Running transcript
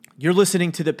You're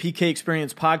listening to the PK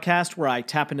Experience podcast, where I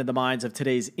tap into the minds of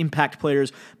today's impact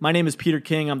players. My name is Peter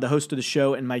King. I'm the host of the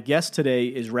show, and my guest today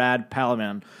is Rad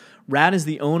Pahlavan. Rad is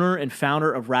the owner and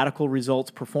founder of Radical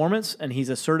Results Performance, and he's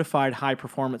a certified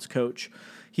high-performance coach.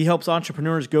 He helps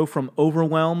entrepreneurs go from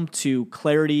overwhelm to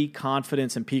clarity,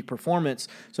 confidence, and peak performance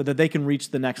so that they can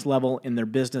reach the next level in their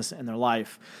business and their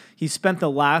life. He's spent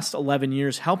the last 11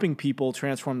 years helping people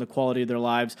transform the quality of their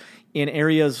lives in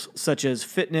areas such as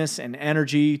fitness and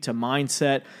energy to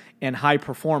mindset and high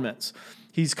performance.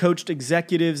 He's coached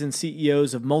executives and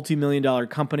CEOs of multi-million-dollar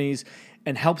companies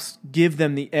and helps give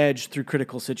them the edge through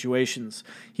critical situations.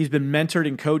 He's been mentored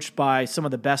and coached by some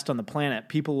of the best on the planet,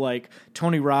 people like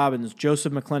Tony Robbins,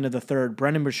 Joseph McClendon III,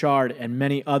 Brendon Burchard, and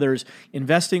many others,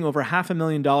 investing over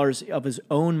 $500,000 of his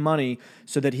own money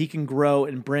so that he can grow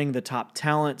and bring the top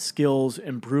talent, skills,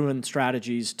 and proven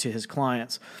strategies to his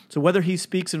clients. So whether he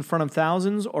speaks in front of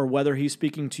thousands or whether he's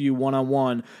speaking to you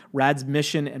one-on-one, Rad's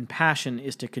mission and passion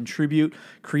is to contribute,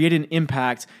 create an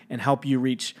impact, and help you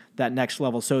reach that next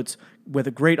level. So it's with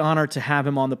a great honor to have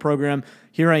him on the program.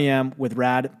 Here I am with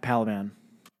Rad Pahlavan.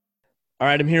 All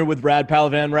right, I'm here with Rad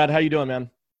Pahlavan. Rad, how you doing, man?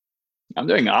 I'm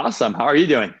doing awesome. How are you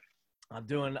doing? I'm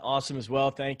doing awesome as well.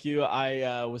 Thank you.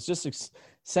 I was just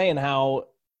saying how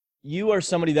you are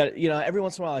somebody that, every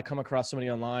once in a while I come across somebody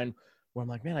online where I'm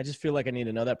like, man, I just feel like I need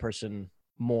to know that person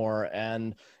more.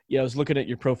 And I was looking at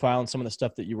your profile and some of the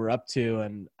stuff that you were up to,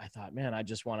 and I thought, man, I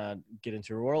just want to get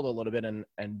into your world a little bit and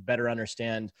better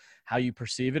understand how you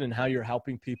perceive it and how you're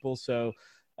helping people. So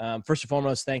first and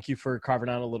foremost, thank you for carving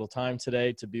out a little time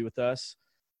today to be with us.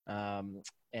 And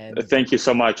thank you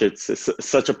so much. It's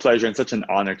such a pleasure and such an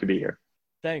honor to be here.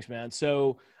 Thanks, man.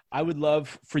 So I would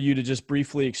love for you to just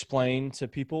briefly explain to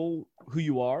people who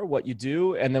you are, what you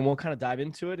do, and then we'll kind of dive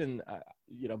into it. And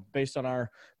based on our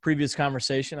previous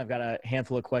conversation, I've got a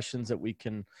handful of questions that we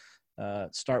can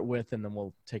start with, and then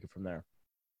we'll take it from there.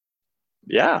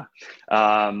 Yeah.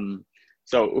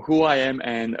 So who I am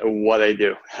and what I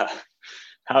do.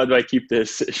 How do I keep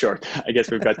this short? I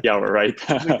guess we've got the hour, right?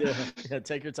 We do. Yeah,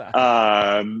 take your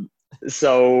time.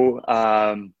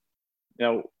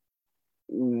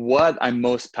 What I'm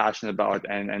most passionate about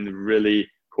and really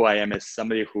who I am is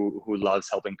somebody who loves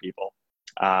helping people.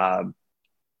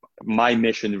 My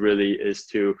mission really is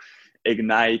to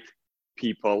ignite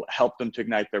people, help them to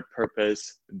ignite their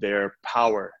purpose, their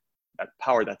power, that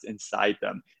power that's inside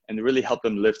them, and really help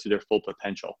them live to their full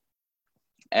potential.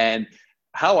 And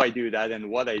how I do that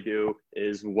and what I do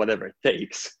is whatever it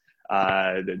takes.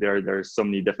 There's so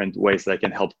many different ways that I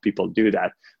can help people do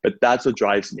that, but that's what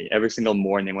drives me. Every single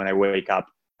morning when I wake up,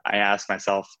 I ask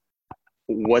myself,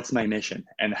 what's my mission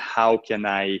and how can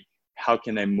I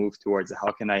move towards it?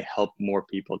 How can I help more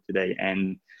people today?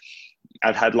 And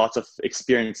I've had lots of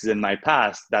experiences in my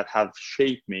past that have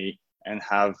shaped me and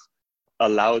have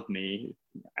allowed me.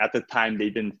 At the time, they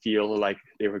didn't feel like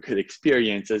they were good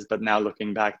experiences, but now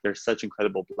looking back, they're such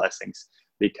incredible blessings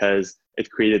because it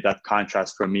created that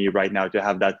contrast for me right now to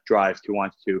have that drive to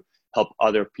want to help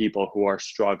other people who are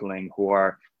struggling, who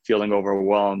are feeling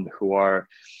overwhelmed, who are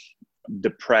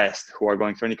depressed, who are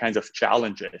going through any kinds of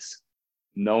challenges,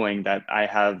 knowing that I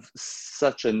have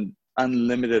such an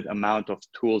unlimited amount of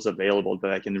tools available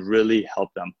that I can really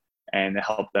help them and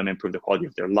help them improve the quality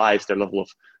of their lives, their level of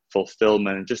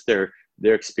fulfillment, and just their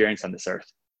experience on this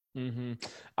earth. Mm-hmm.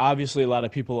 Obviously, a lot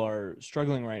of people are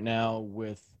struggling right now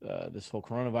with this whole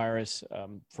coronavirus,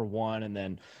 for one, and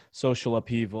then social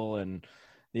upheaval, and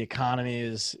the economy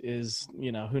is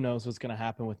who knows what's going to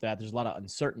happen with that. There's a lot of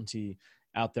uncertainty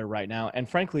out there right now, and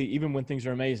frankly, even when things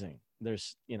are amazing,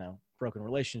 there's broken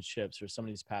relationships, or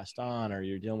somebody's passed on, or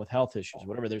you're dealing with health issues,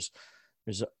 whatever. There's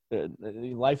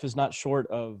life is not short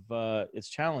of its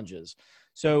challenges.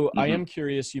 So I am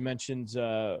curious. You mentioned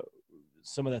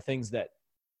some of the things that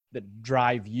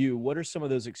drive you. What are some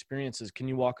of those experiences? Can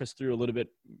you walk us through a little bit,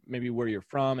 maybe where you're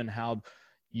from and how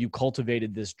you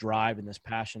cultivated this drive and this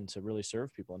passion to really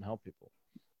serve people and help people?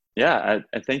 Yeah,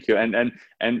 thank you. And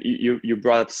you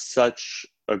brought up such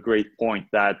a great point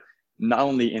that not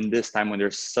only in this time when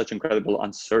there's such incredible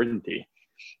uncertainty,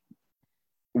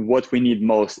 what we need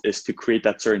most is to create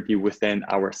that certainty within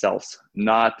ourselves,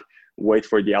 not wait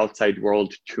for the outside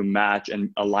world to match and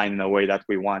align in a way that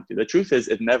we want to. The truth is,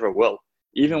 it never will.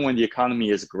 Even when the economy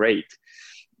is great,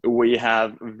 we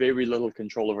have very little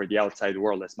control over the outside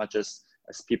world. As much as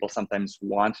people sometimes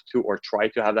want to or try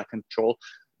to have that control,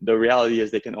 the reality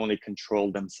is they can only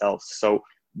control themselves. So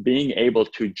being able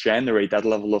to generate that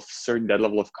level of certainty, that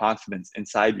level of confidence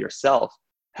inside yourself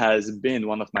has been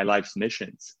one of my life's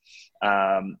missions,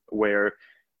 where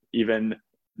even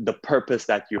the purpose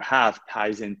that you have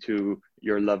ties into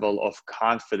your level of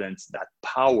confidence, that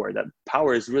power. That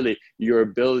power is really your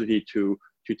ability to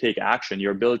take action,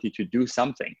 your ability to do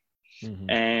something. Mm-hmm.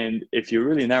 And if you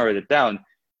really narrowed it down,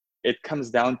 it comes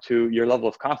down to your level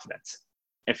of confidence.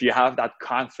 If you have that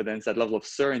confidence, that level of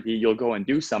certainty, you'll go and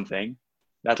do something.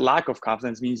 That lack of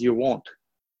confidence means you won't.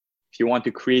 If you want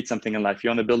to create something in life, if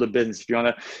you want to build a business, if you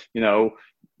want to,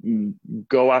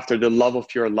 go after the love of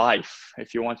your life,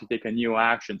 if you want to take a new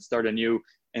action, start a new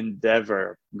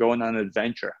endeavor, go on an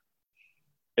adventure,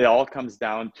 it all comes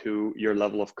down to your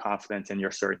level of confidence and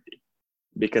your certainty,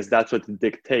 because that's what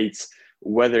dictates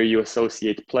whether you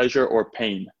associate pleasure or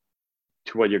pain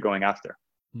to what you're going after.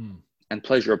 And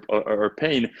pleasure or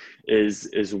pain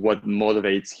is what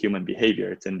motivates human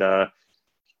behavior. It's in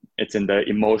the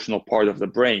emotional part of the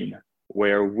brain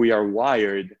where we are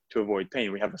wired to avoid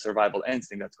pain. We have a survival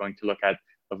instinct that's going to look at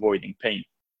avoiding pain.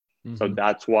 Mm-hmm. So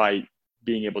that's why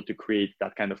being able to create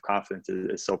that kind of confidence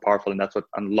is so powerful, and that's what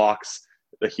unlocks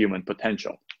the human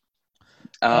potential.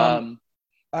 I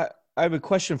have a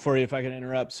question for you, if I can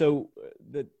interrupt. So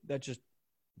that just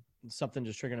something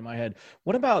just triggered in my head.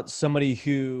 What about somebody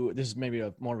who, this is maybe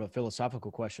more of a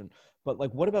philosophical question, but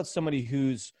like, what about somebody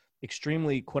who's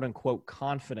extremely quote unquote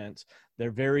confident?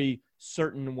 They're very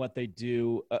certain in what they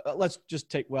do. Let's just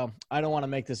take, well, I don't want to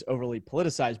make this overly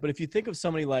politicized, but if you think of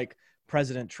somebody like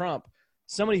President Trump,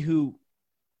 somebody who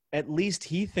at least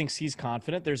he thinks he's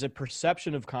confident, there's a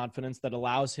perception of confidence that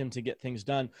allows him to get things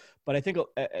done. But I think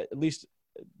at least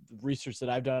research that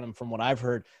I've done and from what I've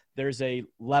heard, there's a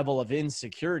level of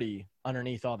insecurity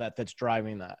underneath all that that's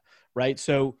driving that, right?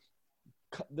 So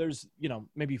there's,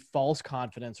 maybe false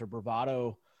confidence or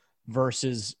bravado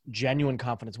versus genuine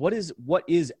confidence. What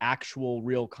is actual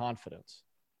real confidence?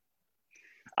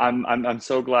 I'm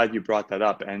so glad you brought that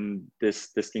up, and this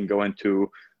can go into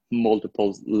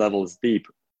multiple levels deep.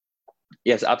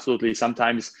 Yes, absolutely.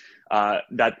 Sometimes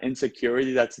that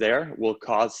insecurity that's there will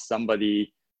cause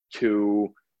somebody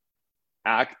to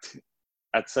act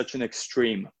at such an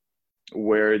extreme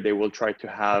where they will try to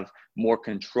have more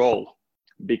control,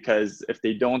 because if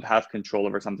they don't have control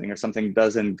over something or something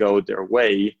doesn't go their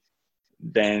way,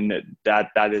 then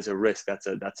that is a risk. That's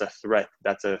a threat.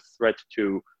 That's a threat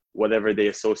to whatever they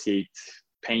associate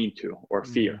pain to, or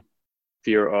fear. Mm-hmm.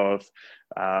 Fear of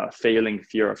failing,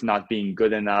 fear of not being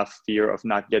good enough, fear of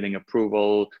not getting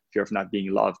approval, fear of not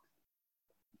being loved.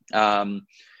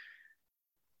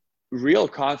 Real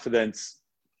confidence,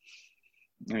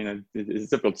 it's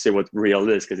difficult to say what real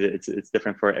is, because it's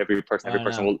different for every person. Every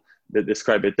person will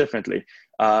describe it differently.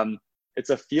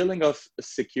 It's a feeling of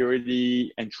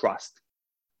security and trust.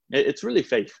 It's really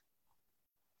faith.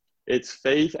 It's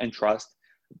faith and trust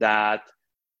that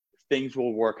things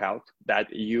will work out, that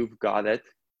you've got it,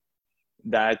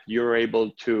 that you're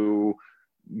able to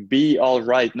be all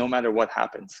right no matter what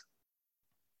happens.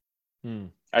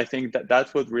 I think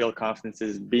that's what real confidence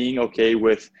is, being okay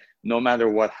with no matter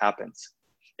what happens.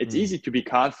 It's easy to be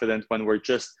confident when we're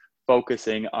just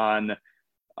focusing on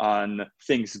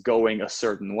things going a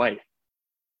certain way.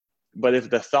 But if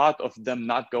the thought of them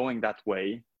not going that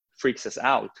way freaks us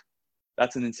out,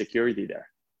 that's an insecurity there.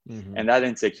 Mm-hmm. And that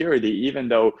insecurity, even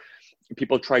though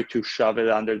people try to shove it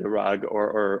under the rug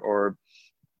or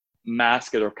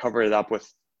mask it or cover it up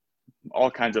with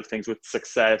all kinds of things, with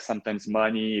success, sometimes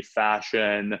money,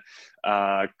 fashion,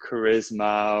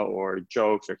 charisma, or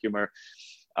jokes or humor.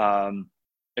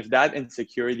 If that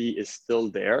insecurity is still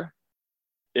there,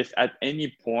 if at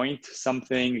any point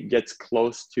something gets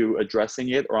close to addressing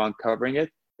it or uncovering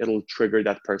it, it'll trigger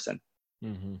that person.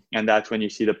 Mm-hmm. And that's when you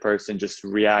see the person just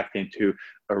reacting to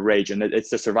a rage. And it's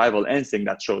the survival instinct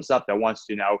that shows up, that wants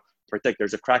to now protect.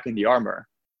 There's a crack in the armor,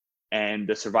 and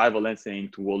the survival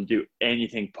instinct will do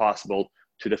anything possible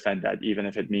to defend that, even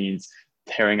if it means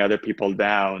tearing other people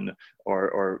down,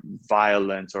 or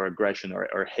violence or aggression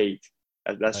or hate.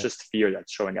 That's right. Just fear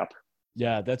that's showing up.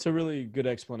 Yeah, that's a really good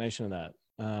explanation of that.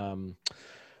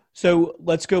 So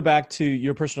let's go back to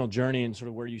your personal journey and sort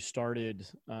of where you started,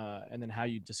 and then how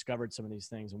you discovered some of these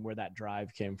things and where that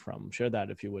drive came from. Share that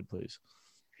if you would, please.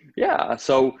 Yeah.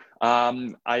 So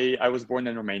I was born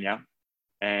in Romania,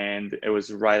 and it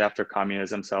was right after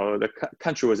communism. So the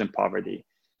country was in poverty,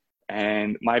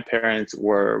 and my parents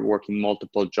were working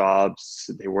multiple jobs.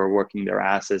 They were working their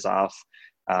asses off.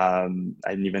 I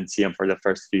didn't even see them for the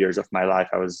first few years of my life.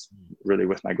 I was really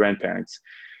with my grandparents.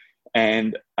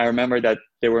 And I remember that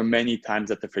there were many times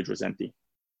that the fridge was empty.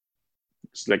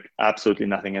 It's like absolutely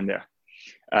nothing in there.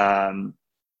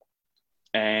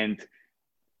 And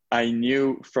I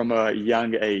knew from a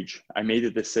young age, I made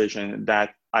a decision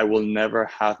that I will never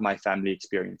have my family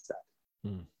experience that.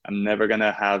 I'm never going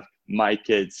to have my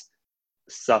kids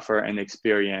suffer and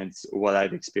experience what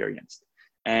I've experienced.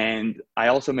 And I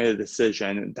also made a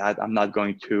decision that I'm not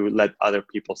going to let other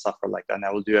people suffer like that. And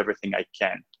I will do everything I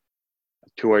can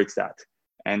towards that.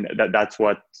 And that's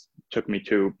what took me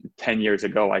to 10 years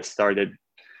ago. I started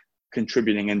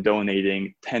contributing and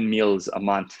donating 10 meals a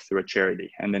month through a charity,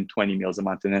 and then 20 meals a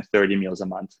month, and then 30 meals a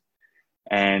month.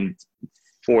 And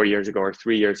 4 years ago or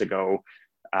 3 years ago,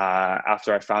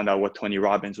 after I found out what Tony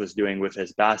Robbins was doing with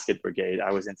his basket brigade,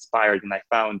 I was inspired, and I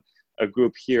found a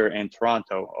group here in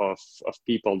Toronto of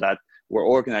people that were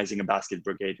organizing a basket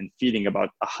brigade and feeding about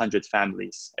 100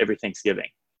 families every Thanksgiving.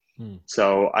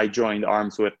 So I joined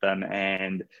arms with them,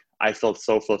 and I felt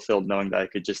so fulfilled knowing that I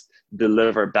could just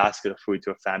deliver a basket of food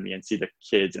to a family and see the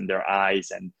kids in their eyes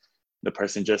and the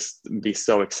person just be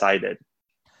so excited.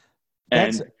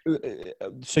 And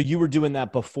so you were doing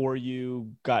that before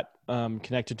you got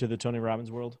connected to the Tony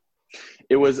Robbins world?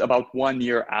 It was about 1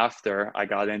 year after I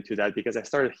got into that, because I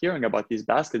started hearing about these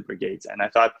basket brigades, and I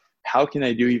thought, how can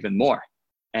I do even more?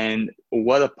 And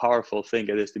what a powerful thing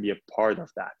it is to be a part of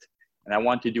that. And I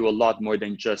want to do a lot more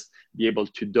than just be able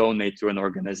to donate to an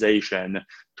organization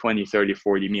 20, 30,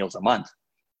 40 meals a month.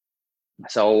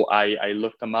 So I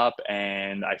looked them up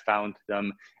and I found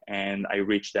them, and I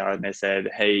reached out and I said,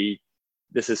 hey,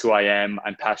 this is who I am.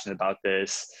 I'm passionate about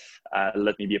this.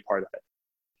 Let me be a part of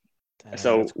it.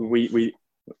 So cool. we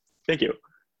thank you.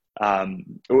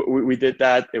 We did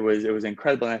that. It was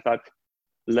incredible. And I thought,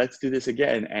 let's do this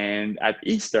again. And at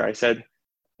Easter, I said,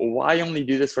 why only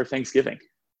do this for Thanksgiving?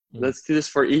 Let's do this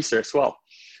for Easter as well.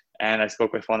 And I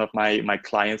spoke with one of my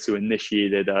clients who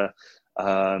initiated a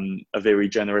very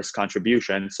generous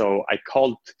contribution. So I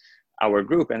called our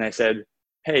group and I said,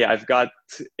 hey, I've got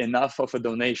enough of a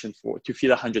donation to feed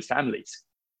 100 families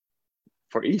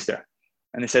for Easter.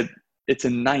 And they said, it's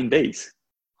in 9 days.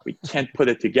 We can't put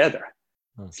it together.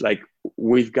 It's like,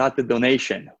 we've got the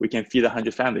donation. We can feed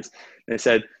 100 families. They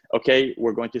said, okay,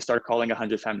 we're going to start calling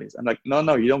 100 families. I'm like,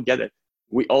 no, you don't get it.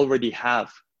 We already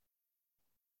have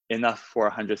enough for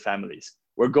 100 families.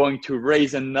 We're going to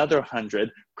raise another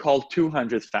 100, call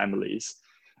 200 families.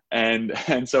 And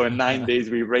so in 9 days,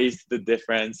 we raised the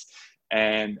difference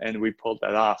and we pulled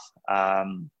that off.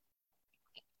 And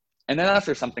then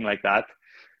after something like that,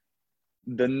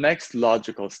 the next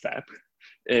logical step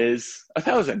is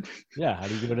 1,000. Yeah, how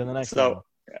do you do it in the next level?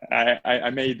 I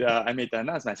made the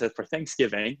announcement. I said, for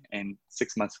Thanksgiving, in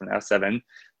 6 months from now, 7,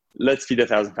 let's feed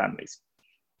 1,000 families.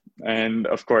 And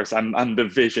of course, I'm the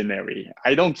visionary.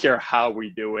 I don't care how we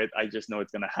do it. I just know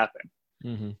it's going to happen.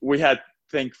 Mm-hmm. We had,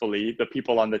 thankfully, the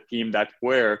people on the team that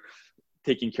were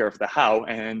taking care of the how,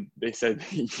 and they said,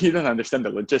 you don't understand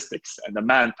the logistics and the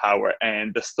manpower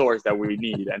and the stores that we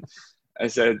need. And I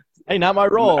said, hey, not my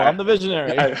role. I'm the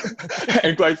visionary.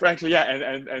 And quite frankly, yeah.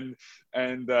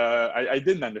 And I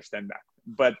didn't understand that,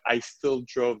 but I still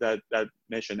drove that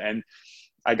mission, and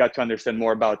I got to understand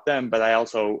more about them. But I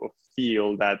also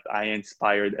feel that I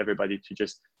inspired everybody to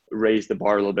just raise the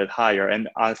bar a little bit higher. And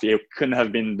honestly, it couldn't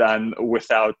have been done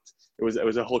without, it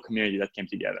was a whole community that came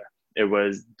together. It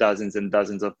was dozens and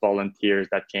dozens of volunteers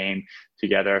that came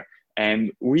together.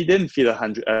 And we didn't feed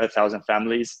 1,000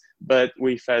 families, but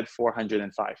we fed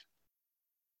 405.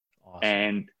 Awesome.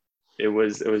 And it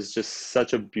was just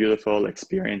such a beautiful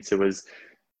experience. It was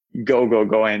go,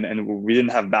 and we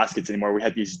didn't have baskets anymore. We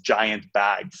had these giant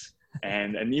bags.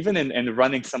 And even in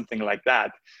running something like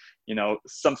that,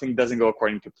 something doesn't go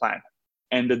according to plan.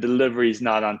 And the delivery is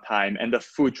not on time, and the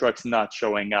food truck's not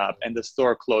showing up, and the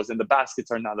store closed, and the baskets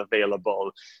are not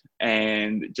available,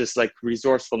 and just like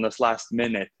resourcefulness last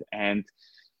minute. And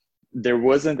there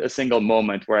wasn't a single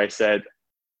moment where I said,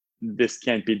 this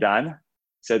can't be done. I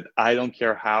said, I don't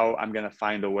care how, I'm going to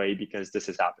find a way because this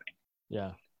is happening.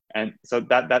 Yeah. And so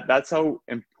that's how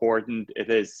important it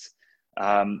is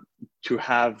to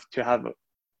have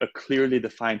a clearly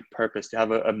defined purpose, to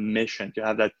have a mission, to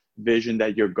have that vision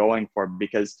that you're going for,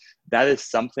 because that is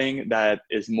something that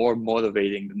is more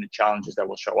motivating than the challenges that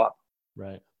will show up.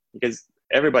 Right. Because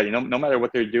everybody, no matter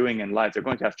what they're doing in life, they're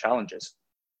going to have challenges.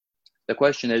 The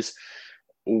question is,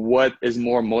 what is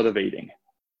more motivating?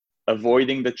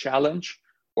 Avoiding the challenge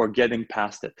or getting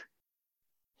past it?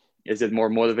 Is it more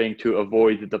motivating to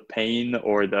avoid the pain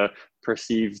or the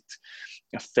perceived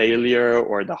failure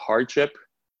or the hardship?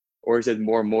 Or is it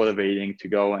more motivating to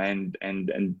go and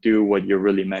do what you're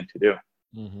really meant to do?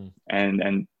 Mm-hmm.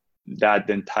 And that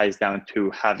then ties down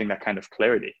to having that kind of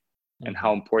clarity, mm-hmm. and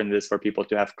how important it is for people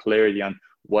to have clarity on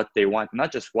what they want,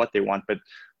 not just what they want, but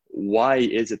why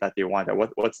is it that they want that?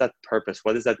 What's that purpose?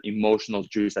 What is that emotional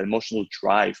juice, that emotional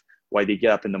drive? Why they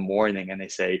get up in the morning and they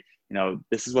say,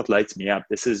 this is what lights me up.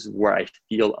 This is where I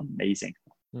feel amazing.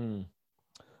 Mm.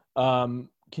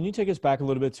 Can you take us back a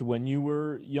little bit to when you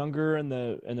were younger and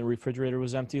the refrigerator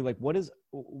was empty? Like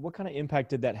what kind of impact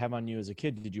did that have on you as a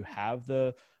kid? Did you have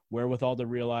the wherewithal to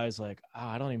realize like, oh,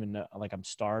 I don't even know, like I'm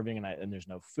starving and there's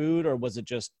no food, or was it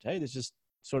just, hey, this just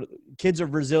sort of kids are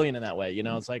resilient in that way, you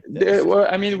know? It's like this.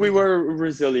 I mean, we were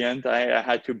resilient. I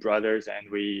had two brothers,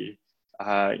 and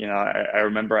I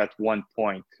remember at one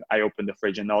point I opened the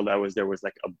fridge, and all that was there was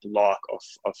like a block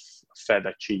of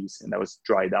feta cheese, and that was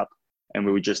dried up, and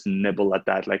we would just nibble at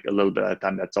that like a little bit at a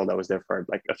time. That's all that was there for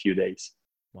like a few days.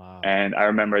 Wow. And I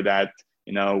remember that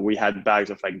we had bags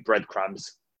of like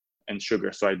breadcrumbs and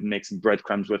sugar, so I'd mix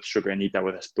breadcrumbs with sugar and eat that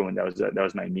with a spoon. That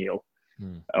was my meal.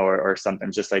 Or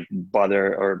sometimes just like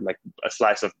butter or like a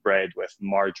slice of bread with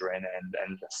margarine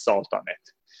and salt on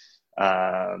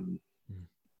it.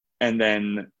 And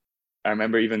then I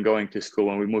remember even going to school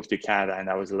when we moved to Canada and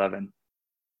I was 11.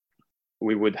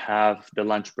 We would have the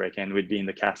lunch break and we'd be in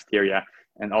the cafeteria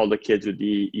and all the kids would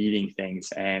be eating things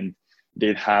and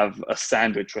they'd have a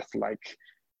sandwich with like,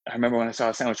 I remember when I saw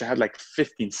a sandwich, I had like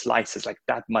 15 slices, like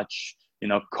that much,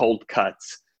 cold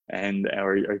cuts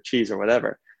or cheese or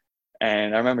whatever.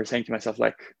 And I remember saying to myself,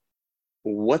 like,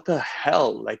 what the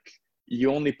hell? Like,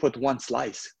 you only put one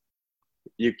slice.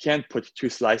 You can't put two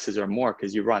slices or more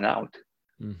because you run out.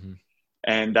 Mm-hmm.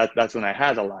 And that's when I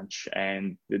had a lunch.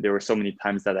 And there were so many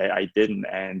times that I didn't.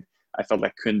 And I felt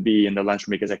like I couldn't be in the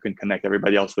lunchroom because I couldn't connect.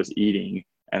 Everybody else was eating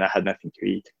and I had nothing to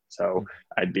eat. So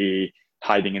I'd be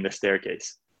hiding in the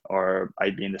staircase, or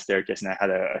I'd be in the staircase and I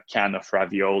had a can of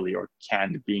ravioli or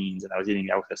canned beans and I was eating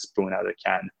that with a spoon out of the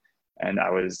can. And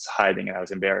I was hiding and I was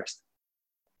embarrassed.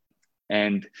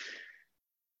 And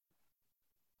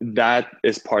that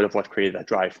is part of what created that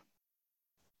drive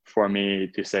for me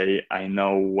to say, I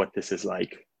know what this is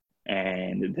like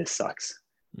and this sucks.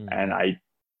 And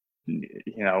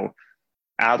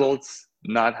adults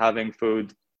not having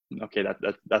food, okay,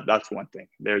 that's one thing.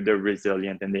 They're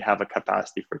resilient and they have a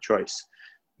capacity for choice,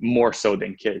 more so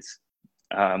than kids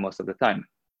most of the time.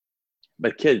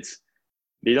 But kids,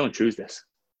 they don't choose this.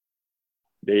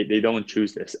 They don't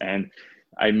choose this. And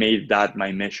I made that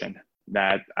my mission,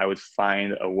 that I would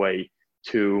find a way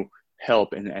to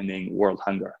help in ending world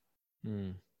hunger.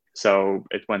 So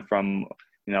it went from,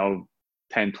 10,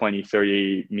 20,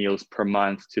 30 meals per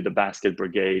month to the basket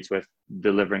brigades with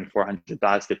delivering 400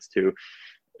 baskets to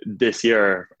this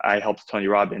year. I helped Tony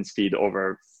Robbins feed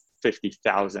over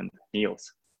 50,000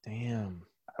 meals. Damn.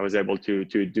 I was able to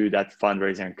do that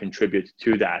fundraising and contribute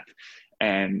to that.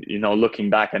 And, looking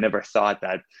back, I never thought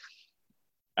that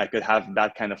I could have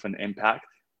that kind of an impact.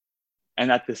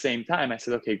 And at the same time, I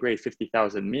said, okay, great,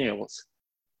 50,000 meals,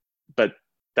 but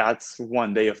that's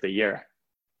one day of the year.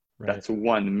 Right. That's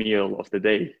one meal of the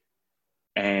day.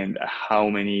 And how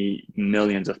many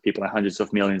millions of people and hundreds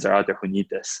of millions are out there who need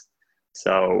this?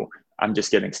 So I'm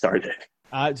just getting started.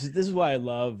 This is why I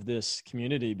love this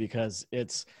community, because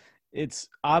it's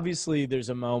obviously there's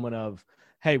a moment of,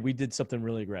 hey, we did something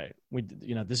really great.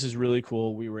 This is really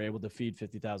cool. We were able to feed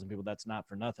 50,000 people. That's not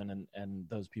for nothing. And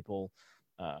those people,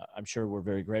 I'm sure we're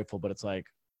very grateful, but it's like,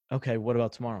 okay, what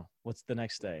about tomorrow? What's the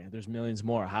next day? There's millions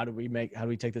more. How do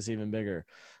we take this even bigger?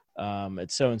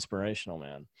 It's so inspirational,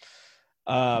 man.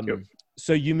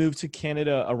 So you moved to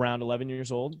Canada around 11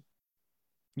 years old,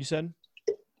 you said?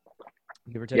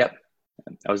 Give or take? Yep.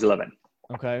 I was 11.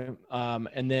 Okay.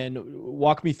 And then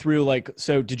walk me through,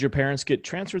 so did your parents get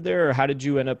transferred there, or how did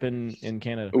you end up in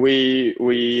Canada? We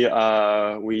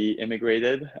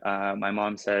immigrated. My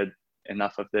mom said,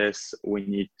 enough of this. We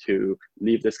need to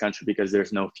leave this country because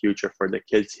there's no future for the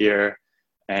kids here.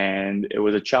 And it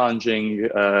was a challenging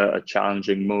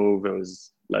move. It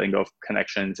was letting go of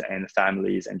connections and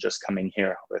families and just coming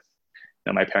here with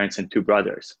my parents and two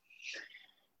brothers.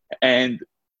 And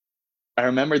I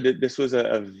remember that this was one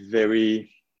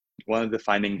of the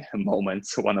defining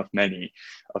moments, one of many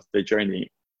of the journey.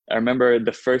 I remember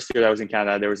the first year that I was in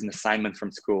Canada, there was an assignment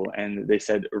from school and they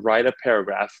said, write a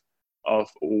paragraph of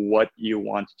what you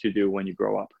want to do when you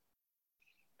grow up.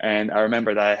 And I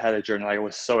remember that I had a journal. I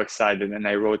was so excited and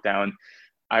I wrote down,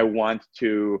 I want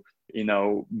to,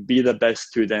 be the best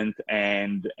student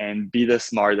and be the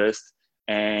smartest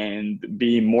and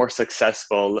be more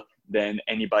successful than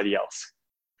anybody else.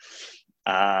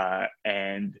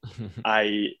 And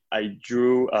I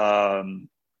drew a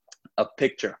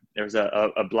picture. There's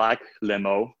a black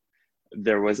limo.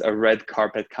 There was a red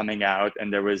carpet coming out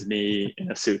and there was me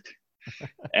in a suit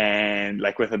and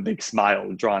like with a big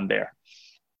smile drawn there.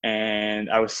 And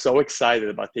I was so excited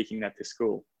about taking that to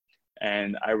school.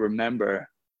 And I remember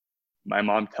my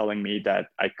mom telling me that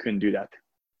I couldn't do that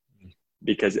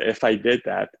because if I did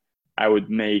that, I would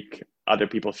make other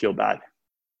people feel bad.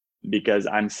 because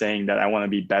I'm saying that I want to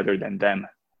be better than them.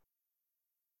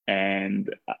 And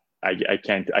I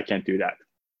can't do that.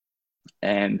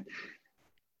 And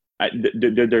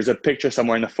there's a picture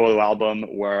somewhere in the photo album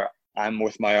where I'm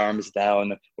with my arms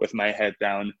down, with my head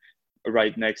down,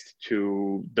 right next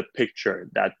to the picture,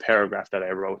 that paragraph that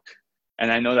I wrote.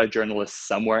 And I know that journal is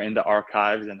somewhere in the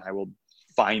archives, and I will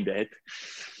find it.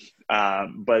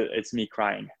 But it's me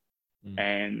crying.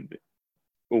 And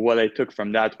what I took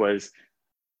from that was,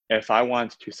 if I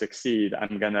want to succeed,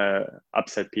 I'm going to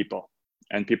upset people,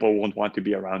 and people won't want to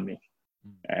be around me.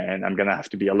 And I'm going to have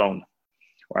to be alone,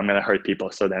 or I'm going to hurt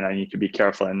people. So then I need to be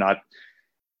careful and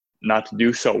not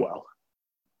do so well.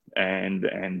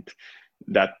 And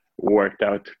that worked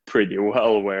out pretty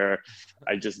well, where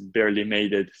I just barely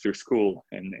made it through school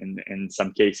in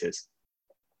some cases.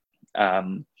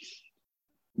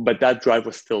 But that drive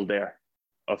was still there,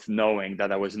 of knowing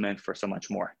that I was meant for so much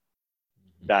more,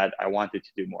 that I wanted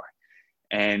to do more.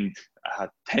 And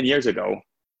 10 years ago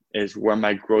is where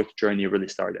my growth journey really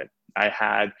started. I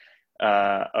had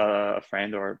a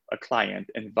friend or a client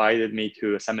invited me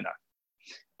to a seminar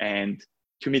and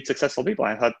to meet successful people.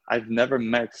 I thought, I've never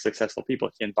met successful people.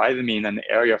 He invited me in an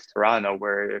area of Toronto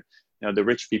where the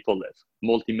rich people live,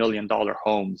 multi-million-dollar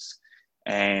homes.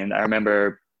 And I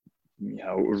remember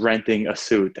renting a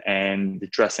suit and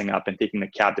dressing up and taking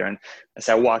a cab there. And as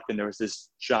I walked in, there was this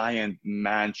giant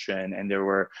mansion and there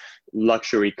were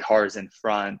luxury cars in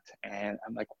front. And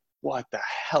I'm like, what the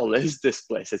hell is this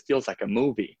place? It feels like a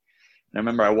movie. And I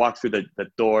remember I walked through the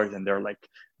doors, and they're like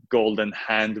golden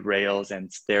handrails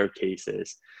and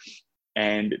staircases.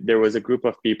 And there was a group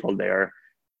of people there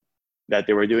that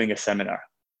they were doing a seminar,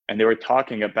 and they were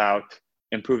talking about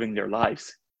improving their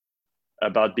lives,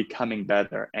 about becoming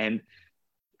better. And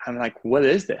I'm like, what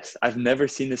is this? I've never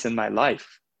seen this in my life.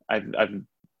 I've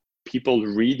people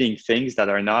reading things that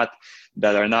are not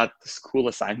school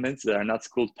assignments, that are not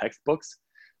school textbooks.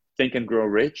 Think and Grow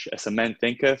Rich, As a Man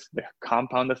Thinketh, The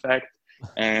Compound Effect.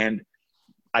 And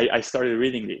I started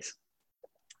reading these.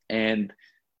 And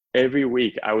every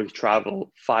week I would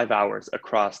travel 5 hours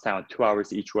across town, 2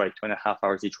 hours each way, 2.5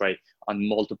 hours each way, on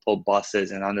multiple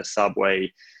buses and on the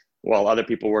subway. While other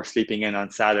people were sleeping in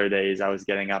on Saturdays, I was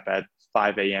getting up at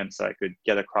 5 a.m. so I could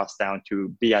get across town to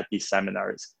be at these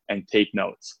seminars and take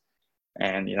notes.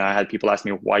 And, I had people ask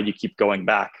me, why do you keep going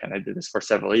back? And I did this for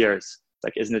several years. It's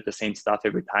like, isn't it the same stuff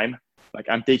every time? Like,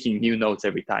 I'm taking new notes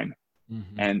every time.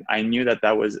 Mm-hmm. And I knew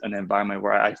that was an environment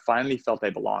where I finally felt I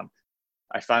belonged.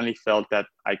 I finally felt that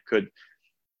I could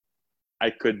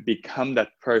become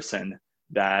that person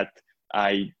that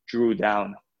I drew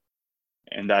down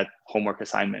in that homework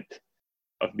assignment,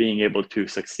 of being able to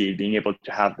succeed, being able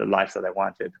to have the life that I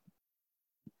wanted.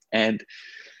 And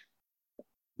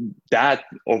that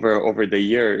over the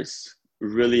years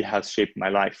really has shaped my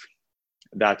life.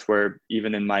 That's where,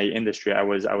 even in my industry, I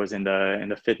was in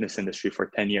the fitness industry for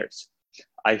 10 years.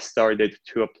 I started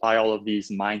to apply all of these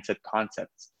mindset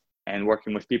concepts, and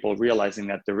working with people, realizing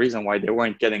that the reason why they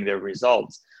weren't getting their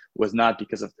results was not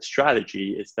because of the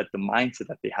strategy, it's that the mindset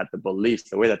that they had, the beliefs,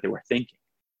 the way that they were thinking.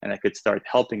 And I could start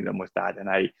helping them with that. And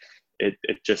it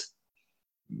just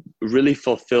really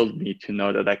fulfilled me to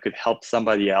know that I could help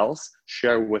somebody else,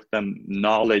 share with them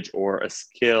knowledge or a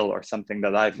skill or something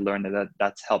that I've learned,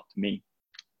 that's helped me.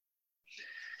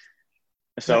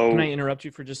 So can I interrupt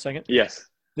you for just a second? Yes.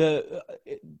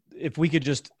 If we could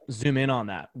just zoom in on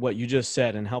that, what you just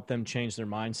said, and help them change their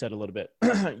mindset a little bit.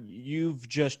 You've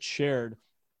just shared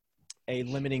a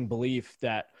limiting belief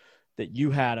that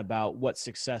you had about what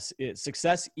success is.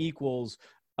 Success equals,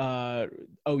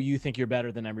 you think you're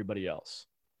better than everybody else,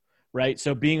 right?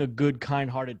 So being a good,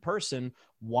 kind-hearted person,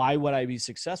 why would I be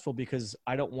successful? Because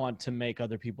I don't want to make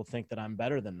other people think that I'm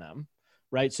better than them,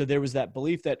 right? So there was that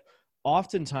belief that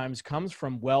oftentimes comes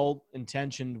from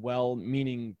well-intentioned,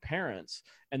 well-meaning parents.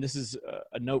 And this is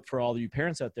a note for all of you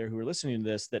parents out there who are listening to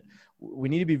this, that we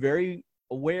need to be very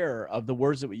aware of the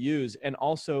words that we use, and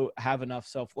also have enough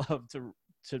self-love to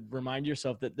remind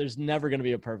yourself that there's never going to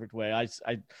be a perfect way. I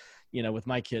with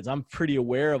my kids, I'm pretty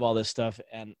aware of all this stuff.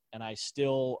 And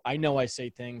I know I say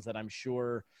things that I'm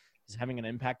sure is having an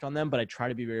impact on them, but I try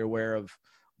to be very aware of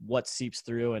what seeps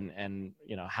through and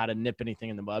how to nip anything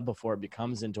in the bud before it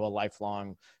becomes into a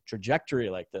lifelong trajectory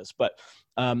like this. But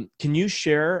can you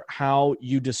share how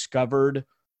you discovered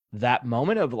that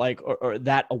moment of or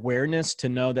that awareness to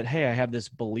know that, hey, I have this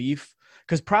belief?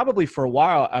 Because probably for a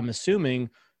while, I'm assuming,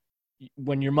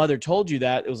 when your mother told you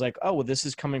that, it was like, oh, well, this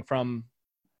is coming from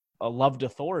a loved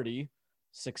authority.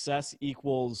 Success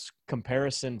equals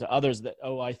comparison to others, that,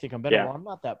 oh, I think I'm better. Yeah. Well, I'm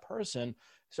not that person.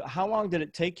 So how long did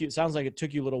it take you? It sounds like it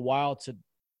took you a little while to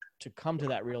to come to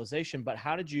that realization, but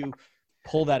how did you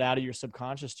pull that out of your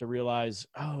subconscious to realize,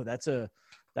 oh, that's a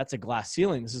glass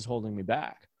ceiling. This is holding me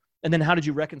back. And then how did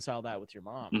you reconcile that with your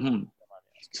mom? Mm-hmm.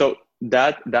 So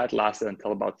that lasted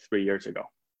until about 3 years ago.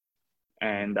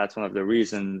 And that's one of the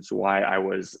reasons why I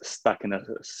was stuck in a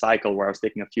cycle where I was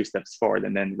taking a few steps forward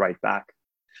and then right back.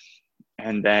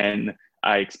 And then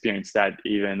I experienced that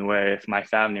even with my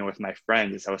family and with my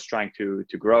friends as I was trying to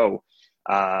grow.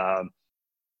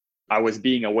 I was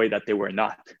being a way that they were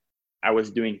not. I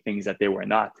was doing things that they were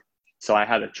not. So I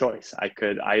had a choice. I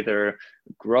could either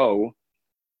grow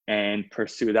and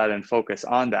pursue that and focus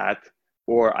on that,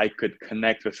 or I could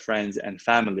connect with friends and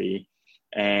family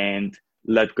and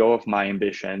let go of my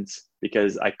ambitions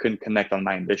because I couldn't connect on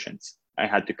my ambitions. I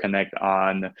had to connect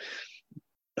on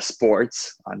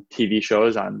sports, on TV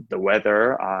shows, on the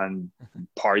weather, on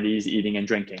parties, eating and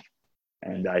drinking.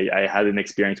 And I had an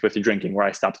experience with drinking where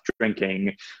I stopped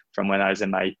drinking from when I was in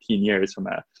my teen years.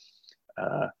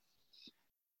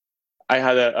 I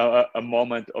had a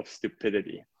moment of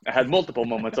stupidity. I had multiple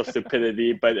moments of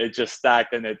stupidity, but it just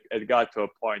stacked, and it got to a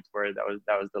point where that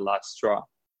was the last straw.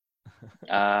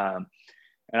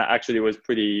 And actually, it was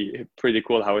pretty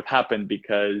cool how it happened,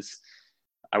 because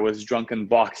I was drunken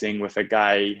boxing with a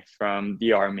guy from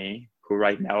the army who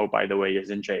right now, by the way, is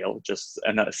in jail. Just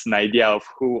an idea of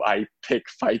who I pick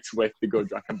fights with to go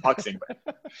drunken boxing with.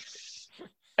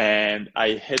 And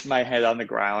I hit my head on the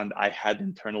ground. I had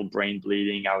internal brain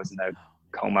bleeding. I was in a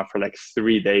coma for like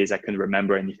 3 days. I couldn't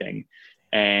remember anything.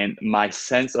 And my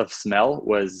sense of smell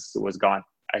was gone.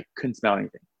 I couldn't smell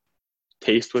anything.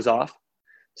 Taste was off.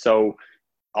 So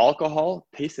alcohol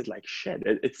tasted like shit.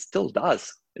 It still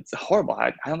does. It's horrible.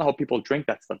 I don't know how people drink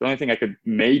that stuff. The only thing I could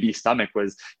maybe stomach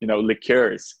was,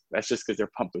 liqueurs. That's just because they're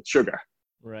pumped with sugar.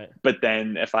 Right. But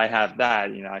then if I have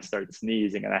that, I start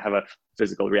sneezing and I have a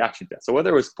physical reaction to that. So whether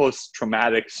it was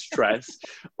post-traumatic stress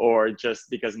or just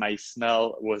because my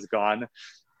smell was gone,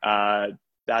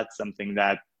 that's something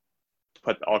that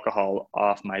put alcohol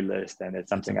off my list. And it's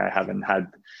something I haven't had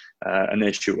an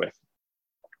issue with.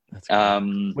 That's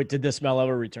cool. Wait, did the smell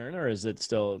ever return, or is it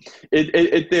still?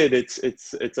 It did.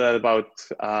 It's at about,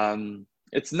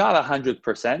 it's not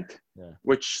 100%,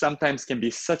 which sometimes can be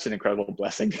such an incredible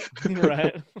blessing.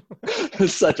 Right.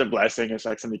 It's such a blessing. It's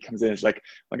like somebody comes in, it's like,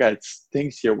 oh my God, it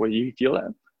stinks here. What do you feel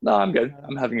that? No, I'm good.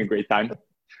 I'm having a great time.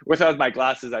 Without my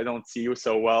glasses, I don't see you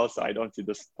so well, so I don't see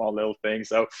the small little things.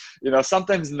 So,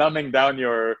 sometimes numbing down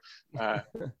your,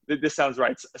 this sounds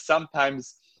right.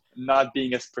 Sometimes not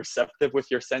being as perceptive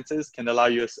with your senses can allow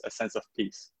you a sense of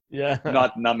peace. Yeah.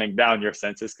 Not numbing down your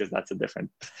senses, because that's a different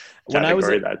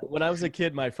category. When I was a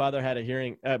kid, my father had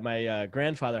my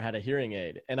grandfather had a hearing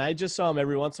aid, and I just saw him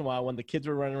every once in a while when the kids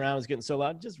were running around, it was getting so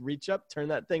loud, just reach up, turn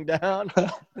that thing down,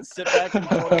 and sit back and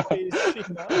go in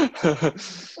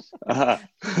peace.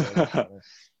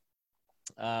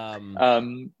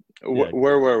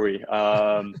 Where were we?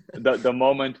 The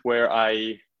moment where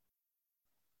I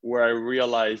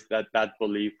realized that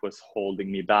belief was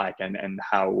holding me back, and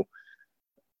how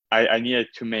I needed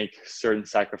to make certain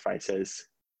sacrifices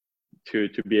to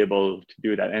be able to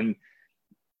do that. And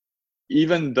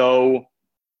even though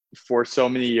for so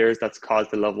many years that's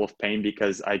caused a level of pain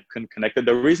because I couldn't connect,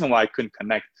 the reason why I couldn't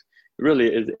connect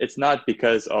really is it's not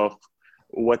because of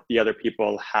what the other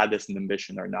people had as an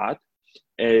ambition or not.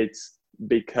 It's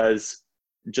because,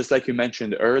 just like you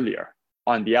mentioned earlier,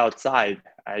 on the outside,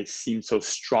 I seemed so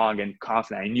strong and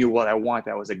confident. I knew what I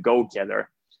wanted. I was a go-getter.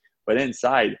 But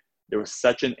inside, there was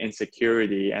such an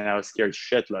insecurity, and I was scared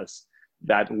shitless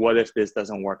that what if this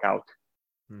doesn't work out?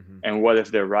 Mm-hmm. And what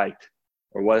if they're right?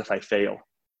 Or what if I fail?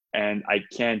 And I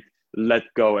can't let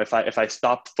go. If I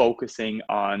stop focusing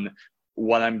on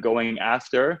what I'm going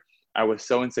after, I was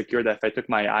so insecure that if I took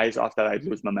my eyes off that, I'd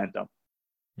lose momentum.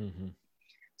 Mm-hmm.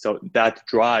 So that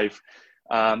drive,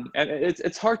 and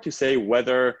it's hard to say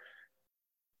whether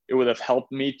it would have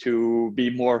helped me to be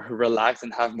more relaxed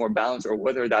and have more balance, or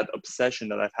whether that obsession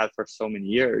that I've had for so many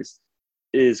years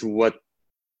is what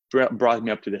brought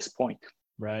me up to this point.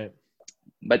 Right.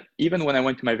 But even when I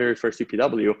went to my very first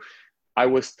UPW, I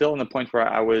was still in a point where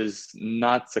I was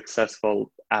not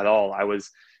successful at all. I was,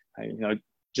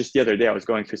 just the other day, I was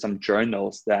going through some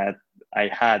journals that I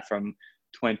had from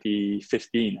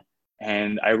 2015.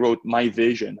 And I wrote, my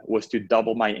vision was to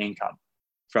double my income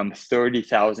from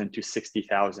 30,000 to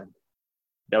 60,000.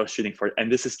 That was shooting for, and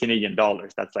this is Canadian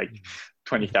dollars. That's like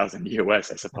 20,000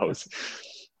 US, I suppose.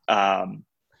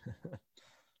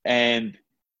 And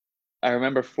I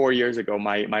remember 4 years ago,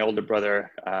 my older brother,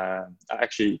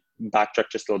 actually backtrack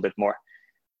just a little bit more.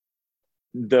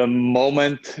 The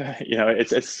moment,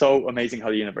 it's so amazing how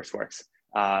the universe works.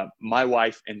 My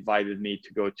wife invited me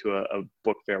to go to a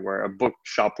book fair where a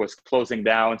bookshop was closing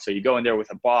down. So you go in there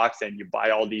with a box and you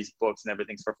buy all these books and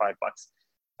everything's for $5.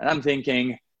 And I'm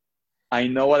thinking, I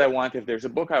know what I want. If there's a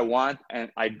book I want and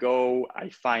I go, I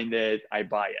find it, I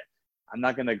buy it. I'm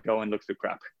not going to go and look through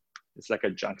crap. It's like a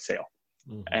junk sale.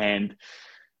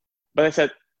 But I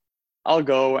said, I'll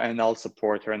go and I'll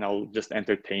support her and I'll just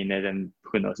entertain it. And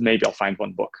who knows, maybe I'll find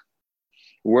one book.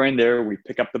 We're in there, we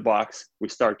pick up the box, we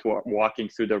start walking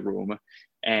through the room.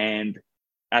 And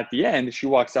at the end, she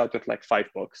walks out with like 5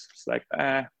 books. It's like,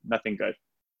 nothing good.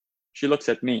 She looks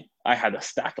at me. I had a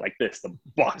stack like this. The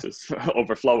box was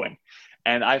overflowing.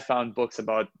 And I found books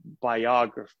about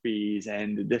biographies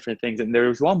and different things. And there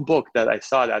was one book that I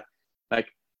saw that, like,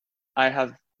 I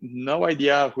have no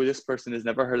idea who this person is,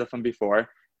 never heard of him before.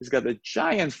 He's got a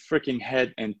giant freaking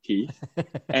head and teeth.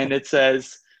 And it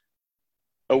says,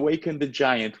 Awaken the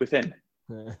Giant Within.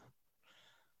 And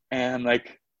I'm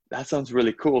like, that sounds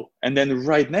really cool. And then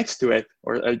right next to it,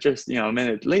 or just, a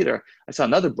minute later, I saw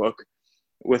another book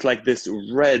with like this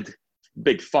red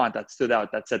big font that stood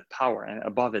out that said power. And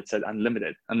above it said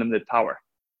unlimited power.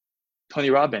 Tony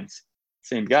Robbins,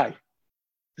 same guy.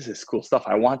 This is cool stuff.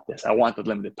 I want this. I want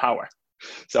unlimited power.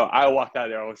 So I walked out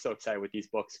there. I was so excited with these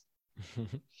books.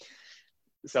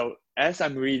 So as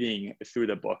I'm reading through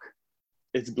the book,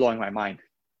 it's blowing my mind.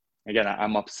 Again,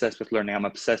 I'm obsessed with learning. I'm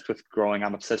obsessed with growing.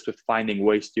 I'm obsessed with finding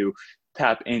ways to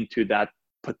tap into that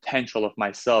potential of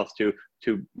myself, to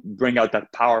bring out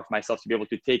that power of myself, to be able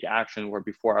to take action where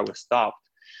before I was stopped,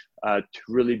 to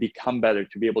really become better,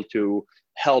 to be able to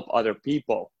help other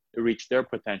people reach their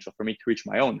potential, for me to reach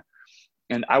my own.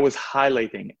 And I was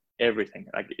highlighting everything.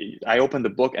 Like, I opened the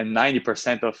book and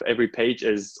 90% of every page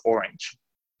is orange.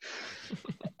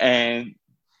 And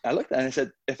I looked at it and I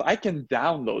said, if I can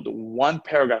download one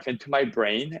paragraph into my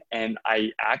brain and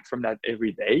I act from that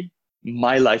every day,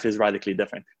 my life is radically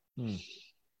different.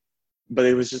 But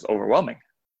it was just overwhelming.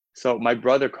 So my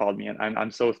brother called me, and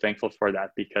I'm so thankful for that,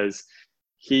 because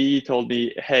he told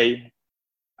me, hey,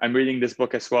 I'm reading this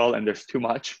book as well, and there's too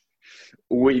much.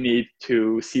 We need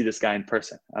to see this guy in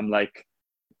person. I'm like,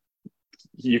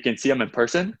 you can see him in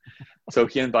person? So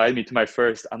he invited me to my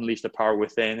first Unleash the Power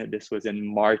Within. This was in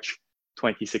March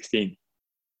 2016.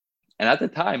 And at the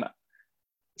time,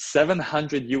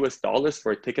 $700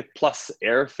 for a ticket plus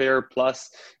airfare plus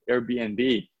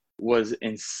Airbnb was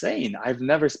insane. I've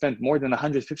never spent more than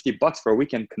 $150 for a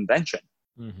weekend convention.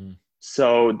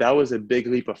 So that was a big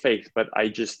leap of faith, but I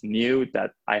just knew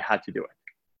that I had to do it.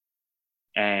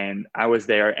 And I was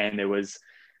there, and it was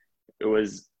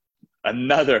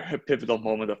another pivotal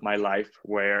moment of my life,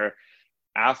 where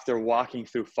after walking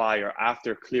through fire,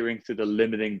 after clearing through the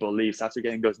limiting beliefs, after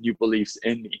getting those new beliefs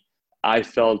in me, I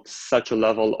felt such a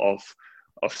level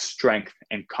of strength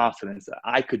and confidence that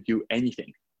I could do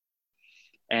anything.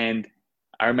 And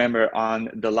I remember on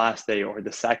the last day, or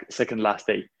the second last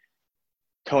day,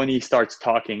 Tony starts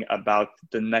talking about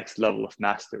the next level of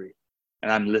mastery.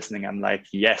 And I'm listening. I'm like,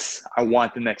 yes, I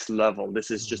want the next level.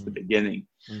 This is just the beginning.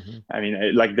 I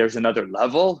mean, like, there's another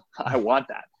level. I want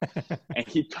that. And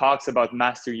he talks about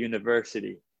Master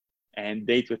University and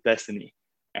Date with Destiny.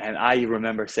 And I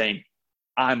remember saying,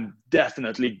 I'm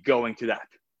definitely going to that.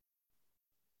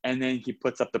 And then he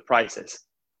puts up the prices.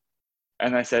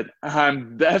 And I said,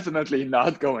 I'm definitely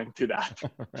not going to that.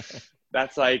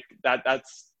 That's like,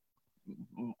 that's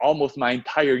almost my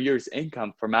entire year's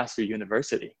income for Master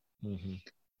University.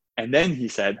 And then he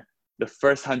said, the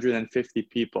first 150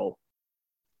 people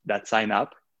that sign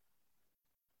up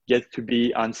get to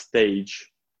be on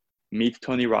stage, meet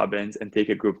Tony Robbins, and take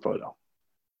a group photo.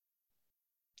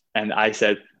 And I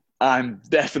said, I'm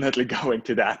definitely going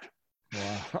to that.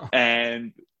 Wow.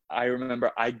 And I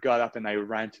remember I got up and I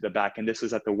ran to the back, and this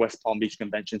was at the West Palm Beach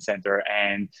Convention Center,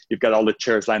 and you've got all the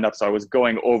chairs lined up. So I was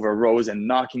going over rows and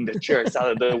knocking the chairs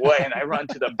out of the way, and I run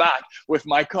to the back with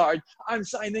my card. I'm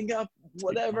signing up,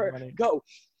 whatever, go.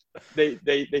 They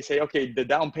say, okay, the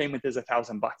down payment is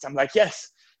 $1,000. I'm like,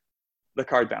 yes. The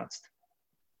card bounced.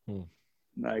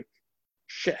 Like,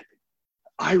 shit.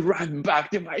 I ran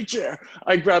back to my chair.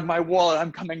 I grabbed my wallet.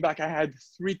 I'm coming back. I had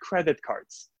 3 credit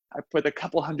cards. I put a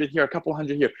couple hundred here,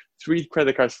 3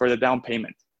 credit cards for the down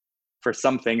payment for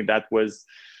something that was,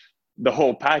 the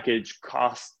whole package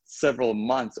cost several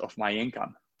months of my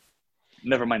income.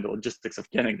 Never mind the logistics of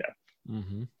getting there.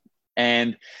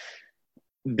 And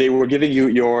they were giving you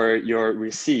your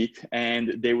receipt,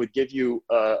 and they would give you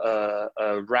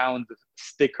a round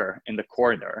sticker in the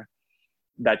corner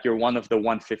that you're one of the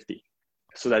 150,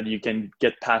 so that you can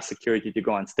get past security to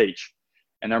go on stage.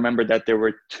 And I remember that there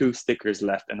were 2 stickers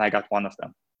left, and I got one of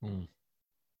them.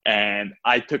 And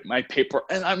I took my paper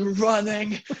and I'm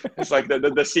running. It's like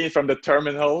the scene from The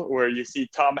Terminal where you see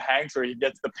Tom Hanks where he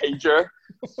gets the pager.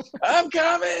 I'm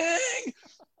coming.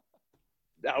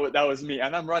 That was me.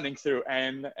 And I'm running through.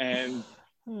 And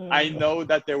I know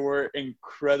that there were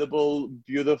incredible,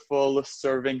 beautiful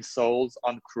serving souls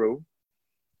on crew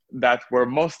that were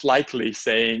most likely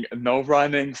saying, no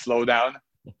running, slow down.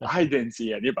 I didn't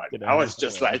see anybody. I was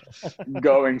just like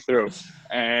going through.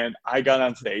 And I got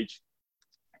on stage.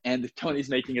 And Tony's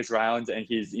making his rounds and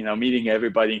he's, meeting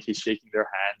everybody and he's shaking their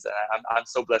hands. And I'm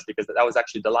so blessed because that was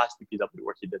actually the last BPW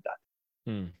where he did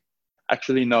that.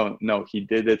 Actually, no, he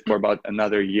did it for about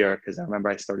another year because I remember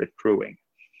I started crewing.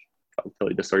 I'll tell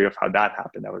you the story of how that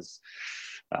happened. That was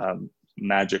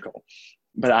magical.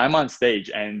 But I'm on stage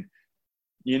and,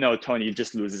 Tony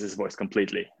just loses his voice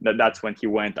completely. That's when he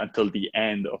went until the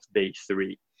end of day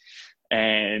 3.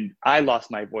 And I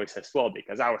lost my voice as well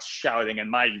because I was shouting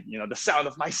and the sound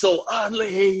of my soul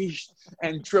unleashed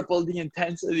and triple the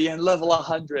intensity and level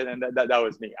 100. And that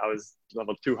was me. I was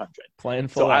level 200. Playing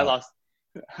full out. I lost.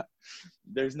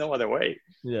 There's no other way.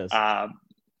 Yes.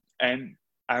 And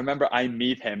I remember I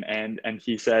meet him and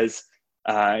he says,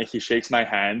 he shakes my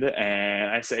hand and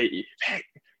I say, hey,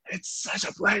 it's such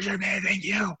a pleasure meeting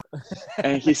you.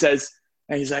 And he says,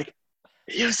 and he's like,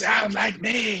 you sound like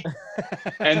me.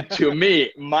 And to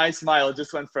me, my smile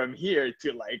just went from here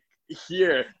to like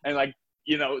here. And like,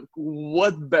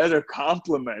 what better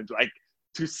compliment? Like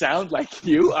to sound like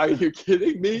you? Are you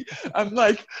kidding me? I'm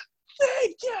like,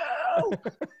 thank you.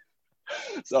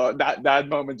 So that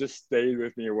moment just stayed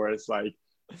with me where it's like,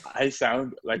 I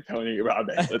sound like Tony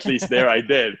Robbins. At least there I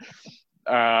did.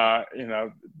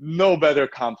 No better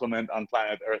compliment on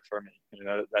planet Earth for me.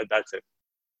 That's it.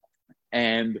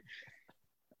 And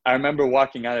I remember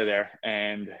walking out of there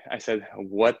and I said,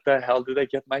 what the hell did I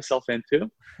get myself into?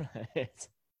 Right.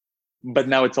 But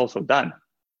now it's also done.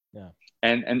 Yeah.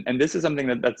 And this is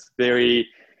something that's very,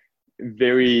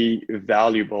 very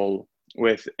valuable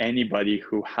with anybody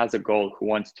who has a goal, who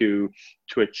wants to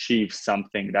achieve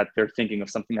something that they're thinking of,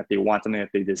 something that they want, something that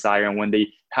they desire. And when they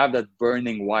have that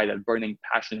burning why, that burning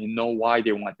passion, they know why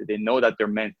they want it. They know that they're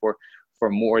meant for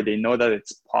more. They know that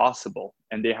it's possible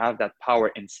and they have that power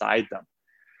inside them.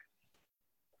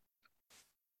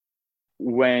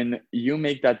 When you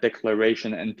make that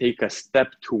declaration and take a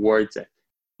step towards it,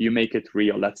 you make it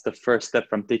real. That's the first step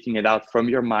from taking it out from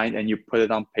your mind and you put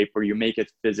it on paper, you make it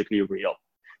physically real.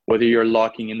 Whether you're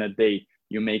locking in a date,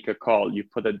 you make a call, you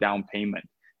put a down payment,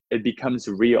 it becomes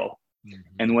real. Mm-hmm.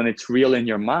 And when it's real in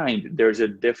your mind, there's a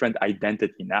different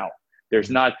identity now. There's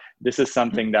not, this is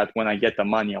something that when I get the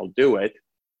money, I'll do it.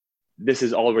 This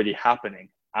is already happening.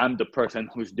 I'm the person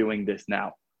who's doing this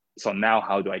now. So now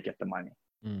how do I get the money?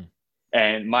 Mm.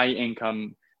 And my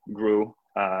income grew,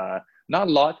 not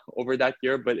a lot over that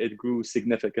year, but it grew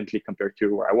significantly compared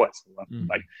to where I was,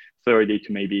 like 30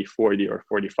 to maybe 40 or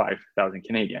 45,000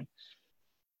 Canadian.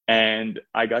 And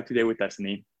I got to Day with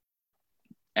Destiny.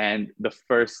 And the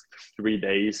first 3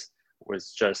 days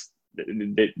was just,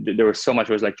 there was so much,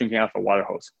 it was like drinking out of a water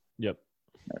hose. Yep.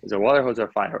 Is it a water hose or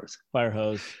a fire hose? Fire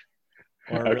hose.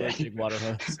 Or a really big water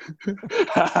hose.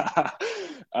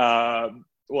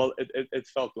 Well, it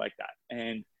felt like that.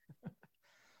 And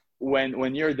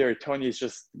when you're there, Tony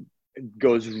just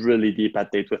goes really deep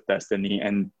at Date with Destiny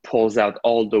and pulls out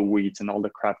all the weeds and all the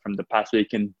crap from the past so you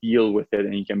can deal with it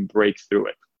and you can break through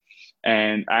it.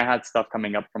 And I had stuff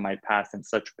coming up from my past in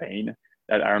such pain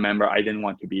that I remember I didn't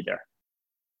want to be there.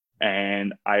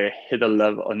 And I hit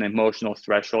an emotional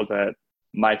threshold that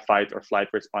my fight or flight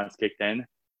response kicked in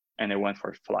and it went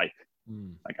for flight.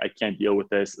 Like, I can't deal with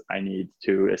this. I need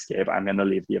to escape. I'm going to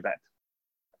leave the event.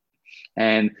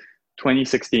 And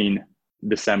 2016,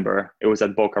 December, it was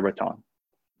at Boca Raton.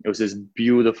 It was this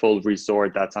beautiful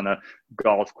resort that's on a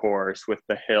golf course with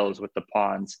the hills, with the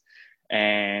ponds.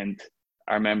 And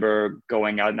I remember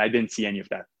going out and I didn't see any of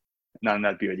that, none of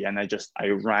that beauty. And I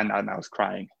ran out and I was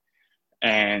crying.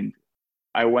 And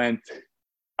I went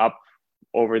up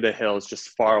over the hills, just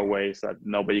far away so that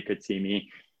nobody could see me.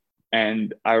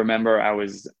 And I remember I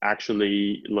was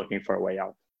actually looking for a way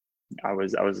out. I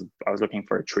was looking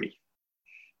for a tree.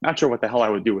 Not sure what the hell I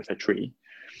would do with a tree,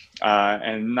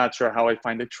 and not sure how I'd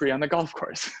find a tree on the golf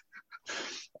course.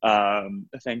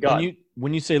 Thank God.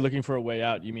 When you say looking for a way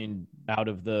out, you mean out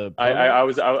of the program? I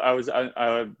was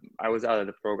out of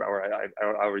the program, or I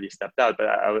already stepped out, but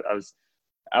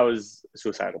I was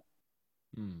suicidal.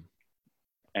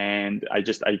 And I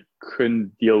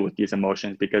couldn't deal with these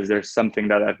emotions because there's something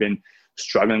that I've been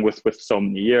struggling with so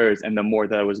many years. And the more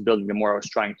that I was building, the more I was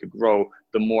trying to grow,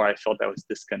 the more I felt I was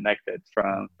disconnected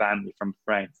from family, from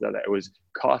friends, that it was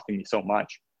costing me so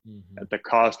much. Mm-hmm. At the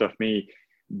cost of me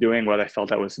doing what I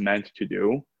felt I was meant to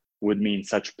do would mean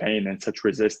such pain and such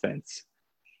resistance.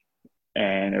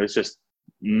 And it was just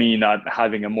me not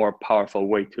having a more powerful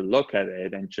way to look at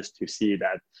it, and just to see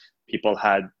that people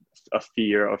had a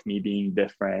fear of me being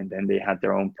different and they had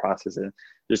their own processes.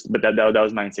 But that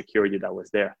was my insecurity that was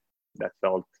there, that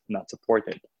felt not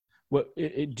supported. What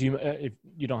do you? If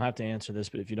you don't have to answer this,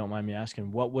 but if you don't mind me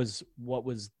asking, what was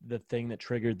the thing that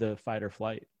triggered the fight or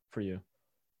flight for you?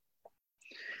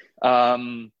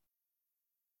 I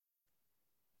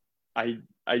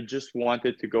just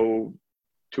wanted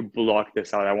to block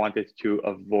this out. I wanted to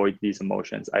avoid these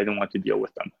emotions. I didn't want to deal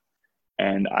with them.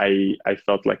 And I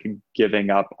felt like giving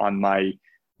up on my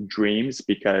dreams,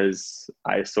 because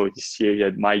I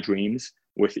associated my dreams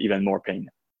with even more pain.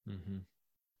 Mm-hmm.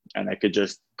 And I could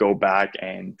just go back,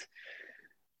 and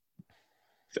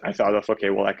I thought of, okay,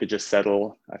 well, I could just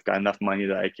settle. I've got enough money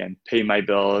that I can pay my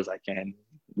bills. I can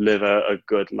live a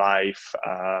good life,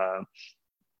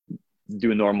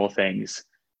 do normal things.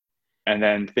 And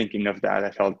then thinking of that,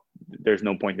 I felt there's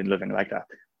no point in living like that,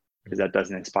 because that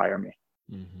doesn't inspire me.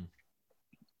 Mm-hmm.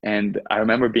 And I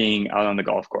remember being out on the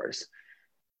golf course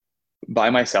by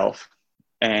myself,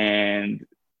 and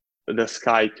the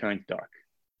sky turned dark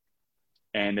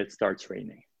and it starts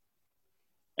raining.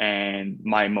 And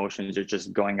my emotions are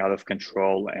just going out of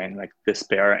control, and like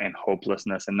despair and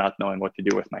hopelessness and not knowing what to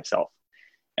do with myself.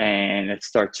 And it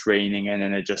starts raining, and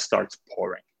then it just starts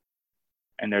pouring.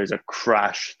 And there's a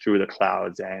crash through the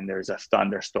clouds, and there's a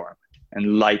thunderstorm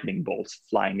and lightning bolts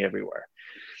flying everywhere.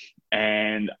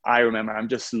 And I remember I'm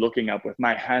just looking up with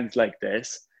my hands like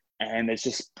this, and it's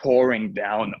just pouring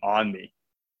down on me.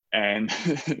 And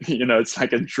it's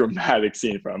like a dramatic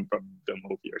scene from the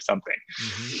movie or something.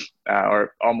 Mm-hmm.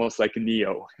 Or almost like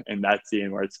Neo in that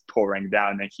scene where it's pouring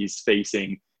down and he's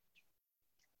facing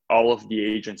all of the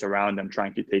agents around him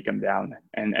trying to take him down.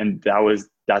 And that was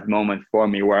that moment for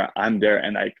me where I'm there,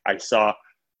 and I saw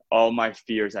all my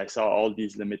fears. I saw all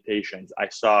these limitations. I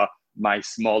saw my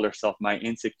smaller self, my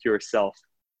insecure self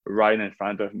right in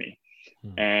front of me.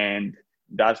 Mm-hmm. And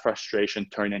that frustration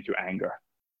turned into anger,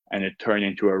 and it turned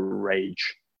into a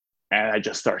rage. And I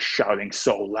just started shouting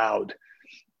so loud,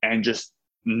 and just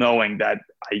knowing that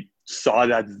I saw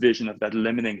that vision of that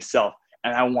limiting self,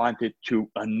 and I wanted to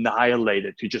annihilate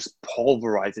it, to just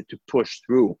pulverize it, to push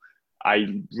through.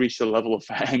 I reached a level of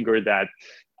anger that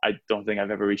I don't think I've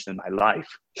ever reached in my life.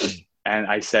 Mm. And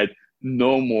I said,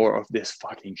 no more of this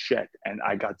fucking shit. And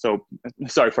I got so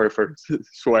sorry for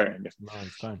swearing. No,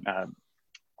 it's fine.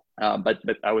 But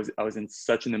I was in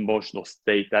such an emotional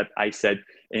state that I said,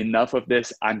 enough of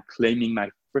this. I'm claiming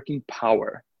my freaking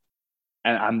power,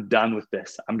 and I'm done with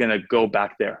this. I'm gonna go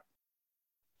back there.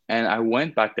 And I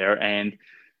went back there, and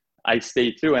I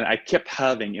stayed through, and I kept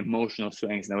having emotional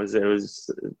swings, and it was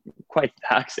quite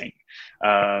taxing.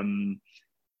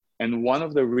 And one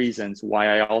of the reasons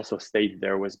why I also stayed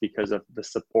there was because of the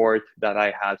support that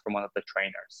I had from one of the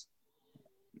trainers.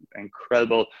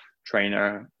 Incredible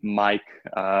trainer, Mike.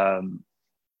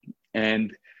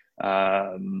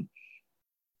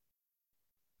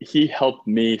 He helped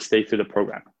me stay through the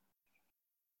program.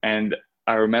 And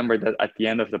I remember that at the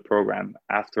end of the program,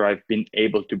 after I've been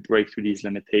able to break through these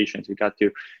limitations, we got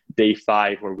to day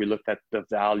 5 where we looked at the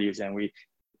values, and we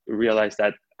realized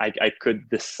that I could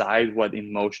decide what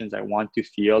emotions I want to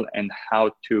feel and how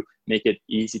to make it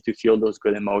easy to feel those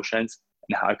good emotions,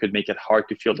 and how I could make it hard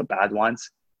to feel the bad ones.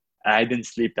 And I didn't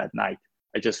sleep that night.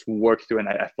 I just worked through, and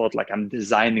I felt like I'm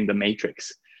designing the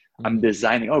matrix. I'm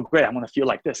designing, oh, great, I want to feel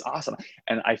like this. Awesome.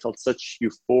 And I felt such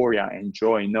euphoria and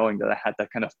joy knowing that I had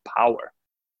that kind of power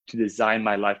to design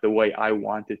my life the way I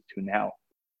wanted to now.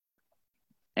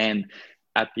 And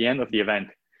at the end of the event,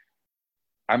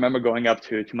 I remember going up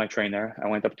to my trainer. I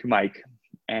went up to Mike,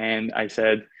 and I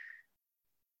said,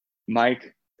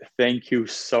 Mike, thank you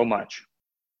so much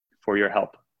for your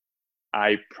help.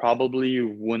 I probably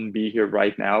wouldn't be here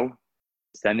right now,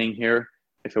 standing here,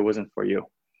 if it wasn't for you.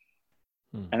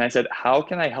 And I said, how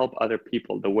can I help other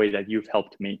people the way that you've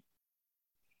helped me?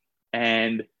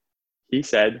 And he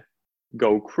said,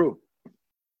 go crew.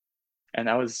 And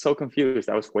I was so confused.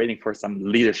 I was waiting for some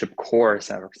leadership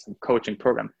course or some coaching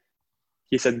program.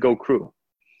 He said, go crew.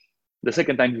 The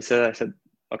second time he said, I said,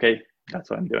 okay, that's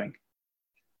what I'm doing.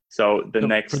 So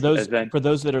next event. For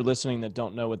those that are listening that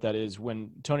don't know what that is,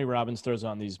 when Tony Robbins throws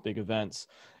on these big events,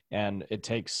 and it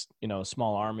takes, a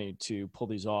small army to pull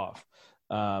these off.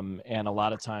 And a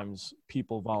lot of times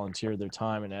people volunteer their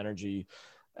time and energy,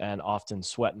 and often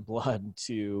sweat and blood,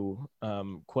 to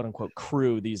quote unquote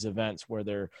crew these events, where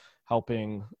they're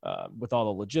helping with all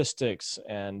the logistics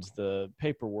and the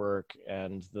paperwork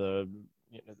and the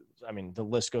I mean, the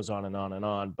list goes on and on and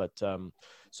on, but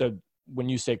so when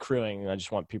you say crewing, I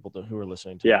just want people who are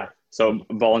listening to Yeah. So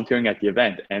volunteering at the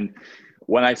event. And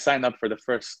when I signed up for the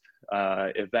first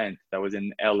event that was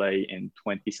in LA in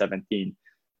 2017,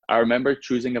 I remember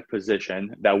choosing a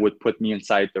position that would put me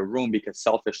inside the room because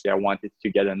selfishly I wanted to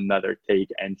get another take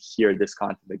and hear this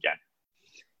content again.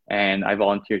 And I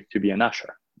volunteered to be an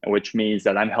usher, which means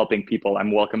that I'm helping people,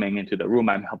 I'm welcoming into the room,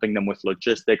 I'm helping them with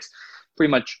logistics,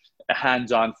 pretty much a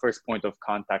hands-on first point of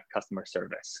contact customer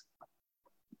service.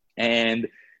 And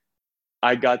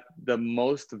I got the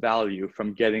most value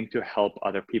from getting to help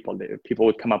other people. People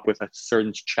would come up with a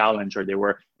certain challenge, or they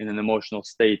were in an emotional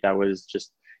state that was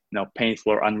just,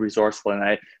 painful or unresourceful.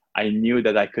 And I knew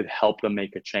that I could help them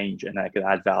make a change and I could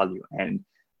add value. And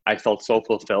I felt so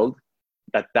fulfilled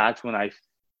that's when I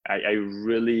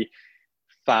really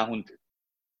found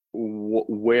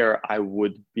where I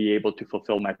would be able to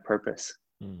fulfill my purpose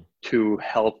to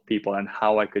help people and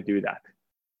how I could do that.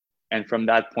 And from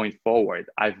that point forward,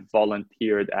 I've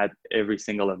volunteered at every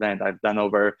single event. I've done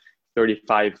over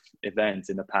 35 events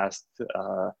in the past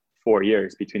 4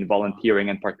 years between volunteering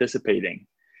and participating.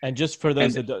 And just for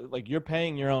those that you're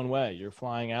paying your own way, you're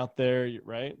flying out there,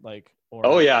 right?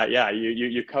 Oh yeah.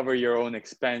 You cover your own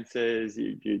expenses.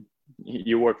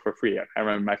 You work for free. I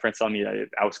remember my friends telling me that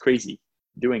I was crazy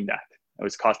doing that. It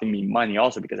was costing me money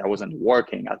also because I wasn't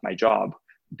working at my job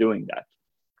doing that.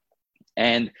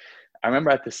 And I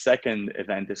remember at the second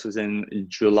event, this was in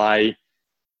July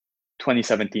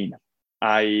 2017,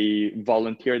 I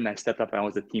volunteered and I stepped up and I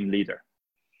was a team leader.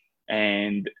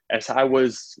 And as I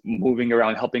was moving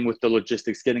around, helping with the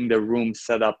logistics, getting the room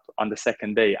set up on the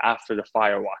second day after the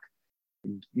firewalk,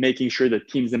 making sure the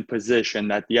team's in position,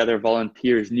 that the other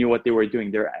volunteers knew what they were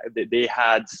doing. They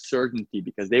had certainty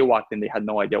because they walked in, they had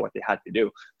no idea what they had to do.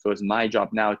 So it was my job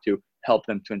now to help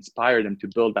them, to inspire them, to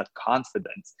build that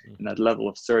confidence and that level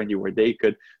of certainty where they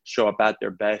could show up at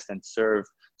their best and serve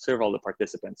all the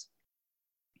participants.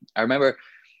 I remember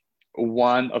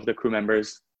one of the crew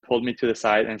members pulled me to the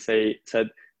side and said,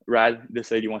 "Rad,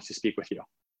 this lady wants to speak with you."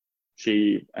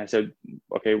 I said,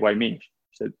 "Okay, why me?"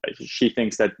 She said, "She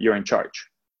thinks that you're in charge."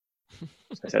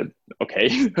 I said, "Okay."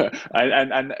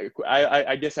 and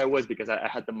I guess I was because I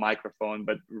had the microphone,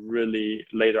 but really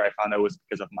later I found out it was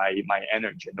because of my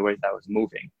energy and the way that I was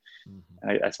moving.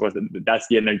 I suppose that's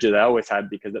the energy that I always had,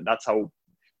 because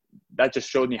that just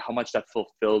showed me how much that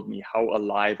fulfilled me, how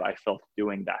alive I felt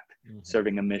doing that,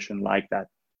 serving a mission like that.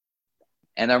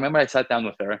 And I remember I sat down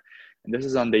with her, and this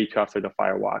is on day 2 after the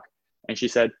firewalk, and she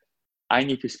said, "I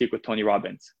need to speak with Tony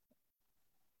Robbins."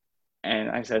 And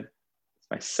I said, "It's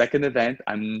my second event.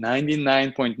 I'm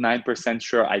 99.9%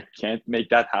 sure I can't make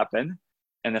that happen.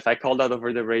 And if I call that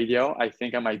over the radio, I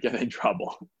think I might get in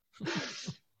trouble."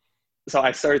 So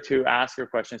I started to ask her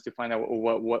questions to find out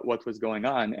what was going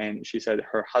on. And she said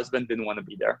her husband didn't want to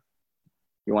be there.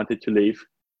 He wanted to leave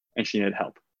and she needed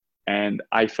help. And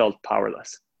I felt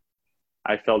powerless.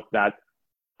 I felt that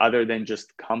other than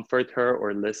just comfort her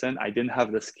or listen, I didn't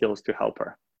have the skills to help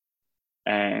her.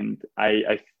 And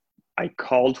I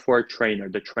called for a trainer.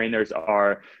 The trainers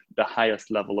are the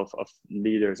highest level of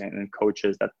leaders and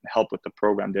coaches that help with the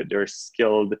program. They're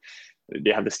skilled.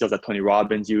 They have the skills that Tony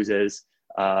Robbins uses.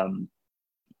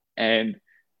 And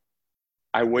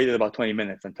I waited about 20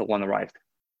 minutes until one arrived.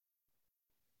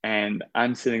 And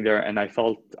I'm sitting there and I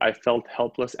felt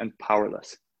helpless and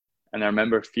powerless. And I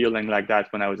remember feeling like that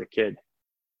when I was a kid,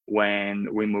 when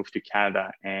we moved to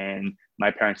Canada and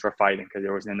my parents were fighting because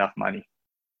there wasn't enough money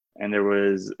and there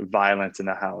was violence in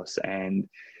the house, and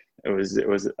it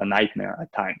was a nightmare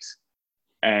at times.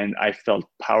 And I felt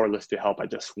powerless to help. I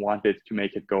just wanted to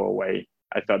make it go away.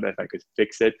 I felt that if I could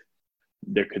fix it,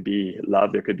 there could be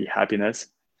love, there could be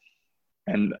happiness.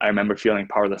 And I remember feeling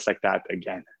powerless like that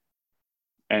again.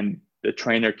 And the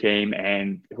trainer came,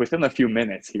 and within a few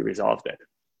minutes, he resolved it.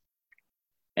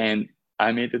 And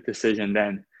I made the decision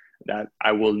then that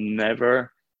I will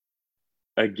never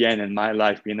again in my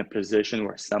life be in a position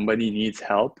where somebody needs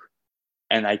help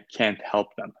and I can't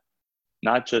help them.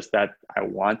 Not just that I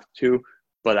want to,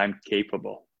 but I'm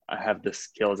capable. I have the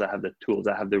skills, I have the tools,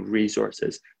 I have the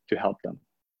resources to help them.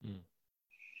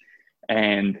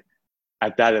 And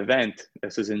at that event,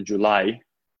 this was in July,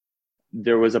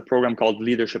 there was a program called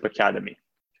Leadership Academy,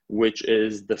 which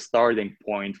is the starting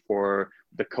point for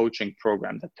the coaching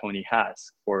program that Tony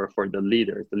has for the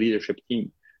leaders, the leadership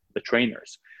team, the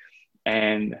trainers.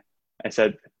 And I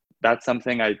said, that's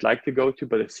something I'd like to go to,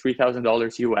 but it's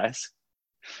 $3,000 US.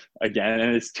 Again,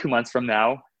 and it's 2 months from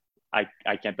now. I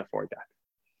can't afford that.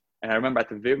 And I remember at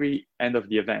the very end of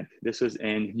the event, this was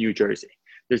in New Jersey,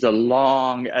 there's a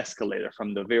long escalator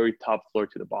from the very top floor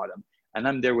to the bottom. And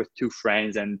I'm there with two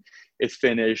friends, and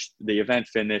the event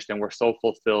finished, and we're so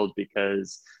fulfilled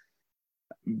because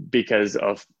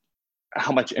of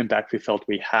how much impact we felt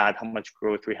we had, how much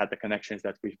growth we had, the connections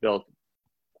that we've built.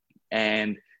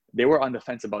 And they were on the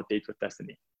fence about Date with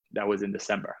Destiny. That was in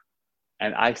December.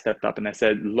 And I stepped up and I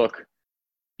said, look,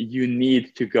 you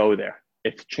need to go there.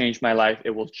 It changed my life.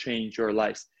 It will change your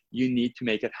lives. You need to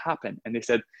make it happen. And they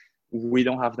said, we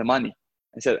don't have the money.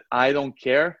 I said, I don't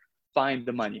care. Find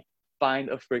the money. Find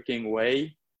a freaking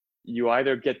way. You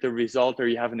either get the result or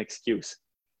you have an excuse.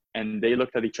 And they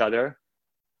looked at each other,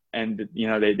 and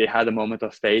they had a moment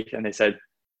of faith, and they said,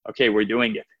 okay, we're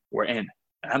doing it. We're in.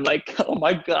 And I'm like, oh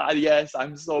my God, yes,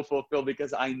 I'm so fulfilled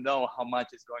because I know how much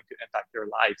it's going to impact your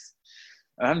lives.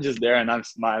 And I'm just there and I'm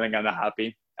smiling and I'm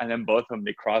happy. And then both of them,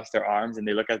 they cross their arms and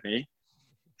they look at me.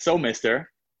 So, mister,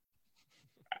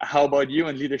 how about you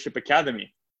and Leadership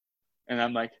Academy? And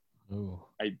I'm like, ooh.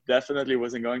 I definitely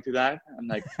wasn't going to that. I'm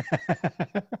like,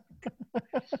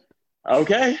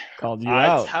 okay, called you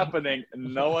out. It's happening.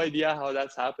 No idea how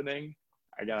that's happening.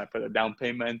 Again, I put a down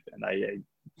payment and I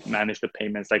managed the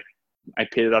payments. Like, I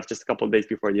paid it off just a couple of days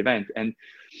before the event. And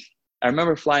I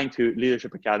remember flying to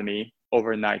Leadership Academy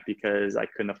overnight because I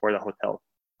couldn't afford a hotel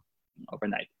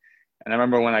overnight. And I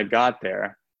remember when I got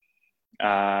there,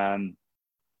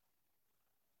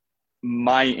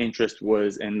 my interest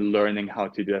was in learning how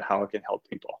to do it, how I can help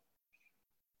people.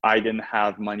 I didn't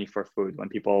have money for food. When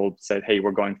people said, hey,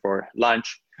 we're going for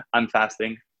lunch, I'm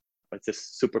fasting. It's a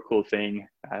super cool thing.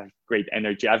 I have great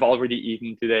energy. I've already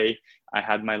eaten today. I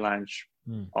had my lunch,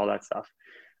 all that stuff.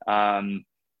 And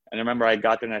I remember I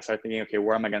got there and I started thinking, okay,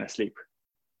 where am I going to sleep?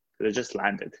 So it just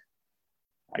landed.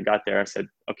 I got there. I said,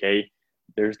 okay,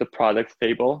 there's the product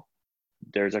table.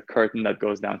 There's a curtain that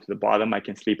goes down to the bottom. I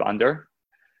can sleep under.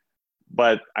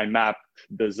 But I mapped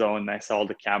the zone. I saw all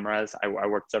the cameras. I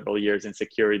worked several years in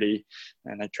security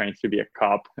and I trained to be a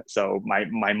cop. So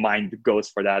my mind goes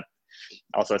for that.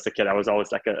 Also, as a kid, I was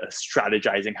always like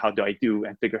strategizing, how do I do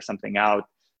and figure something out.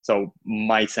 So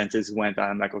my senses went on.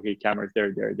 I'm like, okay, cameras,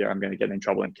 there. I'm going to get in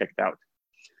trouble and kicked out.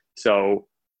 So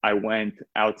I went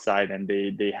outside and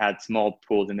they had small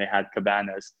pools and they had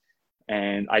cabanas.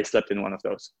 And I slept in one of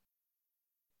those.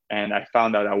 And I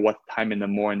found out at what time in the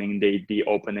morning they'd be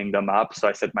opening them up. So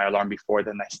I set my alarm before,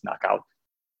 then I snuck out.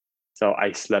 So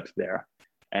I slept there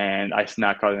and I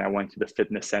snuck out and I went to the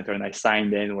fitness center and I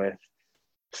signed in with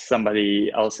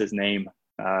somebody else's name.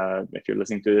 If you're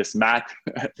listening to this, Matt,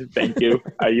 thank you.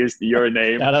 I used your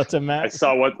name. Shout out to Matt. I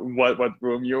saw what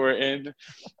room you were in.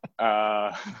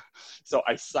 So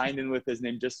I signed in with his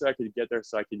name just so I could get there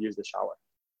so I could use the shower.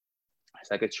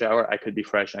 So I could shower, I could be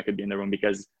fresh, I could be in the room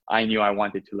because I knew I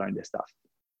wanted to learn this stuff.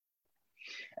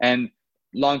 And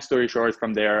long story short,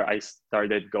 from there, I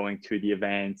started going to the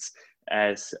events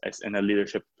as in a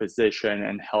leadership position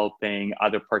and helping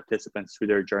other participants through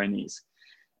their journeys.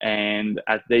 And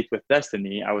at Date with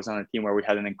Destiny, I was on a team where we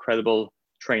had an incredible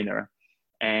trainer.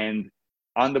 And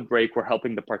on the break, we're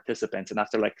helping the participants. And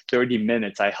after like 30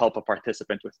 minutes, I help a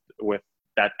participant with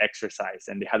that exercise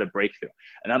and they had a breakthrough.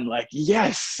 And I'm like,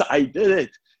 yes, I did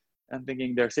it. I'm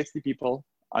thinking there are 60 people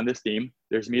on this team.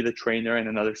 There's me, the trainer, and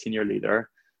another senior leader.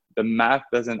 The math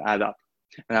doesn't add up.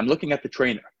 And I'm looking at the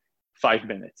trainer, 5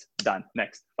 minutes, done,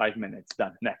 next, 5 minutes,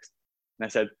 done, next. And I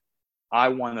said, I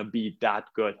want to be that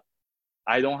good.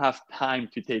 I don't have time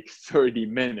to take 30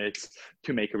 minutes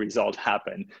to make a result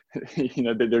happen.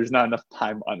 There's not enough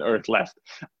time on earth left.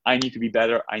 I need to be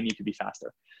better. I need to be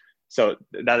faster. So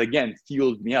that again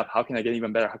fueled me up. How can I get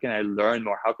even better? How can I learn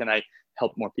more? How can I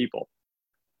help more people?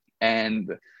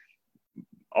 And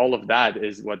all of that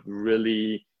is what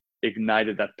really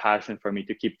ignited that passion for me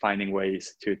to keep finding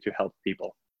ways to help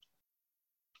people.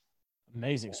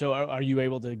 Amazing. So are you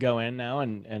able to go in now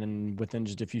and within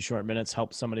just a few short minutes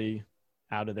help somebody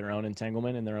out of their own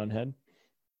entanglement in their own head?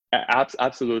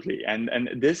 Absolutely. And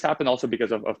this happened also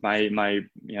because of my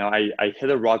I hit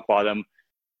a rock bottom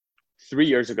 3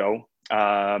 years ago.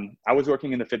 I was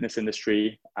working in the fitness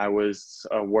industry. I was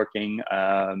working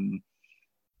a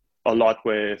lot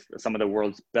with some of the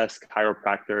world's best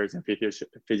chiropractors and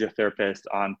physiotherapists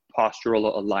on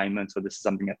postural alignment. So this is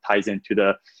something that ties into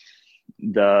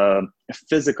the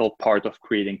physical part of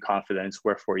creating confidence,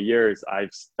 where for years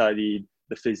I've studied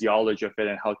the physiology of it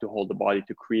and how to hold the body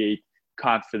to create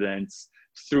confidence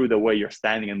through the way you're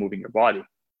standing and moving your body.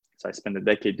 So I spent a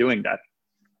decade doing that.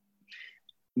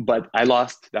 But I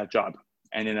lost that job.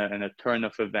 And in a turn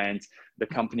of events, the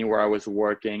company where I was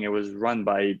working, it was run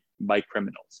by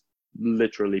criminals,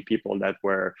 literally people that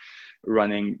were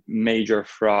running major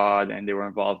fraud and they were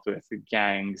involved with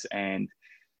gangs. And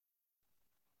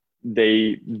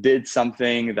they did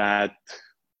something that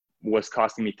was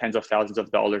costing me tens of thousands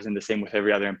of dollars, and the same with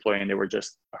every other employee. And they were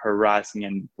just harassing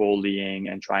and bullying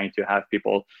and trying to have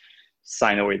people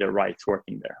sign away their rights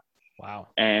working there. Wow.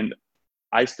 And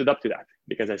I stood up to that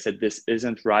because I said, this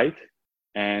isn't right.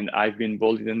 And I've been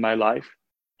bullied in my life,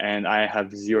 and I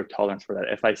have zero tolerance for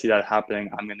that. If I see that happening,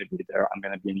 I'm going to be there. I'm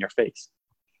going to be in your face.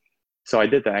 So I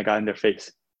did that. I got in their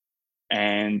face.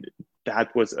 And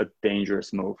that was a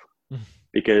dangerous move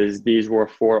because these were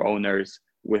 4 owners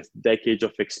with decades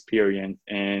of experience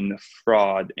in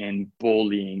fraud, in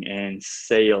bullying, in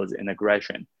sales, in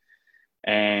aggression.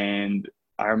 And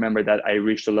I remember that I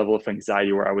reached a level of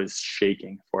anxiety where I was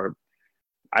shaking.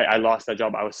 I lost that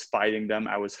job. I was fighting them.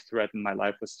 I was threatened. My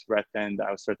life was threatened.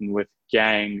 I was threatened with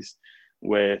gangs,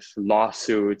 with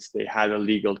lawsuits. They had a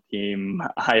legal team.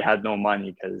 I had no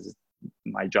money because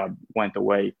my job went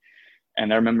away.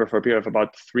 And I remember for a period of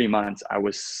about 3 months, I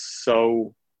was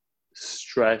so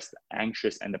stressed,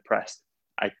 anxious, and depressed.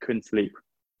 I couldn't sleep.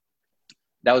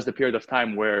 That was the period of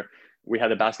time where we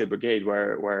had a basket brigade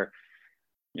where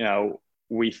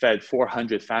we fed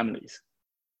 400 families.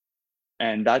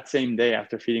 And that same day,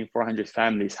 after feeding 400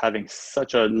 families, having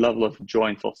such a level of joy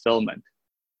and fulfillment,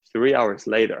 3 hours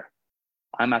later,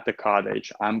 I'm at the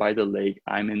cottage, I'm by the lake,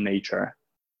 I'm in nature.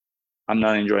 I'm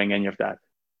not enjoying any of that.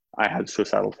 I had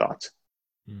suicidal thoughts.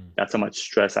 That's how much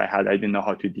stress I had. I didn't know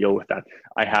how to deal with that.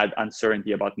 I had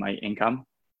uncertainty about my income.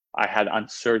 I had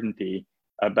uncertainty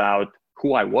about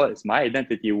who I was. My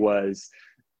identity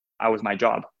I was my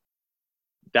job.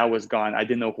 That was gone. I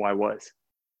didn't know who I was.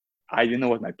 I didn't know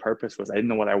what my purpose was. I didn't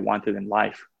know what I wanted in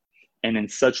life. And in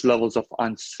such levels of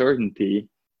uncertainty,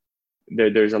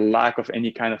 there's a lack of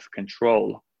any kind of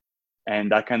control.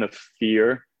 And that kind of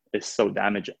fear is so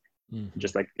damaging. Mm-hmm.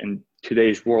 Just like in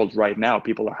today's world right now,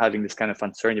 people are having this kind of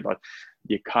uncertainty about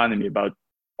the economy, about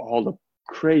all the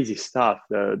crazy stuff,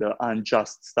 the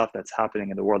unjust stuff that's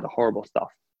happening in the world, the horrible stuff.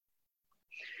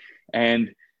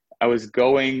 And I was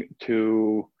going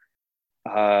to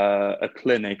a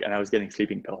clinic and I was getting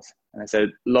sleeping pills. And I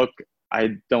said, look,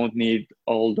 I don't need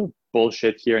all the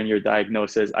bullshit here in your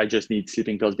diagnosis. I just need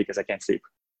sleeping pills because I can't sleep.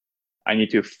 I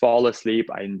need to fall asleep.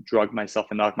 I drug myself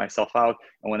and knock myself out.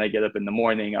 And when I get up in the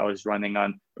morning, I was running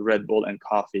on Red Bull and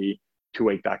coffee to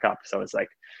wake back up. So it's like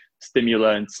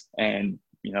stimulants and,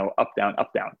 up, down,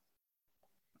 up, down.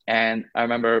 And I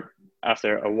remember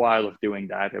after a while of doing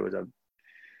that, it was a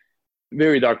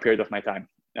very dark period of my time,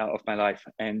 of my life.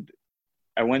 And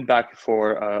I went back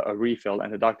for a refill,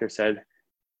 and the doctor said,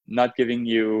 not giving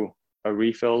you a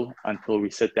refill until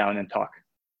we sit down and talk.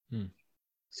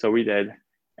 So we did.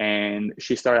 And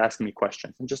she started asking me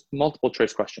questions, and just multiple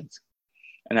choice questions.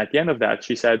 And at the end of that,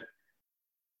 she said,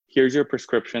 here's your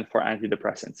prescription for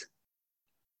antidepressants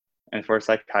and for a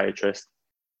psychiatrist.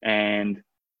 And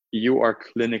you are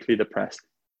clinically depressed.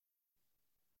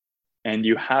 And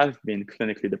you have been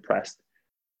clinically depressed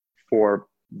for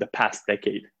the past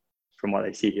decade, from what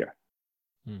I see here.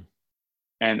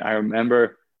 And I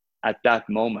remember at that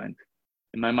moment,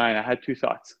 in my mind, I had 2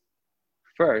 thoughts.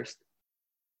 First,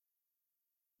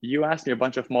 you asked me a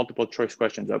bunch of multiple choice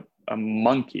questions. A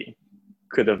monkey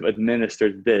could have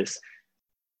administered this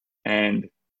and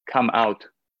come out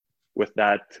with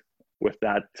that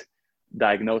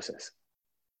diagnosis.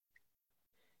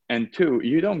 And 2,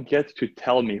 you don't get to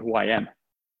tell me who I am.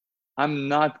 I'm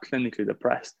not clinically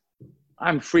depressed.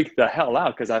 I'm freaked the hell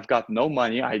out because I've got no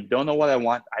money. I don't know what I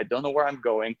want. I don't know where I'm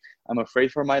going. I'm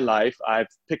afraid for my life. I've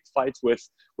picked fights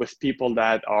with people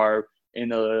that are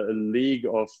in a league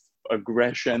of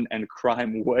aggression and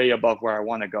crime way above where I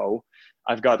want to go.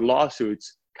 I've got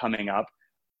lawsuits coming up.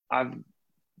 I'm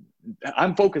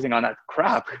focusing on that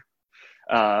crap.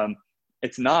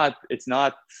 It's not,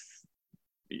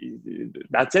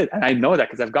 that's it. And I know that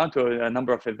because I've gone to a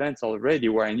number of events already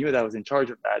where I knew that I was in charge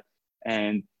of that.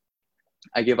 And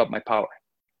I gave up my power.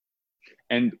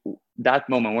 And that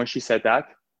moment when she said that,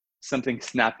 something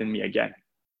snapped in me again.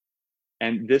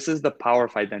 And this is the power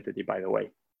of identity, by the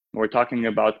way. We're talking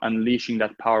about unleashing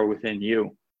that power within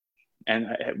you.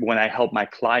 And when I help my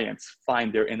clients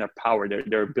find their inner power,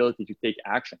 their ability to take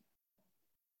action,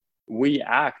 we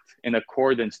act in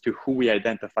accordance to who we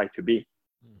identify to be.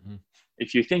 Mm-hmm.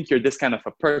 If you think you're this kind of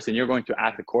a person, you're going to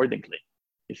act accordingly.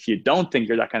 If you don't think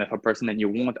you're that kind of a person, then you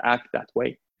won't act that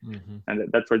way. Mm-hmm. And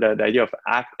that's where the idea of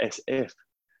act as if.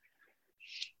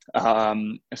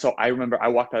 So I remember I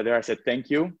walked out there, I said,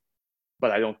 thank you, but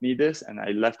I don't need this. And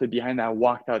I left it behind. I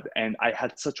walked out and I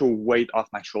had such a weight off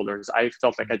my shoulders. I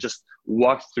felt like I just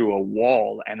walked through a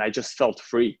wall and I just felt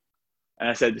free. And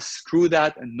I said, screw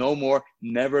that, and no more,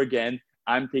 never again.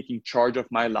 I'm taking charge of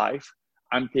my life.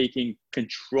 I'm taking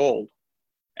control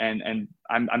and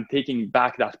I'm taking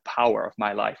back that power of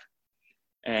my life.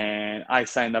 And I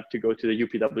signed up to go to the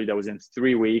UPW that was in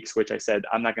 3 weeks, which I said,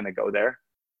 I'm not going to go there.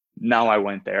 Now I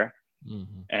went there.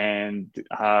 And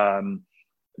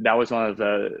that was one of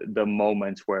the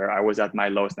moments where I was at my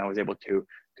lowest and I was able to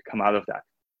come out of that.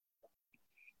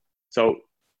 So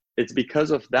it's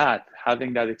because of that,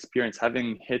 having that experience,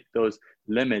 having hit those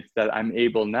limits, that I'm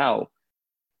able now,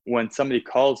 when somebody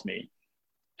calls me,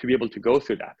 to be able to go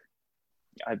through that.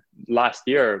 Last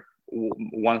year,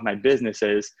 one of my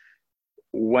businesses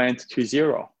went to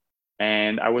zero,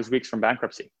 and I was weeks from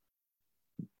bankruptcy,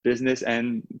 business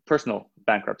and personal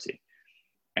bankruptcy.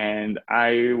 And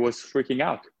I was freaking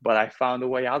out, but I found a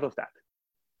way out of that.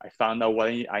 I found out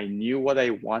I knew what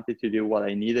I wanted to do, what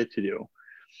I needed to do.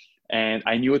 And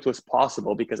I knew it was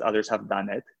possible because others have done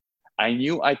it. I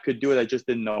knew I could do it. I just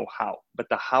didn't know how. But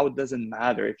the how doesn't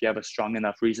matter if you have a strong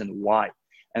enough reason why.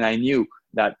 And I knew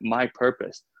that my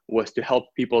purpose was to help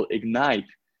people ignite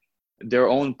their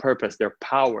own purpose, their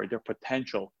power, their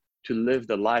potential to live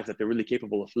the life that they're really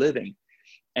capable of living.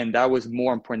 And that was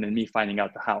more important than me finding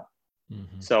out the how.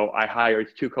 So I hired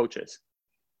 2 coaches.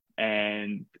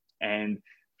 And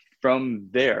from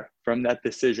there, from that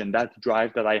decision, that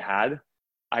drive that I had,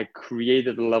 I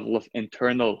created a level of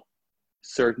internal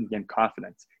certainty and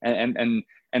confidence. And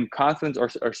confidence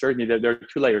or certainty, there are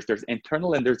 2 layers. There's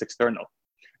internal and there's external.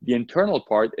 The internal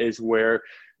part is where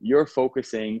you're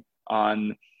focusing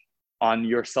on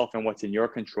yourself and what's in your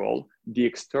control. The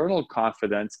external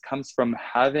confidence comes from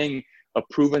having a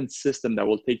proven system that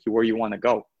will take you where you want to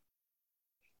go.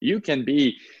 You can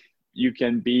be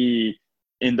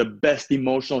in the best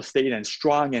emotional state and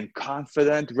strong and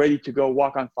confident, ready to go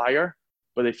walk on fire.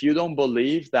 But if you don't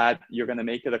believe that you're going to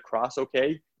make it across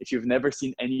okay, if you've never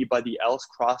seen anybody else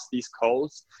cross these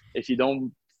coals, if you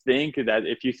think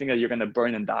that you're going to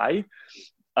burn and die,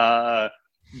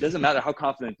 it doesn't matter how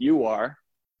confident you are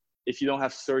if you don't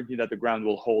have certainty that the ground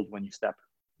will hold when you step.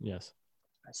 Yes.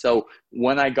 So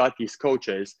when I got these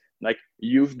coaches, like,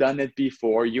 you've done it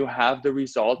before, you have the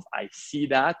results, I see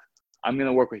that, I'm going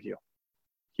to work with you.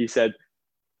 He said,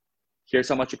 here's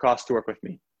how much it costs to work with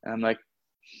me. And I'm like,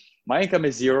 my income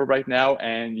is 0 right now,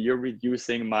 and you're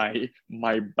reducing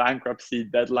my bankruptcy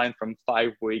deadline from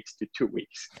 5 weeks to 2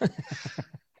 weeks.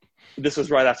 This was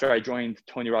right after I joined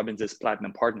Tony Robbins'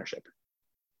 Platinum Partnership,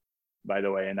 by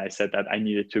the way. And I said that I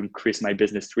needed to increase my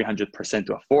business 300%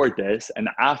 to afford this. And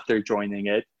after joining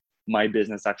it, my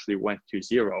business actually went to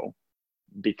 0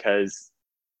 because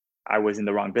I was in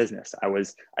the wrong business.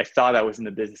 I thought I was in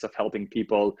the business of helping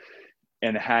people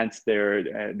enhance their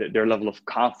level of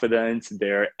confidence,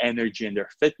 their energy, and their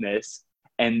fitness.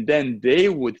 And then they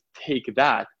would take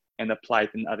that and apply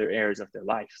it in other areas of their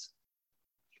lives.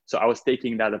 So I was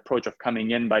taking that approach of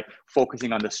coming in by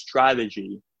focusing on the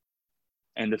strategy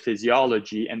and the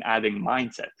physiology and adding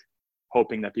mindset,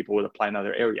 hoping that people would apply in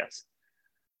other areas.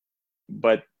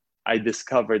 But I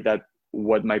discovered that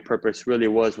what my purpose really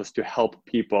was to help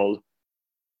people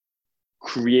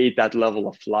create that level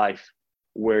of life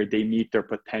where they meet their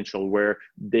potential, where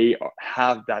they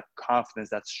have that confidence,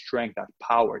 that strength, that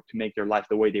power to make their life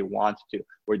the way they want to,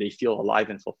 where they feel alive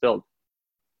and fulfilled.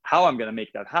 How I'm going to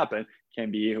make that happen can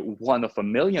be one of a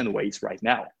million ways right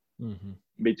now.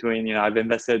 Between, I've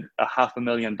invested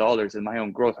 $500,000 in my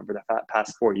own growth over the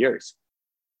past 4 years,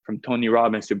 from Tony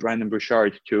Robbins to Brendon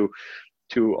Burchard to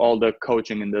all the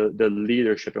coaching and the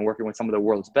leadership and working with some of the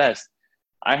world's best.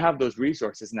 I have those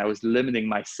resources, and I was limiting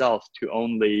myself to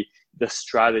only the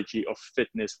strategy of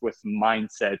fitness with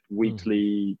mindset,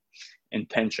 weekly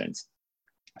intentions.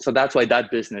 So that's why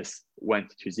that business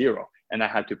went to 0, and I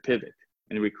had to pivot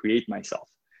and recreate myself.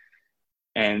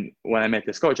 And when I met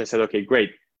this coach, I said, okay,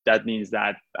 great. That means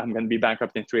that I'm going to be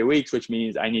bankrupt in 3 weeks, which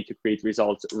means I need to create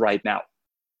results right now.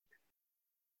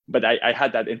 But I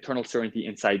had that internal certainty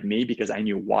inside me because I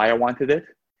knew why I wanted it.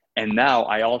 And now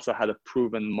I also had a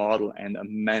proven model and a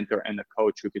mentor and a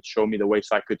coach who could show me the way,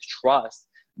 so I could trust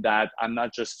that I'm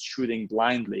not just shooting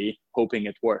blindly, hoping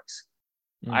it works.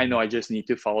 I know I just need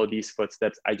to follow these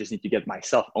footsteps. I just need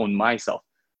to own myself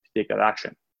to take that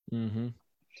action.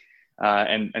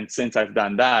 And since I've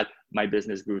done that, my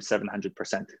business grew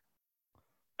 700%.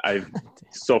 I've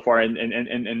so far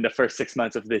in the first 6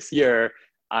 months of this year,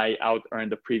 I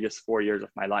out-earned the previous 4 years of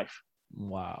my life.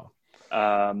 Wow.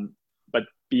 But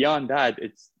beyond that,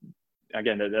 it's,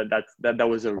 again, that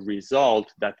was a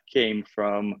result that came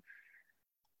from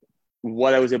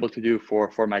what I was able to do for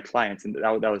my clients. And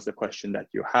that was the question that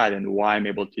you had, and why I'm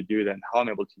able to do that and how I'm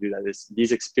able to do that is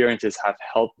these experiences have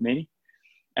helped me.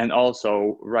 And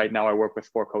also right now I work with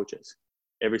 4 coaches.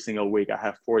 Every single week I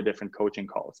have 4 different coaching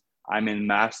calls. I'm in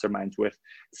masterminds with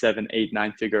 7, 8,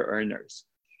 9 figure earners.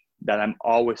 that I'm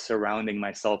always surrounding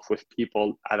myself with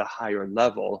people at a higher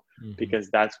level, because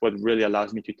that's what really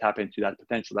allows me to tap into that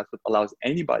potential. That's what allows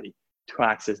anybody to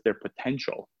access their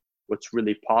potential. What's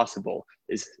really possible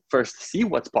is first see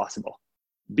what's possible.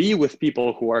 Be with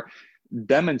people who are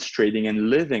demonstrating and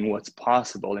living what's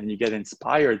possible, and you get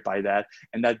inspired by that,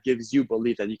 and that gives you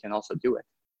belief that you can also do it.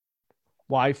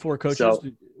 Why 4 coaches? So,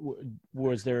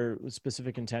 was there a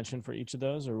specific intention for each of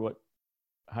those, or what?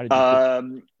 How did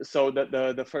you? So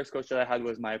the first coach that I had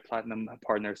was my Platinum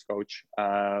Partners coach,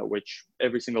 which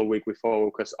every single week we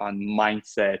focus on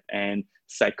mindset and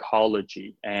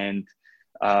psychology. And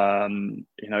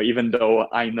even though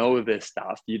I know this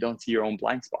stuff, you don't see your own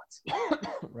blind spots.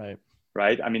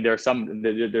 Right. I mean, there's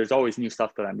always new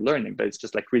stuff that I'm learning, but it's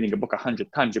just like reading a book 100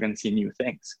 times, you're going to see new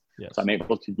things. Yes. So I'm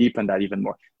able to deepen that even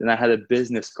more. Then I had a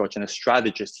business coach and a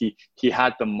strategist. He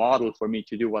had the model for me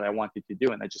to do what I wanted to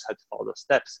do, and I just had to follow those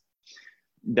steps.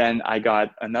 Then I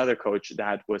got another coach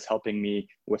that was helping me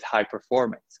with high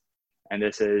performance. And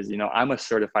this is, I'm a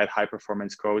certified high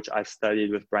performance coach. I've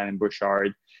studied with Brendon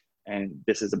Burchard, and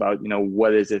this is about,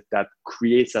 what is it that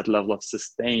creates that level of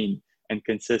sustained and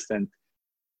consistent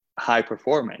high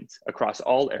performance across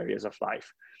all areas of life.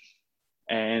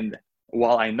 And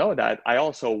while I know that, I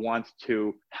also want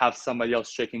to have somebody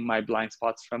else checking my blind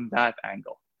spots from that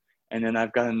angle. And then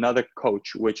I've got another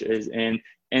coach, which is in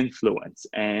influence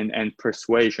and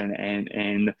persuasion and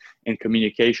in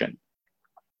communication.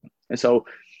 And so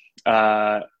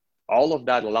all of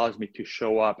that allows me to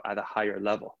show up at a higher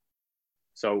level.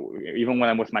 So even when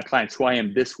I'm with my clients, who I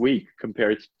am this week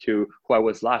compared to who I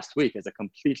was last week is a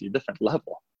completely different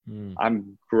level.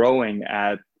 I'm growing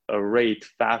at a rate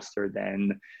faster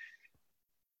than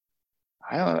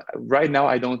right now.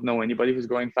 I don't know anybody who's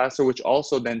growing faster, which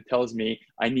also then tells me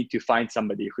I need to find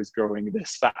somebody who's growing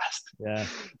this fast,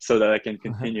 so that I can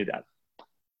continue that.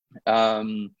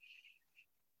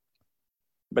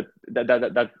 But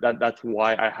that's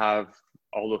why I have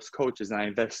all those coaches, and I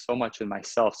invest so much in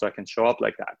myself so I can show up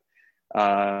like that.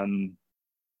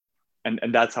 And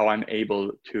that's how I'm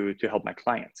able to help my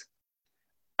clients.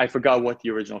 I forgot what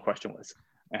the original question was.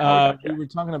 We were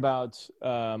talking about,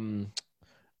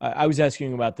 I was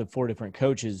asking about the 4 different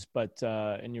coaches, but,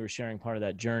 and you were sharing part of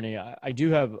that journey. I do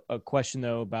have a question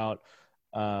though about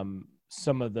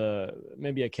some of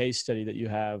maybe a case study that you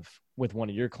have with one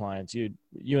of your clients. You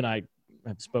and I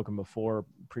have spoken before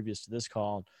previous to this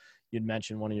call. You'd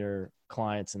mentioned one of your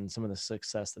clients and some of the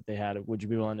success that they had. Would you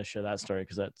be willing to share that story?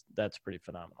 Because that's pretty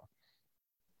phenomenal.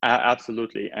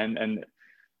 Absolutely. And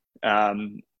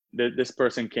this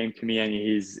person came to me, and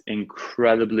he's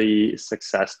incredibly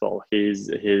successful. He's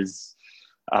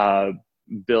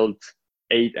built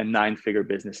 8 and 9 figure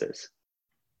businesses.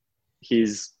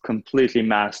 He's completely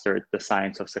mastered the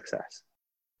science of success,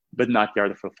 but not the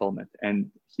art of fulfillment.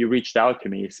 And he reached out to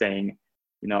me saying,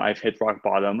 I've hit rock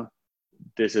bottom.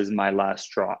 This is my last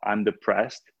straw. I'm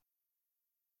depressed,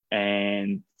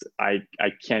 and I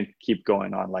can't keep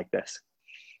going on like this.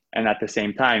 And at the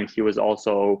same time, he was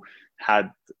also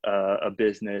had a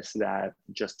business that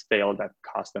just failed, that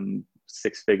cost him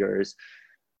 6 figures.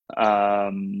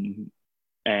 And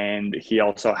he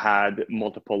also had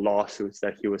multiple lawsuits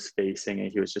that he was facing,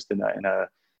 and he was just in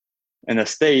a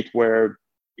state where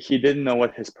he didn't know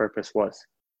what his purpose was.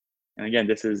 And again,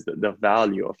 this is the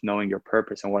value of knowing your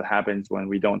purpose and what happens when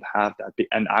we don't have that.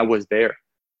 And I was there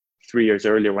 3 years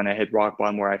earlier when I hit rock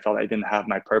bottom, where I felt I didn't have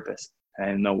my purpose and I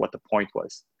didn't know what the point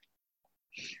was.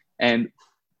 And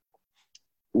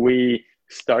we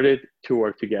started to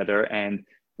work together, and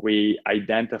we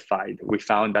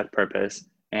found that purpose.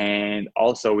 And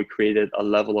also we created a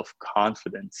level of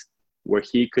confidence where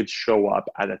he could show up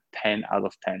at a 10 out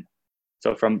of 10.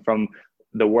 So from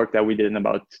the work that we did in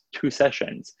about 2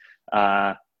 sessions,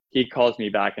 he calls me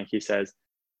back and he says,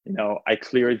 I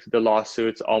cleared the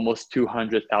lawsuits, almost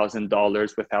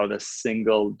 $200,000 without a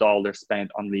single dollar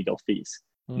spent on legal fees.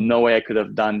 No way I could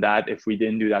have done that if we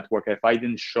didn't do that work, if I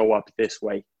didn't show up this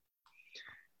way.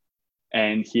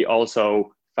 And he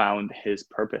also found his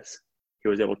purpose. He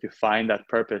was able to find that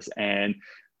purpose. And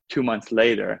 2 months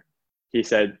later, he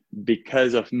said,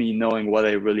 because of me knowing what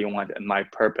I really want and my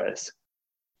purpose,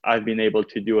 I've been able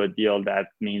to do a deal that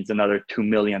means another $2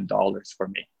 million for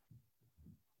me.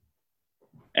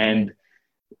 And,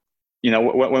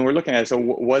 when we're looking at it, so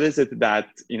what is it that,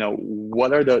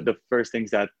 what are the first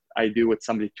things that I do with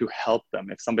somebody to help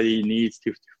them if somebody needs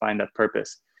to find that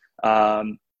purpose?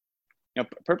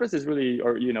 Purpose is really,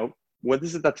 what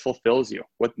is it that fulfills you?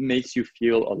 What makes you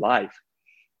feel alive?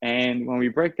 And when we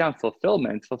break down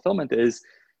fulfillment is,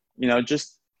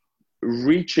 just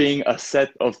reaching a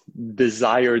set of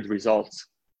desired results.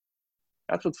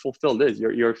 That's what fulfilled is.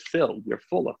 You're filled. You're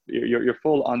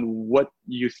full on what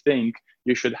you think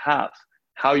you should have,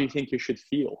 how you think you should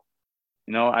feel.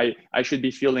 I should be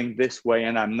feeling this way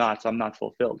and I'm not, so I'm not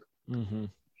fulfilled. Mm-hmm.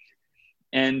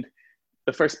 And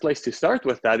the first place to start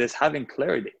with that is having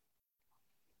clarity.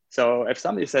 So if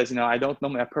somebody says, I don't know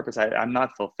my purpose, I'm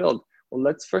not fulfilled. Well,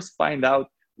 let's first find out,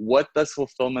 what does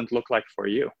fulfillment look like for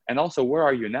you? And also, where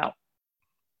are you now?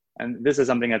 And this is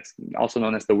something that's also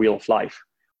known as the wheel of life.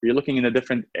 You're looking in the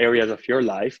different areas of your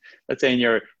life. Let's say in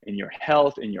your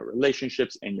health, in your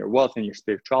relationships, in your wealth, in your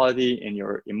spirituality, in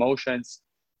your emotions.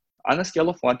 On a scale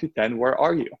of 1 to 10, where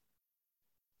are you?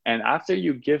 And after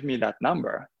you give me that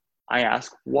number, I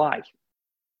ask why.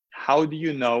 How do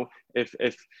you know if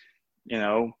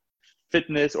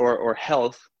fitness or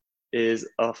health is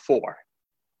a 4?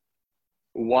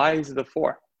 Why is it a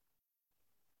 4?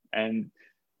 And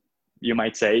you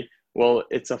might say, well,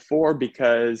 it's a 4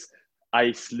 because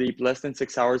I sleep less than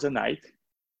 6 hours a night.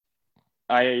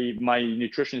 My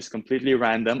nutrition is completely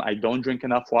random. I don't drink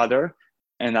enough water,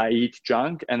 and I eat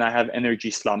junk, and I have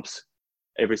energy slumps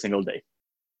every single day.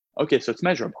 Okay, so it's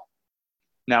measurable.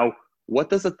 Now, what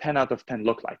does a 10 out of 10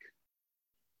 look like?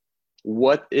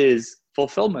 What is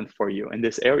fulfillment for you in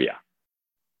this area?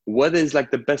 What is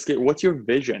like the best? What's your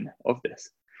vision of this?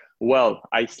 Well,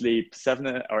 I sleep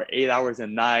 7 or 8 hours a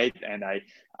night, and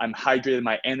I'm hydrated.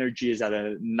 My energy is at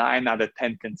a 9 out of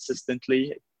 10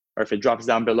 consistently. Or if it drops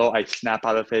down below, I snap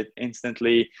out of it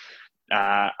instantly.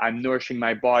 I'm nourishing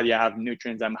my body. I have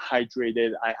nutrients. I'm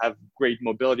hydrated. I have great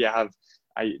mobility. I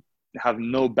have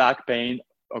no back pain.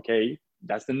 Okay,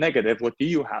 that's the negative. What do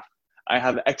you have? I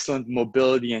have excellent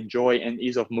mobility and joy and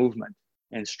ease of movement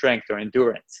and strength or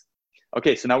endurance.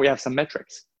 Okay, so now we have some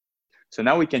metrics. So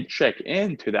now we can check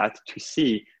into that to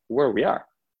see where we are.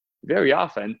 Very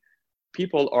often,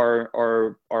 people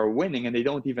are winning and they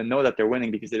don't even know that they're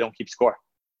winning because they don't keep score.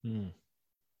 Mm.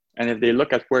 And if they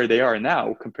look at where they are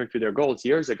now compared to their goals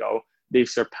years ago, they've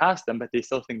surpassed them, but they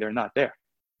still think they're not there.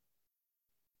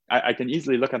 I can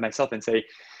easily look at myself and say,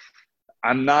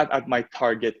 I'm not at my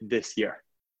target this year.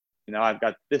 I've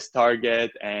got this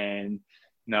target, and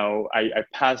I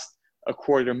passed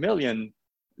 250,000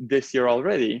 this year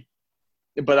already,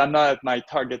 but I'm not at my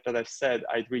target that I said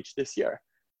I'd reach this year.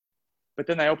 But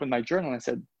then I opened my journal and I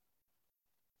said,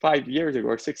 5 years ago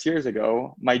or 6 years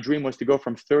ago, my dream was to go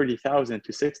from 30,000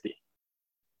 to 60.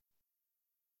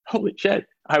 Holy shit,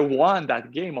 I won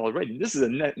that game already. This is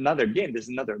another game. This is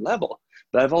another level,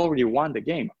 but I've already won the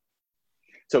game.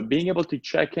 So being able to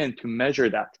check in to measure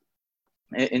that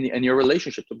in your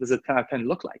relationship, what does a 10 out of 10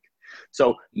 look like?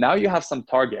 So now you have some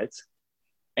targets,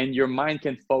 and your mind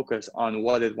can focus on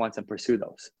what it wants and pursue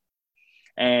those.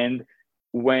 And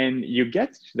when you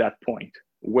get to that point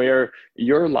where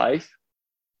your life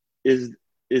is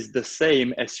the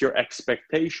same as your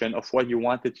expectation of what you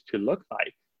want it to look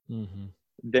like, mm-hmm.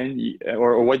 then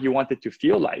or what you want it to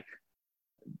feel like,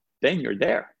 then you're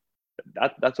there.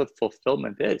 That's what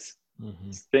fulfillment is.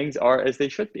 Mm-hmm. Things are as they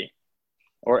should be,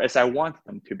 or as I want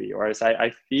them to be, or as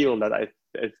I feel that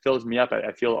it fills me up.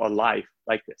 I feel alive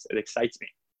like this. It excites me.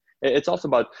 It's also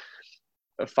about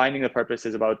finding the purpose.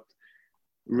 Is about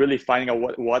really finding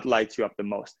out what lights you up the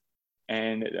most.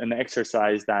 And an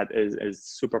exercise that is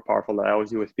super powerful that I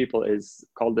always do with people is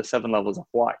called the 7 levels of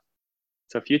why.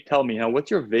 So if you tell me,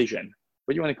 what's your vision?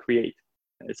 What do you want to create?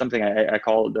 It's something I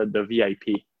call the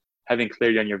VIP, having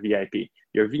clarity on your VIP.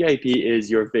 Your VIP is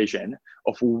your vision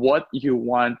of what you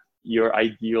want your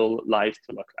ideal life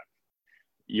to look like.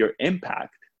 Your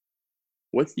impact,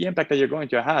 what's the impact that you're going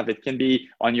to have? It can be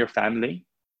on your family.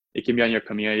 It can be on your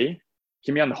community. It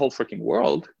can be on the whole freaking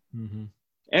world. Mm-hmm.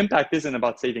 Impact isn't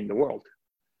about saving the world.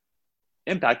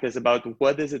 Impact is about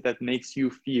what is it that makes you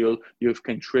feel you've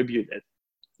contributed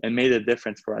and made a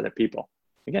difference for other people.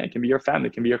 Again, it can be your family,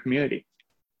 it can be your community.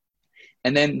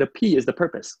 And then the P is the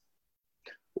purpose.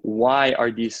 Why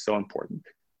are these so important?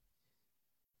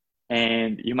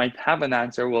 And you might have an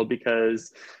answer, well,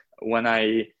 because when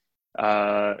I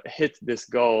hit this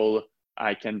goal,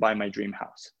 I can buy my dream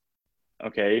house.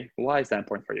 Okay, why is that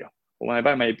important for you? Well, when I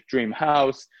buy my dream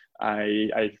house,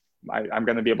 I'm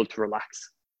going to be able to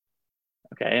relax.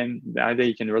 Okay, and now that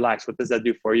you can relax, what does that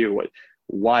do for you?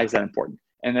 Why is that important?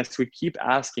 And as we keep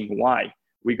asking why,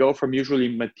 we go from usually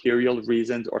material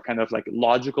reasons or kind of like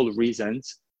logical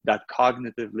reasons that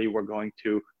cognitively we're going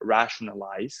to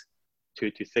rationalize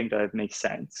to think that it makes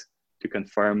sense, to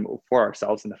confirm for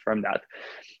ourselves and affirm that.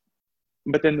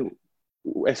 But then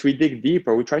as we dig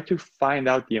deeper, we try to find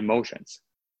out the emotions.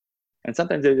 And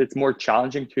sometimes it's more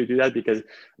challenging to do that because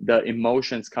the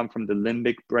emotions come from the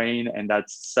limbic brain, and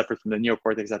that's separate from the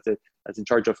neocortex that's in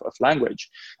charge of language.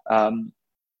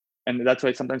 And that's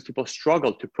why sometimes people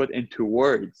struggle to put into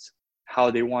words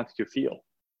how they want to feel.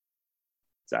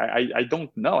 So I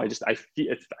don't know. I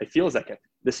feel it feels like it.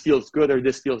 This feels good or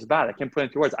this feels bad. I can't put it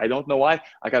into words. I don't know why.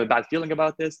 I got a bad feeling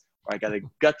about this, or I got a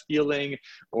gut feeling,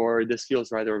 or this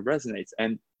feels right or resonates.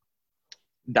 And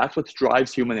that's what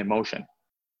drives human emotion.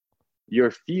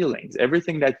 Your feelings,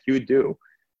 everything that you do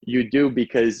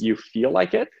because you feel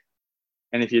like it.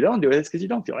 And if you don't do it, it's because you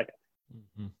don't feel like it.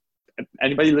 Mm-hmm.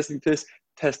 Anybody listening to this,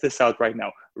 test this out right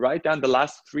now. Write down the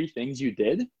last 3 things you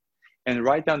did, and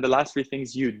write down the last 3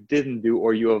 things you didn't do,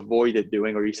 or you avoided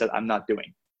doing, or you said, I'm not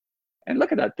doing. And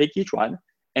look at that, take each one,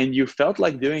 and you felt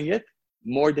like doing it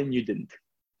more than you didn't.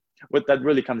 What that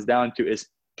really comes down to is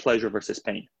pleasure versus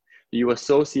pain. You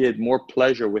associate more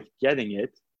pleasure with getting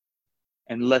it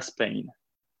and less pain.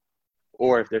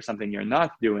 Or if there's something you're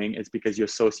not doing, it's because you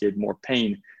associate more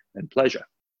pain than pleasure.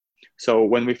 So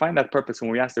when we find that purpose, when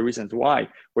we ask the reasons why,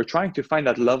 we're trying to find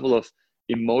that level of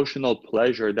emotional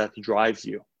pleasure that drives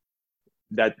you.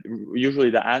 That usually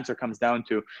the answer comes down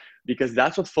to, because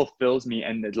that's what fulfills me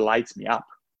and it lights me up.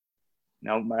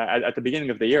 Now, at the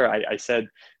beginning of the year, I said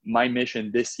my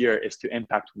mission this year is to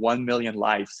impact 1 million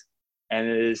lives, and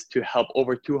it is to help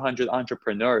over 200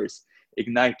 entrepreneurs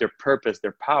ignite their purpose,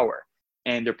 their power,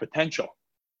 and their potential.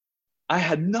 I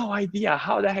had no idea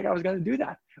how the heck I was going to do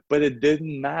that, but it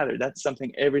didn't matter. That's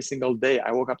something every single day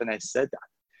I woke up and I said that.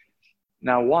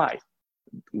 Now,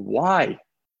 why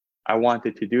I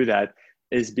wanted to do that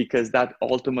is because that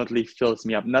ultimately fills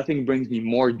me up. Nothing brings me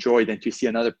more joy than to see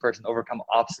another person overcome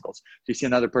obstacles, to see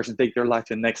another person take their life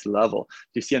to the next level,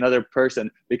 to see another person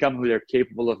become who they're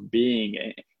capable of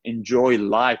being, enjoy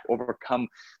life, overcome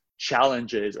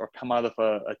challenges, or come out of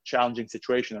a challenging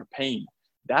situation or pain.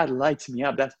 That lights me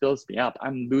up. That fills me up.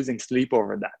 I'm losing sleep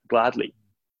over that gladly.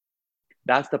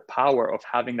 That's the power of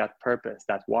having that purpose,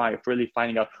 that why, of really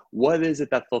finding out what is it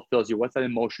that fulfills you, what's that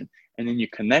emotion, and then you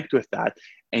connect with that,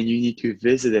 and you need to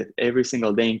visit it every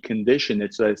single day and condition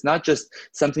it so that it's not just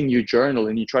something you journal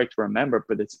and you try to remember,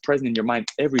 but it's present in your mind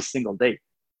every single day.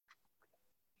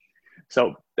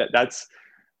 So that's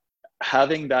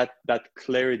having that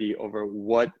clarity over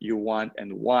what you want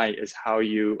and why is how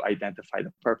you identify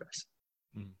the purpose.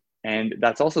 And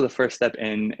that's also the first step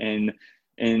in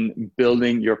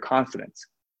building your confidence.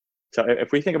 So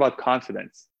if we think about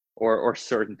confidence or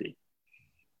certainty,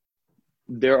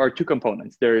 there are 2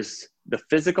 components. There's the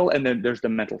physical, and then there's the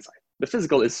mental side. The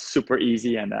physical is super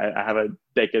easy, and I have a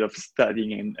decade of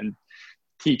studying and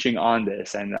teaching on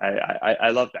this, and I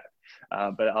love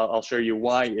that. But I'll show you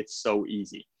why it's so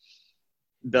easy.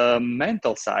 The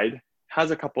mental side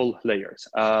has a couple layers.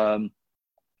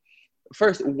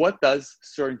 First, what does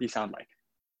certainty sound like?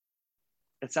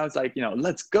 It sounds like,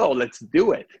 let's go, let's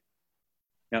do it.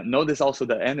 Notice also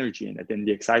the energy in it and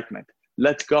the excitement.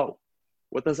 Let's go.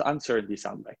 What does uncertainty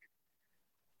sound like?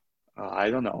 I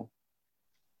don't know.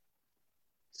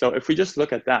 So if we just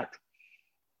look at that,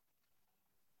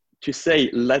 to say,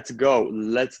 let's go,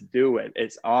 let's do it,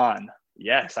 it's on.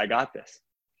 Yes, I got this.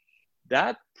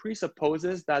 That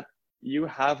presupposes that you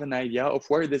have an idea of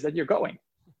where it is that you're going.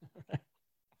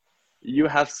 You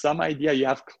have some idea, you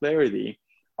have clarity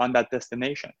on that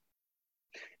destination.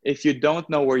 If you don't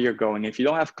know where you're going, if you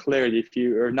don't have clarity, if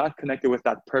you are not connected with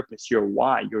that purpose, your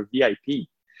why, your VIP,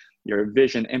 your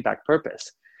vision, impact,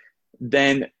 purpose,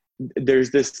 then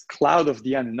there's this cloud of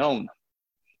the unknown.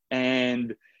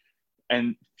 And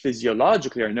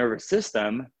physiologically, our nervous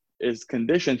system is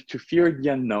conditioned to fear the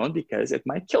unknown because it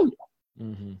might kill you.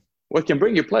 Mm-hmm. What can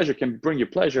bring you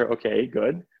pleasure, okay,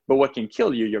 good. But what can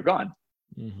kill you, you're gone.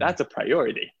 Mm-hmm. That's a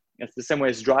priority. It's the same way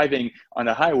as driving on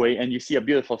the highway and you see a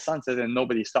beautiful sunset and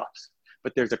nobody stops.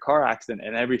 But there's a car accident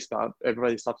and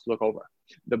everybody stops to look over.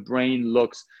 The brain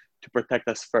looks to protect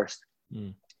us first.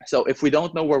 Mm. So if we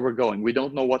don't know where we're going, we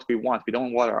don't know what we want, we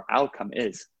don't know what our outcome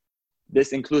is.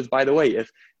 This includes, by the way, if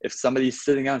somebody's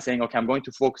sitting down saying, okay, I'm going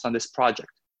to focus on this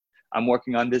project. I'm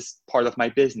working on this part of my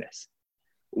business.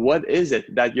 What is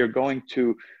it that you're going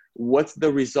to, what's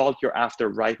the result you're after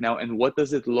right now? And what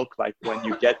does it look like when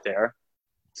you get there?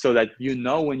 So that you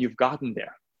know when you've gotten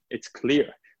there, it's clear.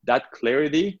 That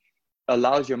clarity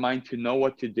allows your mind to know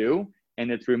what to do,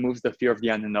 and it removes the fear of the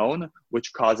unknown,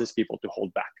 which causes people to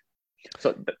hold back.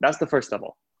 So that's the first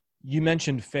level. You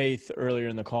mentioned faith earlier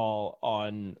in the call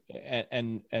on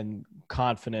and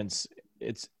confidence.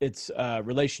 It's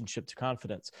relationship to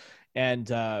confidence,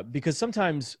 and because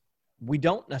sometimes we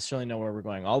don't necessarily know where we're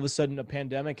going. All of a sudden, a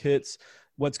pandemic hits.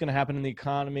 What's going to happen in the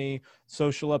economy,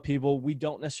 social upheaval? We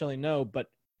don't necessarily know, but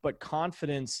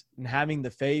confidence and having the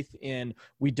faith in,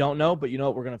 we don't know, but you know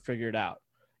what, we're going to figure it out.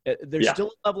 There's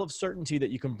still a level of certainty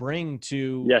that you can bring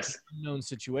to an unknown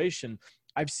situation.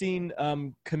 I've seen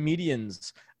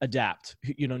comedians adapt.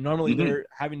 Normally Mm-hmm. they're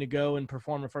having to go and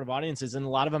perform in front of audiences, and a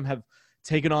lot of them have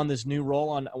taken on this new role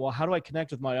on, well, how do I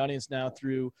connect with my audience now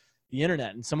through the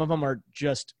internet? And some of them are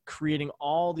just creating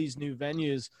all these new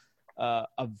venues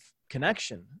of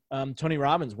connection. Tony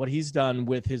Robbins, what he's done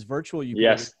with his virtual ukulele,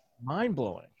 Yes. mind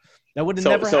blowing. That would have So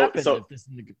never so happened so if this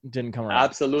didn't come around.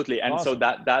 absolutely. And so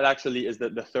Awesome. that actually is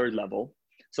the third level.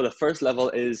 So the first level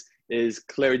is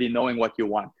clarity, knowing what you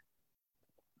want.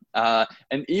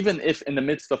 And even if in the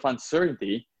midst of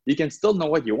uncertainty, you can still know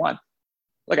what you want.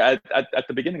 Like at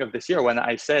the beginning of this year, when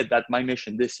I said that my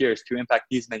mission this year is to impact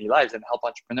these many lives and help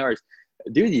entrepreneurs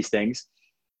do these things,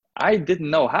 I didn't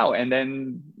know how. And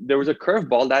then there was a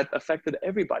curveball that affected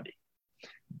everybody.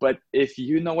 But if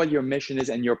you know what your mission is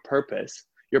and your purpose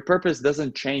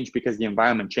doesn't change because the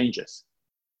environment changes.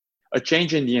 A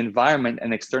change in the environment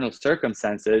and external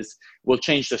circumstances will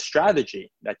change the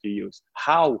strategy that you use,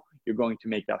 how you're going to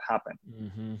make that happen.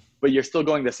 Mm-hmm. But you're still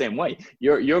going the same way.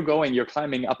 You're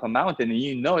climbing up a mountain, and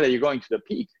you know that you're going to the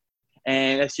peak.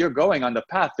 And as you're going on the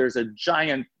path, there's a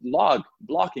giant log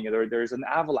blocking it, or there's an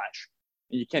avalanche,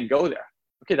 and you can't go there.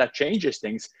 Okay, that changes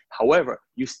things. However,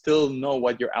 you still know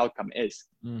what your outcome is,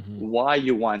 Mm-hmm. why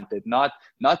you want it, not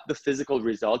the physical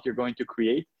result you're going to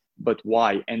create, but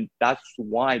why. And that's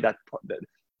why the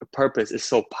purpose is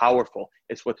so powerful.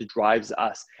 It's what drives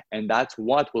us, and that's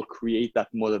what will create that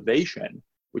motivation,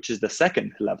 which is the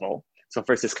second level. So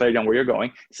first is clarity on where you're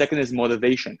going. Second is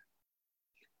motivation.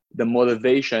 The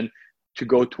motivation to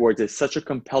go towards it. Such a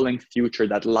compelling future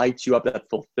that lights you up, that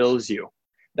fulfills you.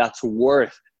 That's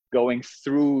worth going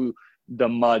through the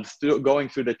mud, going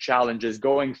through the challenges,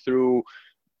 going through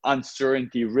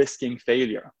uncertainty, risking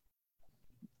failure,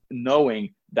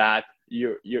 knowing that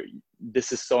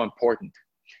this is so important.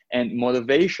 And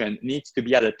motivation needs to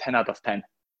be at a 10 out of 10.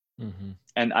 Mm-hmm.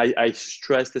 And I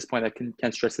stress this point, I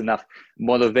can't stress enough.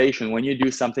 Motivation, when you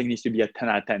do something, needs to be a 10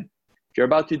 out of 10. If you're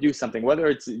about to do something, whether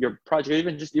it's your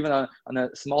project, even on a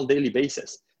small daily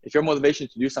basis, if your motivation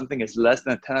to do something is less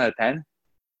than a 10 out of 10,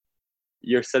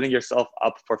 you're setting yourself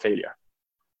up for failure.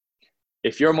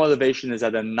 If your motivation is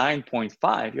at a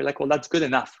 9.5, you're like, well, that's good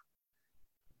enough.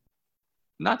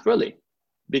 Not really.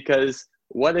 Because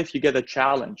what if you get a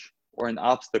challenge or an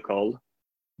obstacle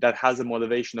that has a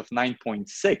motivation of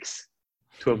 9.6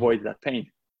 to avoid that pain?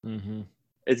 Mm-hmm.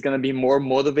 It's going to be more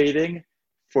motivating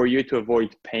for you to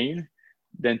avoid pain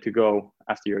than to go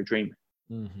after your dream.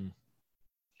 Mm-hmm.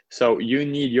 So you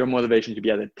need your motivation to be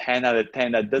at a 10 out of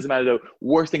 10. That doesn't matter. The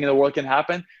worst thing in the world can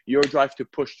happen. Your drive to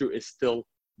push through is still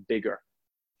bigger.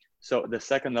 So the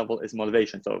second level is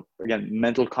motivation. So again,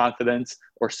 mental confidence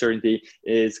or certainty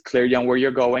is clarity on where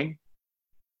you're going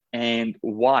and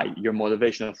why, your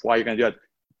motivation of why you're going to do it.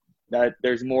 That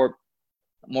there's more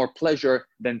pleasure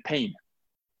than pain.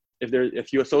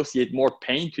 If you associate more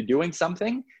pain to doing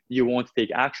something, you won't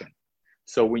take action.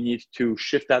 So we need to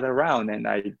shift that around. And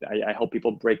I help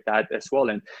people break that as well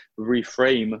and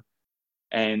reframe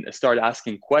and start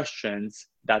asking questions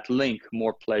that link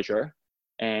more pleasure,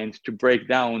 and to break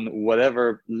down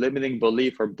whatever limiting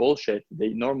belief or bullshit they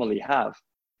normally have.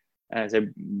 As a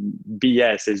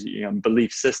BS is,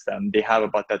 belief system they have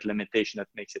about that limitation that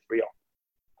makes it real.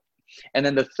 And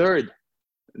then the third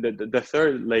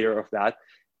layer of that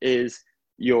is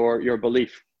your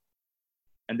belief.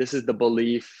 And this is the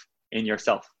belief in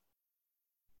yourself.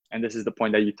 And this is the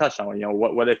point that you touched on.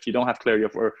 What if you don't have clarity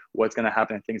of what's going to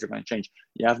happen and things are going to change?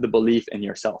 You have the belief in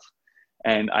yourself.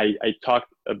 And I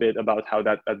talked a bit about how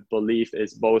that belief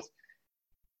is both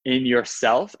in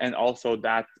yourself, and also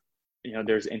that,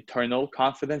 there's internal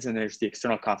confidence and there's the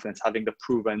external confidence, having the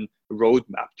proven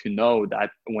roadmap to know that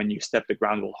when you step, the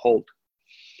ground will hold.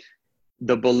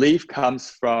 The belief comes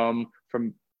from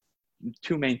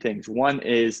two main things. One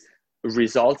is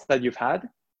results that you've had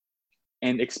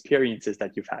and experiences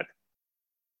that you've had.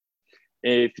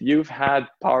 If you've had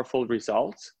powerful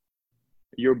results,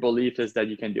 your belief is that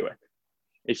you can do it.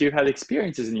 If you've had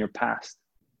experiences in your past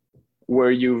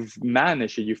where you've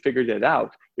managed it, you figured it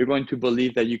out, you're going to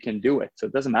believe that you can do it. So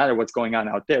it doesn't matter what's going on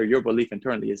out there. Your belief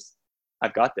internally is,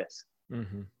 I've got this.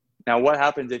 Mm-hmm. Now, what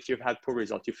happens if you've had poor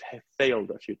results? You've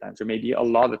failed a few times, or maybe a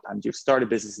lot of times. You've started a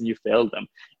business and you failed them,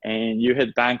 and you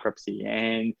hit bankruptcy,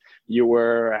 and you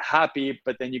were happy,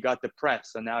 but then you got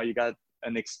depressed. So now you got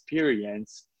an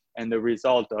experience, and the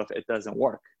result of it doesn't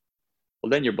work. Well,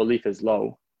 then your belief is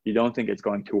low. You don't think it's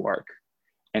going to work.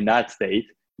 In that state,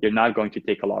 you're not going to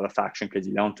take a lot of action because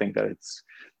you don't think that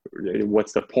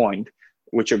what's the point,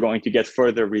 which you're going to get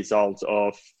further results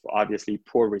of obviously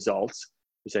poor results.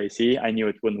 You say, see, I knew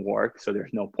it wouldn't work, so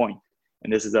there's no point.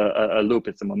 And this is a loop.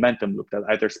 It's a momentum loop that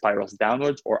either spirals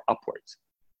downwards or upwards.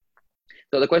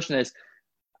 So the question is,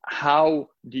 how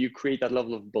do you create that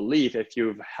level of belief if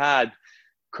you've had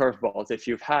curveballs, if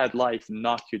you've had life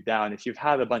knock you down, if you've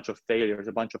had a bunch of failures,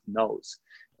 a bunch of no's,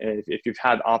 if you've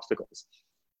had obstacles?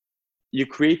 You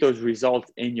create those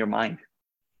results in your mind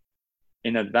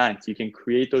in advance. You can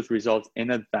create those results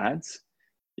in advance.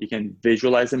 You can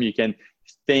visualize them. You can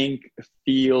think,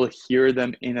 feel, hear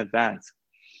them in advance.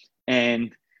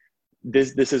 And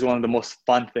this is one of the most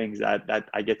fun things that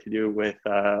I get to do with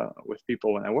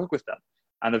people when I work with them.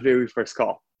 On the very first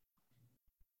call,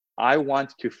 I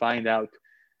want to find out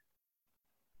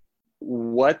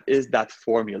what is that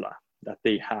formula that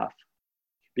they have.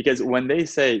 Because when they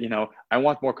say, I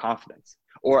want more confidence,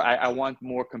 or I want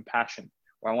more compassion,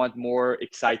 or I want more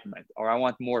excitement, or I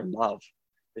want more love,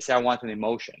 they say I want an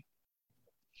emotion.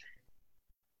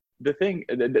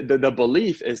 The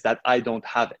belief is that I don't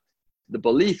have it. The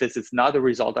belief is it's not a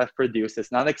result I've produced,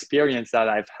 it's not an experience that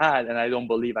I've had, and I don't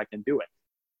believe I can do it.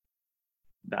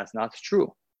 That's not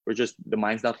true. The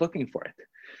mind's not looking for it.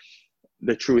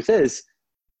 The truth is,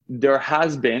 there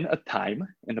has been a time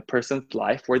in a person's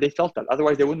life where they felt that.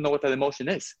 Otherwise, they wouldn't know what that emotion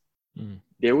is.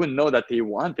 They wouldn't know that they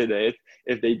wanted it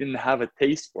if they didn't have a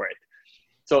taste for it.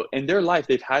 So in their life,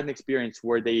 they've had an experience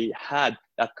where they had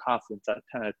that confidence, that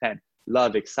 10 out of 10,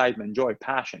 love, excitement, joy,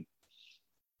 passion.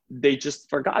 They just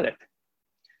forgot it.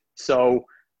 So,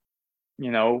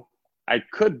 I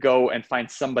could go and find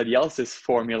somebody else's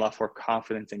formula for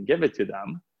confidence and give it to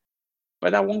them,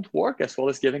 but that won't work as well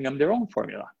as giving them their own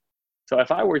formula. So if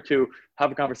I were to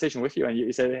have a conversation with you and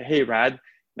you say, hey, Rad,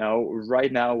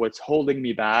 right now what's holding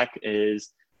me back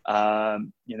is, a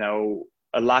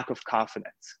lack of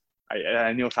confidence.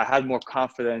 I knew if I had more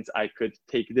confidence, I could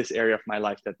take this area of my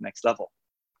life to the next level.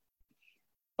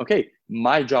 Okay,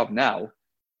 my job now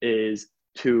is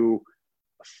to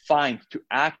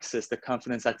access the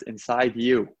confidence that's inside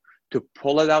you, to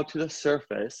pull it out to the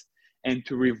surface and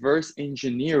to reverse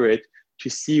engineer it to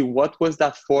see what was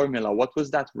that formula, what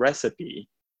was that recipe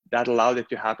that allowed it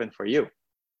to happen for you.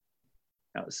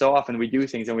 Now, so often we do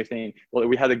things and we think, well,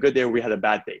 we had a good day or we had a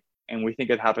bad day, and we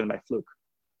think it happened by fluke.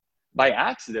 By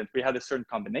accident, we had a certain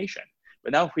combination.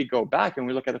 But now if we go back and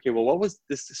we look at, okay, well, what was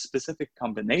this specific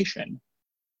combination?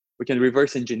 We can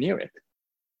reverse engineer it.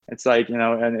 It's like,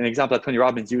 an example that Tony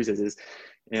Robbins uses is,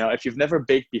 if you've never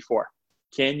baked before,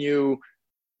 can you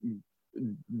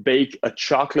bake a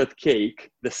chocolate cake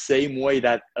the same way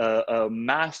that a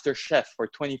master chef for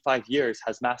 25 years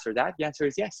has mastered that? The answer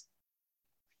is yes.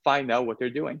 Find out what they're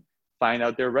doing. Find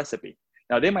out their recipe.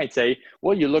 Now, they might say,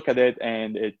 well, you look at it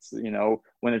and it's,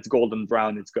 when it's golden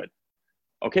brown, it's good.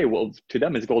 Okay, well, to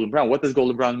them, it's golden brown. What does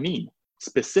golden brown mean?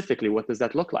 Specifically, what does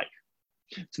that look like?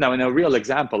 So now in a real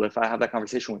example, if I have that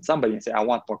conversation with somebody and say, I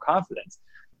want more confidence,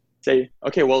 say,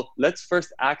 okay, well, let's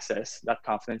first access that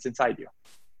confidence inside you.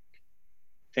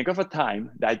 Think of a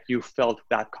time that you felt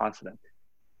that confident.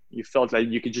 You felt like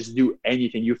you could just do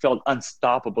anything. You felt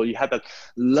unstoppable. You had that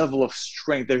level of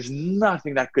strength. There's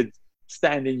nothing that could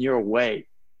stand in your way,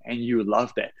 and you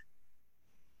loved it.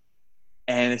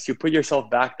 And as you put yourself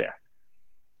back there,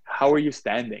 how are you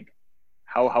standing?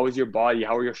 How is your body?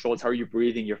 How are your shoulders? How are you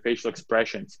breathing? Your facial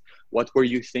expressions? What were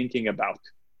you thinking about?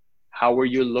 How were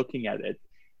you looking at it?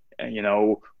 And,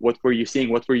 what were you seeing?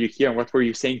 What were you hearing? What were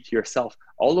you saying to yourself?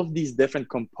 All of these different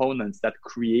components that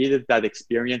created that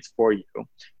experience for you,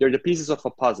 they're the pieces of a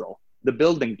puzzle, the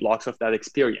building blocks of that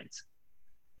experience.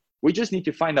 We just need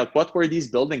to find out what were these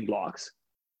building blocks,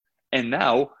 and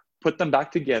now put them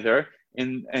back together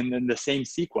in the same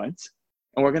sequence,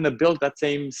 and we're going to build that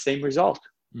same result.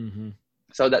 Mm-hmm.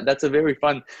 So that's a very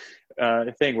fun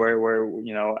thing where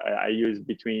I use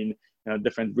between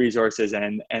different resources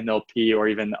and NLP or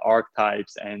even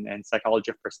archetypes and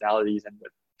psychology of personalities, and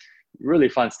really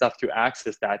fun stuff to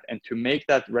access that and to make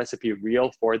that recipe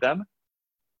real for them,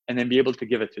 and then be able to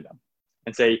give it to them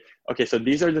and say, okay, so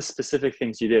these are the specific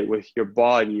things you did with your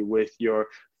body, with your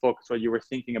focus, what you were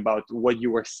thinking about, what you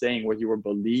were saying, what you were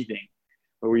believing,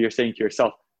 what you're saying to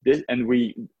yourself. And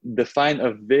we define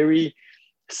a very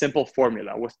simple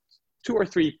formula with 2 or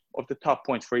 3 of the top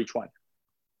points for each one,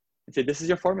 and say, this is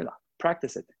your formula.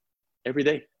 Practice it every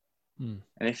day. And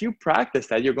if you practice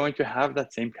that, you're going to have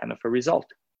that same kind of a result.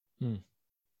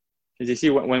 As you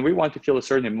see, when we want to feel a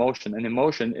certain emotion, an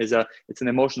emotion is it's an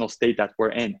emotional state that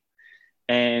we're in,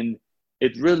 and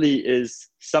it really is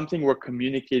something we're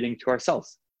communicating to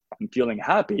ourselves. I'm feeling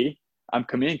happy. I'm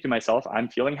communicating to myself, I'm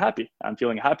feeling happy. I'm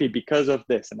feeling happy because of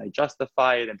this, and I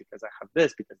justify it, and because I have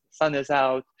this, because the sun is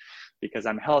out, because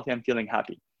I'm healthy, I'm feeling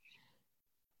happy.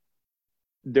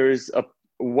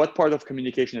 What part of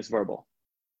communication is verbal?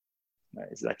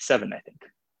 It's like 7, I think.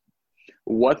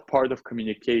 What part of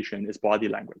communication is body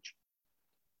language?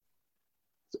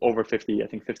 It's over 50, I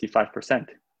think 55%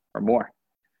 or more.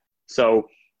 So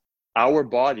our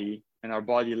body and our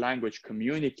body language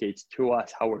communicates to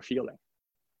us how we're feeling.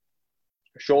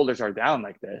 Your shoulders are down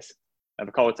like this. I have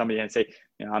a call with somebody and say,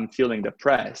 I'm feeling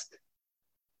depressed.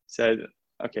 Said,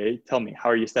 okay, tell me, how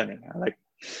are you standing? I'm like,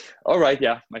 all right,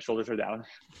 yeah, my shoulders are down.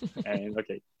 And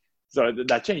okay, so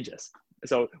that changes.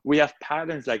 So we have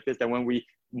patterns like this that when we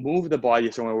move the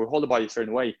body, so when we hold the body a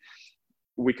certain way,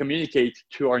 we communicate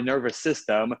to our nervous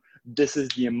system, this is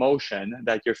the emotion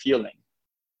that you're feeling.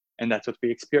 And that's what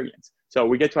we experience. So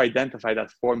we get to identify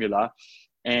that formula,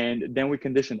 and then we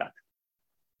condition that.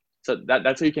 So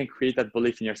that's how you can create that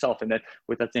belief in yourself. And then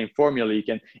with that same formula, you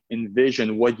can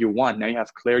envision what you want. Now you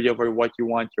have clarity over what you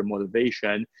want, your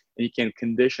motivation, and you can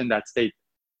condition that state.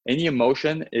 Any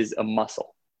emotion is a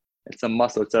muscle. It's a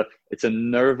muscle. It's a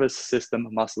nervous system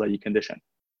muscle that you condition.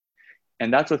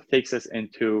 And that's what takes us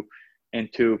into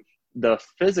the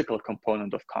physical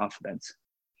component of confidence.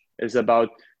 It's about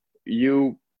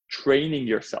you training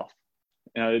yourself.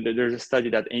 There's a study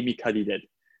that Amy Cuddy did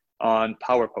on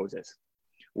power poses,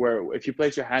 where if you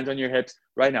place your hands on your hips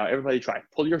right now, everybody try,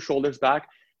 pull your shoulders back,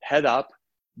 head up,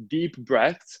 deep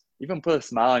breaths, even put a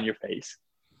smile on your face.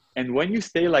 And when you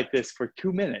stay like this for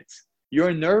 2 minutes,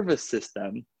 your nervous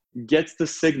system gets the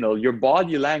signal, your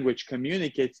body language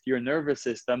communicates to your nervous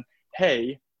system,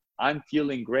 hey, I'm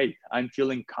feeling great, I'm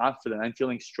feeling confident, I'm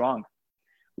feeling strong.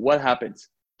 What happens?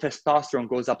 Testosterone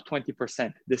goes up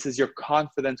 20%. This is your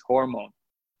confidence hormone,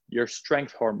 your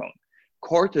strength hormone.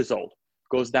 Cortisol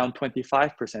goes down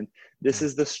 25%. This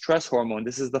is the stress hormone.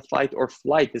 This is the fight or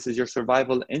flight. This is your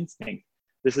survival instinct.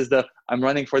 This is the I'm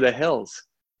running for the hills.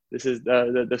 This is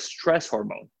the stress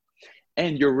hormone.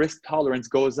 And your risk tolerance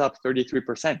goes up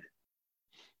 33%.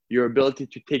 Your ability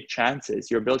to take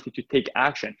chances, your ability to take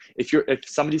action. If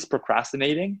somebody's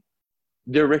procrastinating,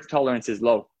 their risk tolerance is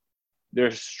low.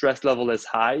 Their stress level is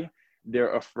high,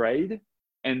 they're afraid,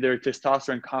 and their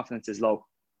testosterone confidence is low.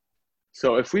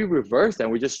 So if we reverse that,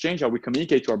 we just change how we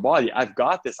communicate to our body, I've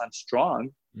got this, I'm strong.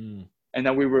 And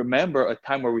then we remember a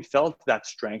time where we felt that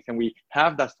strength and we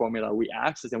have that formula, we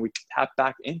access and we tap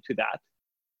back into that.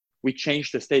 We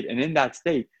change the state. And in that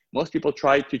state, most people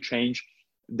try to change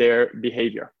their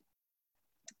behavior.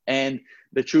 And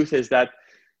the truth is that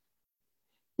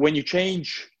when you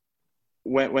change,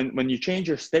 when you change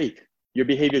your state, your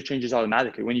behavior changes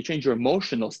automatically. When you change your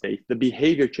emotional state, the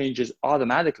behavior changes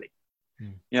automatically.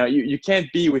 You can't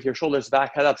be with your shoulders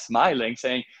back, head up, smiling,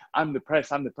 saying, I'm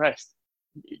depressed.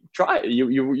 Try it.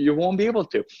 You won't be able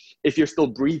to. If you're still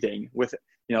breathing with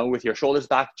your shoulders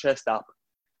back, chest up.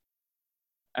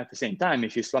 At the same time,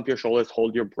 if you slump your shoulders,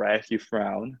 hold your breath, you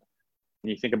frown, and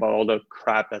you think about all the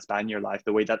crap that's bad in your life,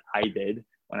 the way that I did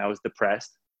when I was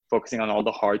depressed, focusing on all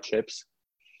the hardships,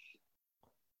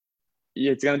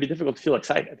 it's going to be difficult to feel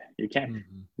excited. You can't.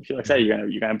 You feel excited, you're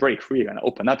going to break free, you're going to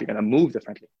open up, you're going to move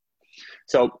differently.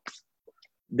 So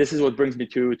this is what brings me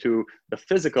to the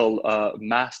physical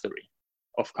mastery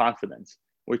of confidence,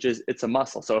 which is it's a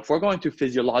muscle. So if we're going to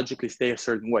physiologically stay a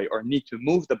certain way or need to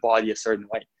move the body a certain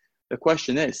way, the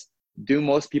question is, do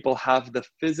most people have the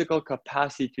physical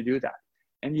capacity to do that?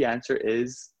 And the answer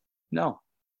is no.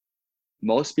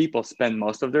 Most people spend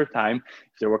most of their time,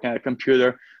 if they're working at a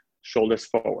computer, shoulders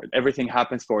forward. Everything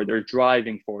happens forward. They're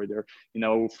driving forward. They're,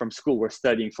 from school, we're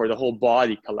studying forward. The whole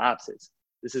body collapses.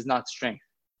 This is not strength.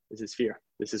 This is fear.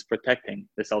 This is protecting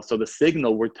this. Also, the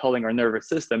signal we're telling our nervous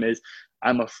system is,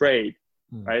 I'm afraid,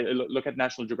 right? Look at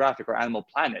National Geographic or Animal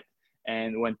Planet.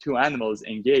 And when two animals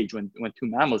engage, when two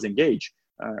mammals engage,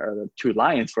 or two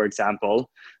lions, for example,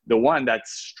 the one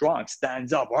that's strong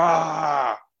stands up,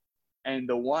 and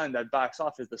the one that backs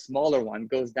off is the smaller one,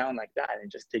 goes down like that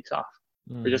and just takes off.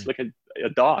 Or just look at a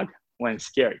dog when it's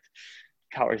scared,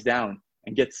 cowers down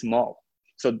and gets small.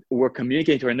 So we're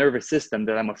communicating to our nervous system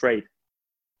that I'm afraid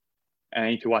and I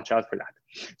need to watch out for that.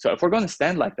 So if we're going to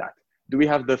stand like that, do we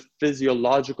have the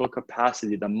physiological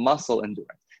capacity, the muscle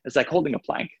endurance? It's like holding a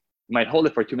plank. You might hold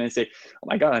it for 2 minutes and say, oh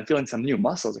my God, I'm feeling some new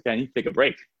muscles. Okay, I need to take a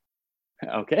break.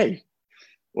 Okay.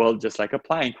 Well, just like a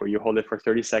plank where you hold it for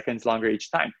 30 seconds longer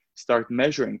each time, start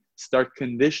measuring, start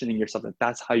conditioning yourself that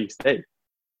that's how you stay.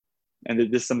 And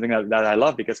this is something that I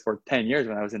love, because for 10 years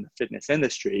when I was in the fitness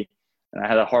industry and I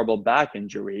had a horrible back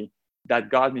injury,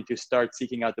 that got me to start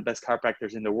seeking out the best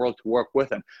chiropractors in the world to work with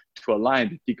them, to align,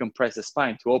 to decompress the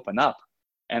spine, to open up.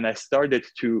 And I started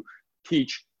to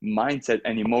teach mindset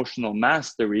and emotional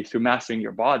mastery through mastering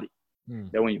your body.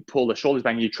 That when you pull the shoulders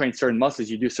back and you train certain muscles,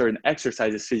 you do certain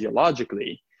exercises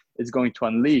physiologically, it's going to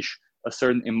unleash a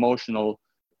certain emotional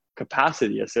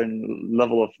capacity, a certain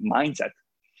level of mindset.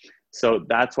 So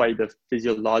that's why the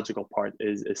physiological part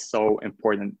is so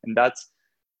important. And that's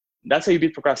That's how you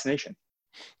beat procrastination.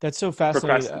 That's so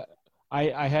fascinating.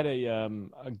 I had a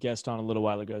guest on a little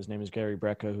while ago. His name is Gary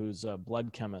Brecka, who's a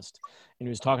blood chemist, and he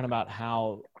was talking about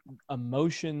how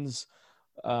emotions,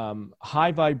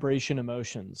 high vibration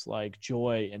emotions like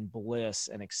joy and bliss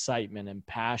and excitement and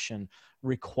passion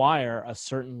require a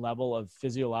certain level of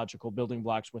physiological building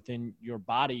blocks within your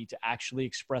body to actually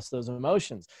express those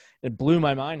emotions. It blew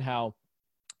my mind how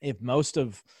if most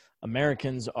of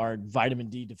Americans are vitamin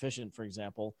D deficient, for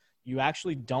example, you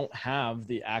actually don't have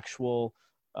the actual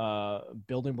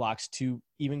building blocks to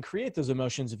even create those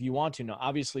emotions if you want to. Now,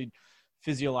 obviously,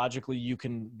 physiologically, you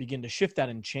can begin to shift that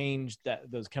and change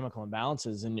those chemical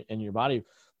imbalances in your body,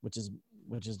 which is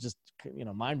just,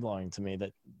 mind blowing to me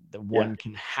that one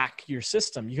can hack your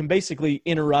system. You can basically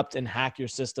interrupt and hack your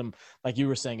system. Like you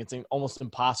were saying, it's almost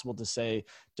impossible to say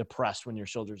depressed when your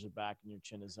shoulders are back and your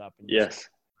chin is up. And yes,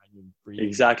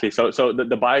 exactly. So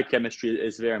the biochemistry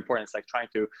is very important. It's like trying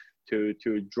to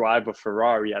drive a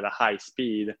Ferrari at a high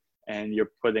speed and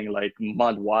you're putting like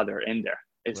mud water in there.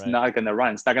 It's not going to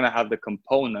run. It's not going to have the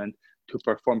component to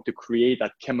perform, to create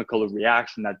that chemical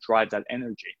reaction that drives that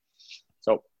energy.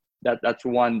 So that's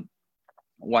one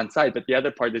side, but the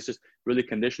other part is just really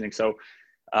conditioning. So,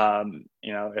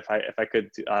 if I could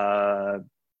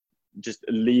just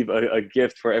leave a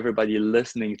gift for everybody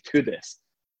listening to this,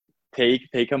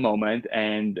 take a moment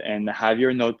and have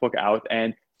your notebook out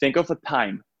and think of a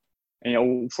time,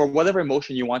 for whatever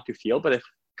emotion you want to feel. But if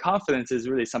confidence is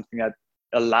really something that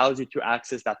allows you to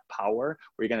access that power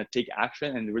where you're going to take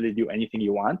action and really do anything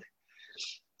you want,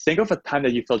 think of a time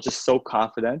that you felt just so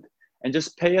confident and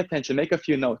just pay attention, make a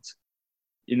few notes.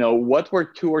 What were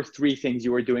 2 or 3 things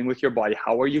you were doing with your body?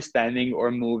 How are you standing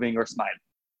or moving or smiling?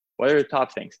 What are the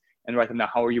top things? And write them down.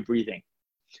 How are you breathing?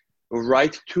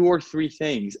 Write 2 or 3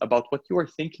 things about what you were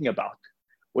thinking about,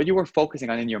 what you were focusing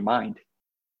on in your mind.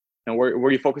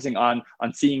 Were you focusing on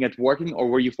seeing it working, or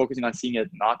were you focusing on seeing it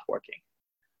not working?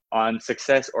 On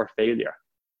success or failure?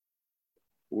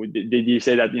 Did you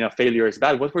say that failure is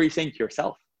bad? What were you saying to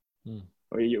yourself?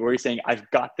 Were you saying, I've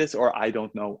got this, or I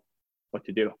don't know what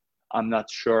to do? I'm not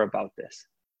sure about this.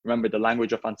 Remember the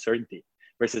language of uncertainty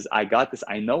versus I got this,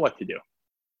 I know what to do.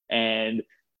 And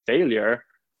failure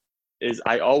is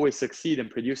I always succeed in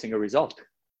producing a result.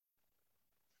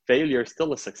 Failure is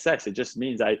still a success. It just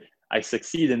means I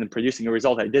succeed in producing a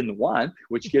result I didn't want,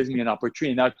 which gives me an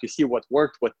opportunity now to see what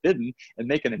worked, what didn't, and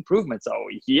make an improvement. So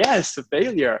yes,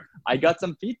 failure, I got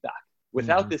some feedback.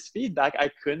 Without this feedback, I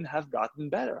couldn't have gotten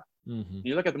better.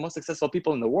 You look at the most successful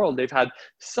people in the world, they've had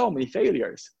so many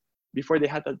failures before they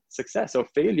had that success. So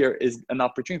failure is an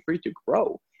opportunity for you to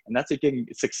grow, and that's it, can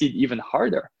succeed even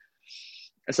harder.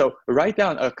 So write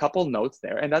down a couple notes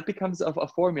there, and that becomes a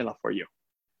formula for you.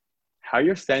 How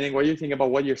you're standing, what you think about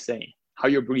what you're saying, how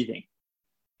you're breathing,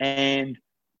 and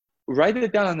write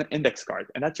it down on an index card,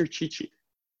 and that's your cheat sheet.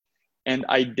 And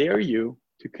I dare you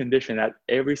to condition that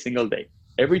every single day,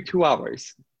 every 2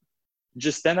 hours.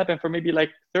 Just stand up and for maybe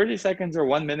like 30 seconds or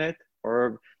 1 minute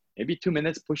or maybe 2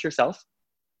 minutes, push yourself.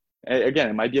 Again,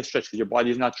 it might be a stretch because your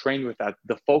body is not trained with that.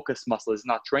 The focus muscle is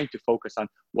not trained to focus on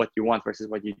what you want versus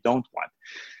what you don't want.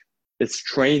 It's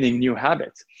training new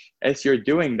habits. As you're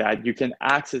doing that, you can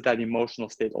access that emotional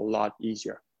state a lot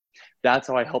easier. That's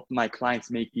how I helped my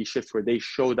clients make these shifts where they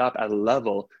showed up at a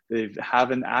level they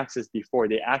haven't accessed before.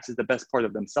 They access the best part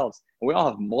of themselves. And we all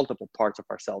have multiple parts of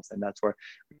ourselves, and that's where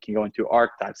we can go into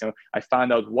archetypes. So I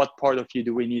found out what part of you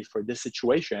do we need for this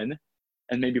situation,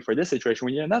 and maybe for this situation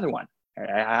we need another one.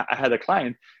 I had a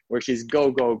client where she's go,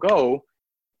 go, go,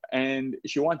 and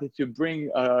she wanted to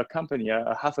bring a company,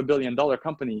 a $500 million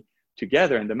company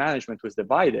together, and the management was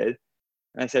divided.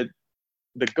 And I said,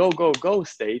 the go, go, go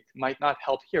state might not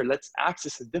help here. Let's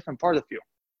access a different part of you.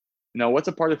 What's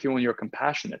a part of you when you're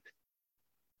compassionate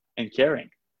and caring?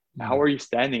 How are you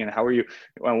standing, and how are you?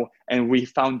 And we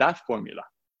found that formula.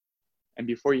 And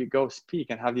before you go speak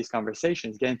and have these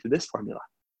conversations, get into this formula.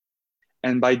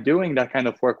 And by doing that kind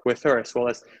of work with her, as well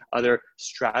as other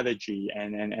strategy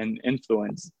and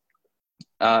influence,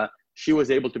 she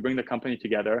was able to bring the company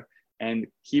together and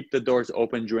keep the doors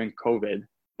open during COVID,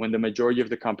 when the majority of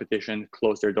the competition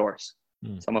closed their doors,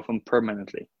 some of them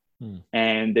permanently.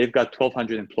 And they've got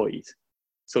 1,200 employees.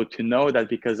 So to know that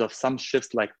because of some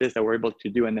shifts like this that we're able to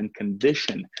do and then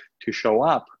condition to show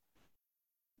up,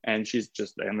 and she's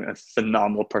just a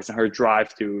phenomenal person. Her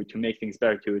drive to make things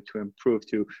better, to improve,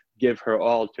 to give her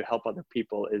all, to help other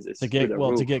people is to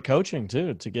get coaching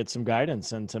too, to get some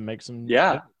guidance and to make some,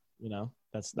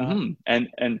 that's not.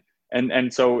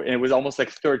 And so it was almost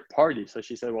like third party. So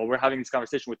she said, well, we're having this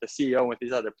conversation with the CEO, with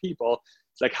these other people.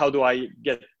 It's like, how do I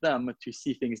get them to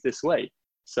see things this way?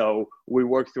 So we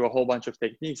worked through a whole bunch of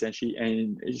techniques, and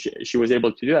she was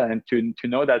able to do that. And to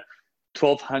know that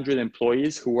 1,200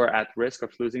 employees who were at risk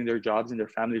of losing their jobs and their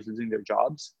families losing their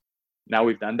jobs, now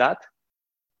we've done that.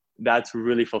 That's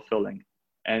really fulfilling.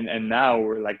 And now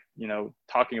we're like,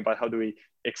 talking about how do we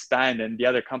expand, and the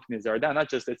other companies are down.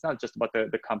 It's not just about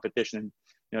the competition,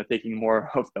 taking more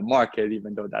of the market,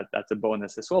 even though that's a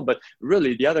bonus as well. But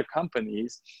really the other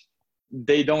companies,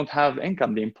 they don't have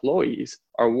income. The employees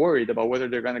are worried about whether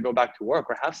they're going to go back to work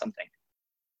or have something.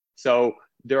 So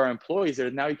there are employees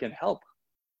that now you can help.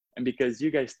 And because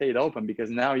you guys stayed open, because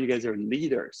now you guys are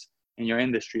leaders in your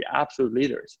industry, absolute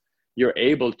leaders, you're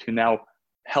able to now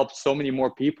help so many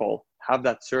more people have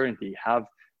that certainty, have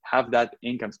that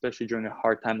income, especially during a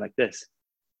hard time like this.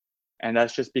 And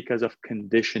that's just because of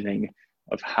conditioning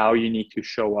of how you need to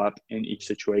show up in each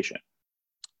situation.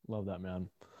 Love that, man.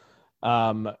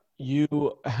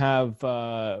 You have,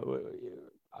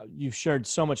 you've shared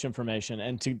so much information,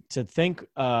 and to think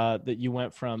that you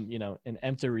went from, an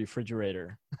empty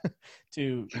refrigerator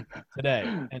to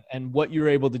today, and what you're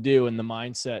able to do, and the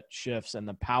mindset shifts and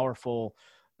the powerful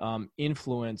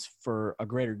influence for a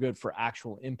greater good, for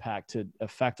actual impact to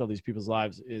affect all these people's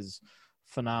lives is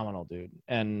phenomenal, dude.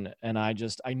 And I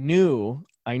knew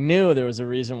there was a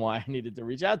reason why I needed to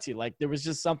reach out to you. Like there was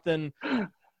just something,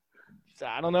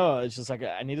 I don't know. It's just like,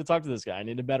 I need to talk to this guy. I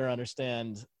need to better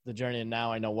understand the journey. And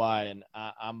now I know why. And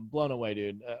I'm blown away,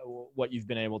 dude, what you've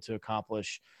been able to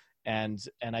accomplish. And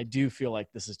I do feel like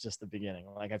this is just the beginning.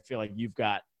 Like, I feel like you've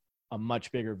got a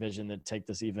much bigger vision to take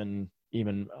this even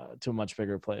to a much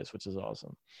bigger place, which is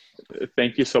awesome.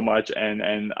 Thank you so much.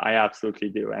 And I absolutely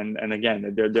do. And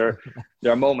again, there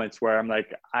are moments where I'm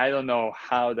like, I don't know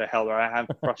how the hell, or I have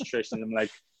frustration. I'm like,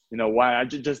 why?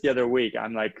 Just the other week,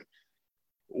 I'm like,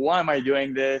 why am I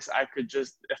doing this? I could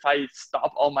just, if I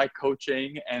stop all my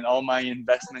coaching and all my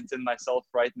investments in myself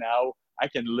right now, I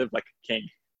can live like a king.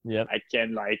 Yeah. I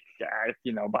can buy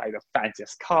the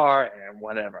fanciest car and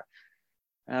whatever.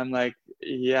 And I'm like,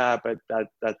 yeah, but that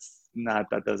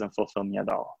doesn't fulfill me at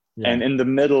all. Yeah. And in the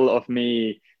middle of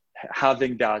me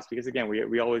having doubts, because again,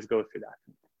 we always go through that.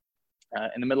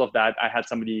 In the middle of that, I had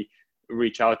somebody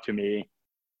reach out to me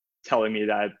telling me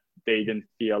that they didn't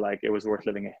feel like it was worth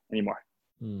living anymore.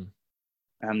 And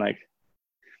I'm like,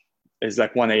 it's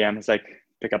like 1 a.m. It's like,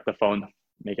 pick up the phone,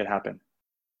 make it happen.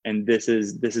 And this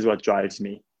is what drives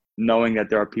me, knowing that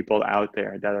there are people out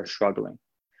there that are struggling,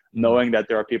 knowing that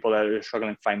there are people that are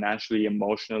struggling financially,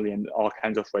 emotionally, in all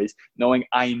kinds of ways, knowing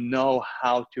I know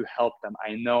how to help them.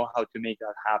 I know how to make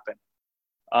that happen.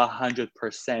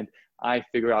 100%. I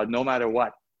figure out no matter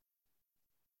what,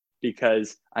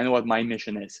 because I know what my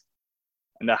mission is.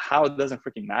 And the how doesn't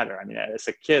freaking matter. I mean, as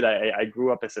a kid, I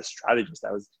grew up as a strategist.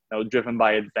 I was driven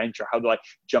by adventure. How do I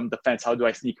jump the fence? How do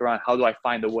I sneak around? How do I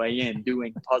find a way in?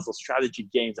 Doing puzzle strategy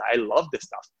games. I love this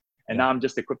stuff. And now I'm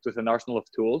just equipped with an arsenal of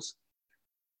tools.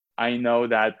 I know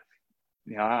that,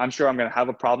 I'm sure I'm going to have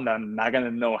a problem that I'm not going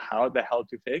to know how the hell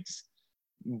to fix,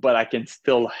 but I can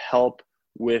still help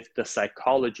with the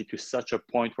psychology to such a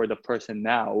point where the person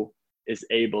now is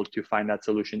able to find that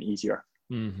solution easier.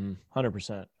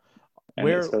 100%.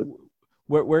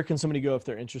 Where can somebody go if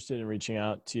they're interested in reaching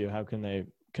out to you? How can they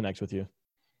connect with you?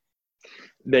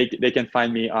 They can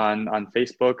find me on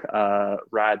Facebook,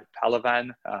 Rad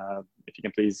Pallavan. If you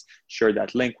can please share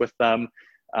that link with them.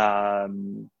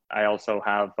 I also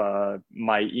have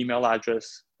my email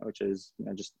address, which is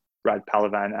just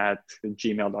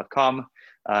radpallavan@gmail.com.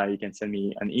 You can send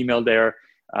me an email there,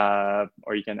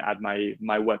 or you can add my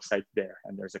website there,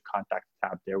 and there's a contact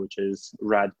tab there, which is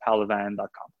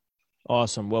radpallavan.com.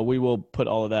 Awesome. Well, we will put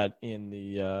all of that in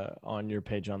the on your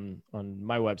page on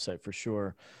my website for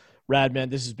sure. Rad, man,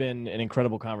 this has been an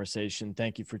incredible conversation.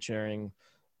 Thank you for sharing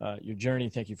your journey.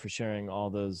 Thank you for sharing all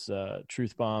those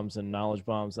truth bombs and knowledge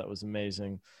bombs. That was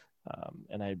amazing.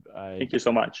 And I thank you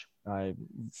so much. I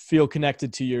feel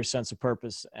connected to your sense of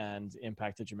purpose and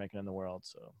impact that you're making in the world.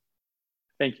 So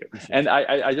thank you. And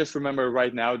I just remember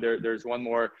right now there's one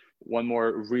more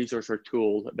resource or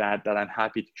tool that I'm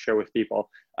happy to share with people.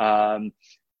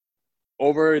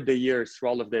 Over the years, through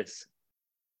all of this,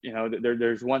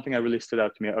 there's one thing that really stood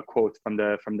out to me, a quote from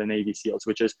the Navy SEALs,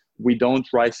 which is, we don't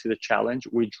rise to the challenge,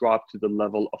 we drop to the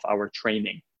level of our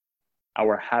training,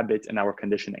 our habits, and our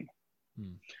conditioning.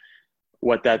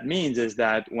 What that means is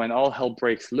that when all hell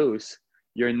breaks loose,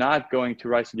 you're not going to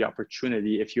rise to the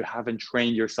opportunity if you haven't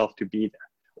trained yourself to be there,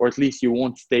 or at least you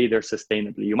won't stay there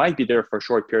sustainably. You might be there for a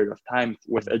short period of time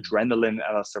with adrenaline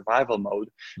and a survival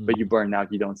mode, but you burn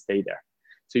out, you don't stay there.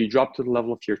 So you drop to the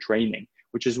level of your training,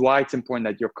 which is why it's important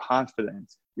that your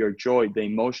confidence, your joy, the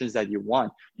emotions that you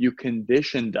want, you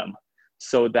condition them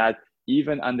so that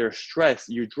even under stress,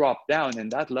 you drop down,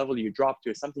 and that level you drop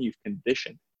to is something you've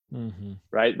conditioned.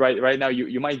 Right now,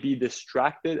 you might be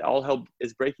distracted. All hell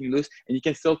is breaking loose, and you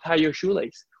can still tie your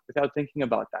shoelace without thinking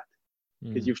about that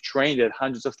because you've trained it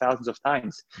hundreds of thousands of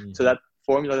times. So that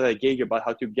formula that I gave you about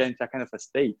how to get into that kind of a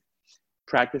state,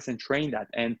 practice and train that.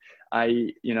 And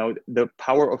the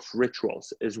power of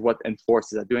rituals is what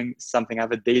enforces that. Doing something, I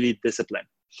have a daily discipline,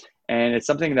 and it's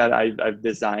something that I've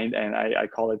designed, and I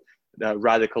call it the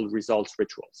radical results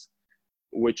rituals,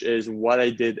 which is what I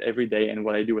did every day and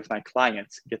what I do with my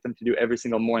clients, get them to do every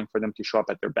single morning for them to show up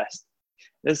at their best.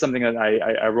 This is something that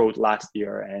I wrote last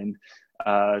year, and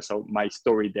so my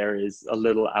story there is a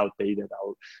little outdated.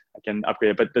 I can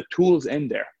upgrade it, but the tools in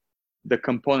there, the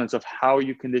components of how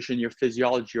you condition your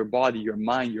physiology, your body, your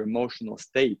mind, your emotional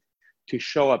state to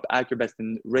show up at your best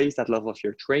and raise that level of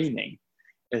your training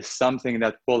is something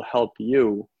that will help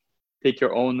you take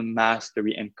your own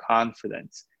mastery and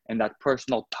confidence and that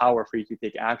personal power for you to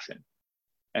take action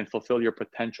and fulfill your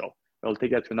potential. It'll take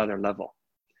that to another level.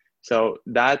 So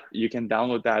that you can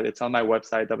download that. It's on my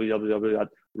website,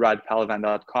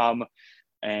 www.radpahlavan.com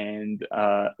and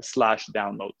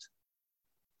 /download.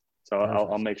 So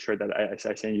I'll make sure that I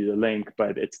send you the link,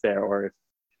 but it's there. Or if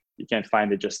you can't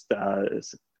find it, just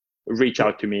reach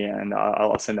out to me and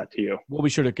I'll send that to you. We'll be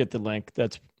sure to get the link.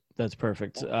 That's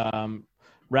perfect.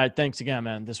 Rad, thanks again,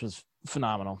 man. This was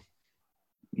phenomenal.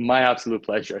 My absolute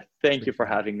pleasure. Thank you for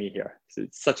having me here.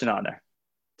 It's such an honor.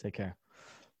 Take care.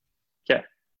 Okay.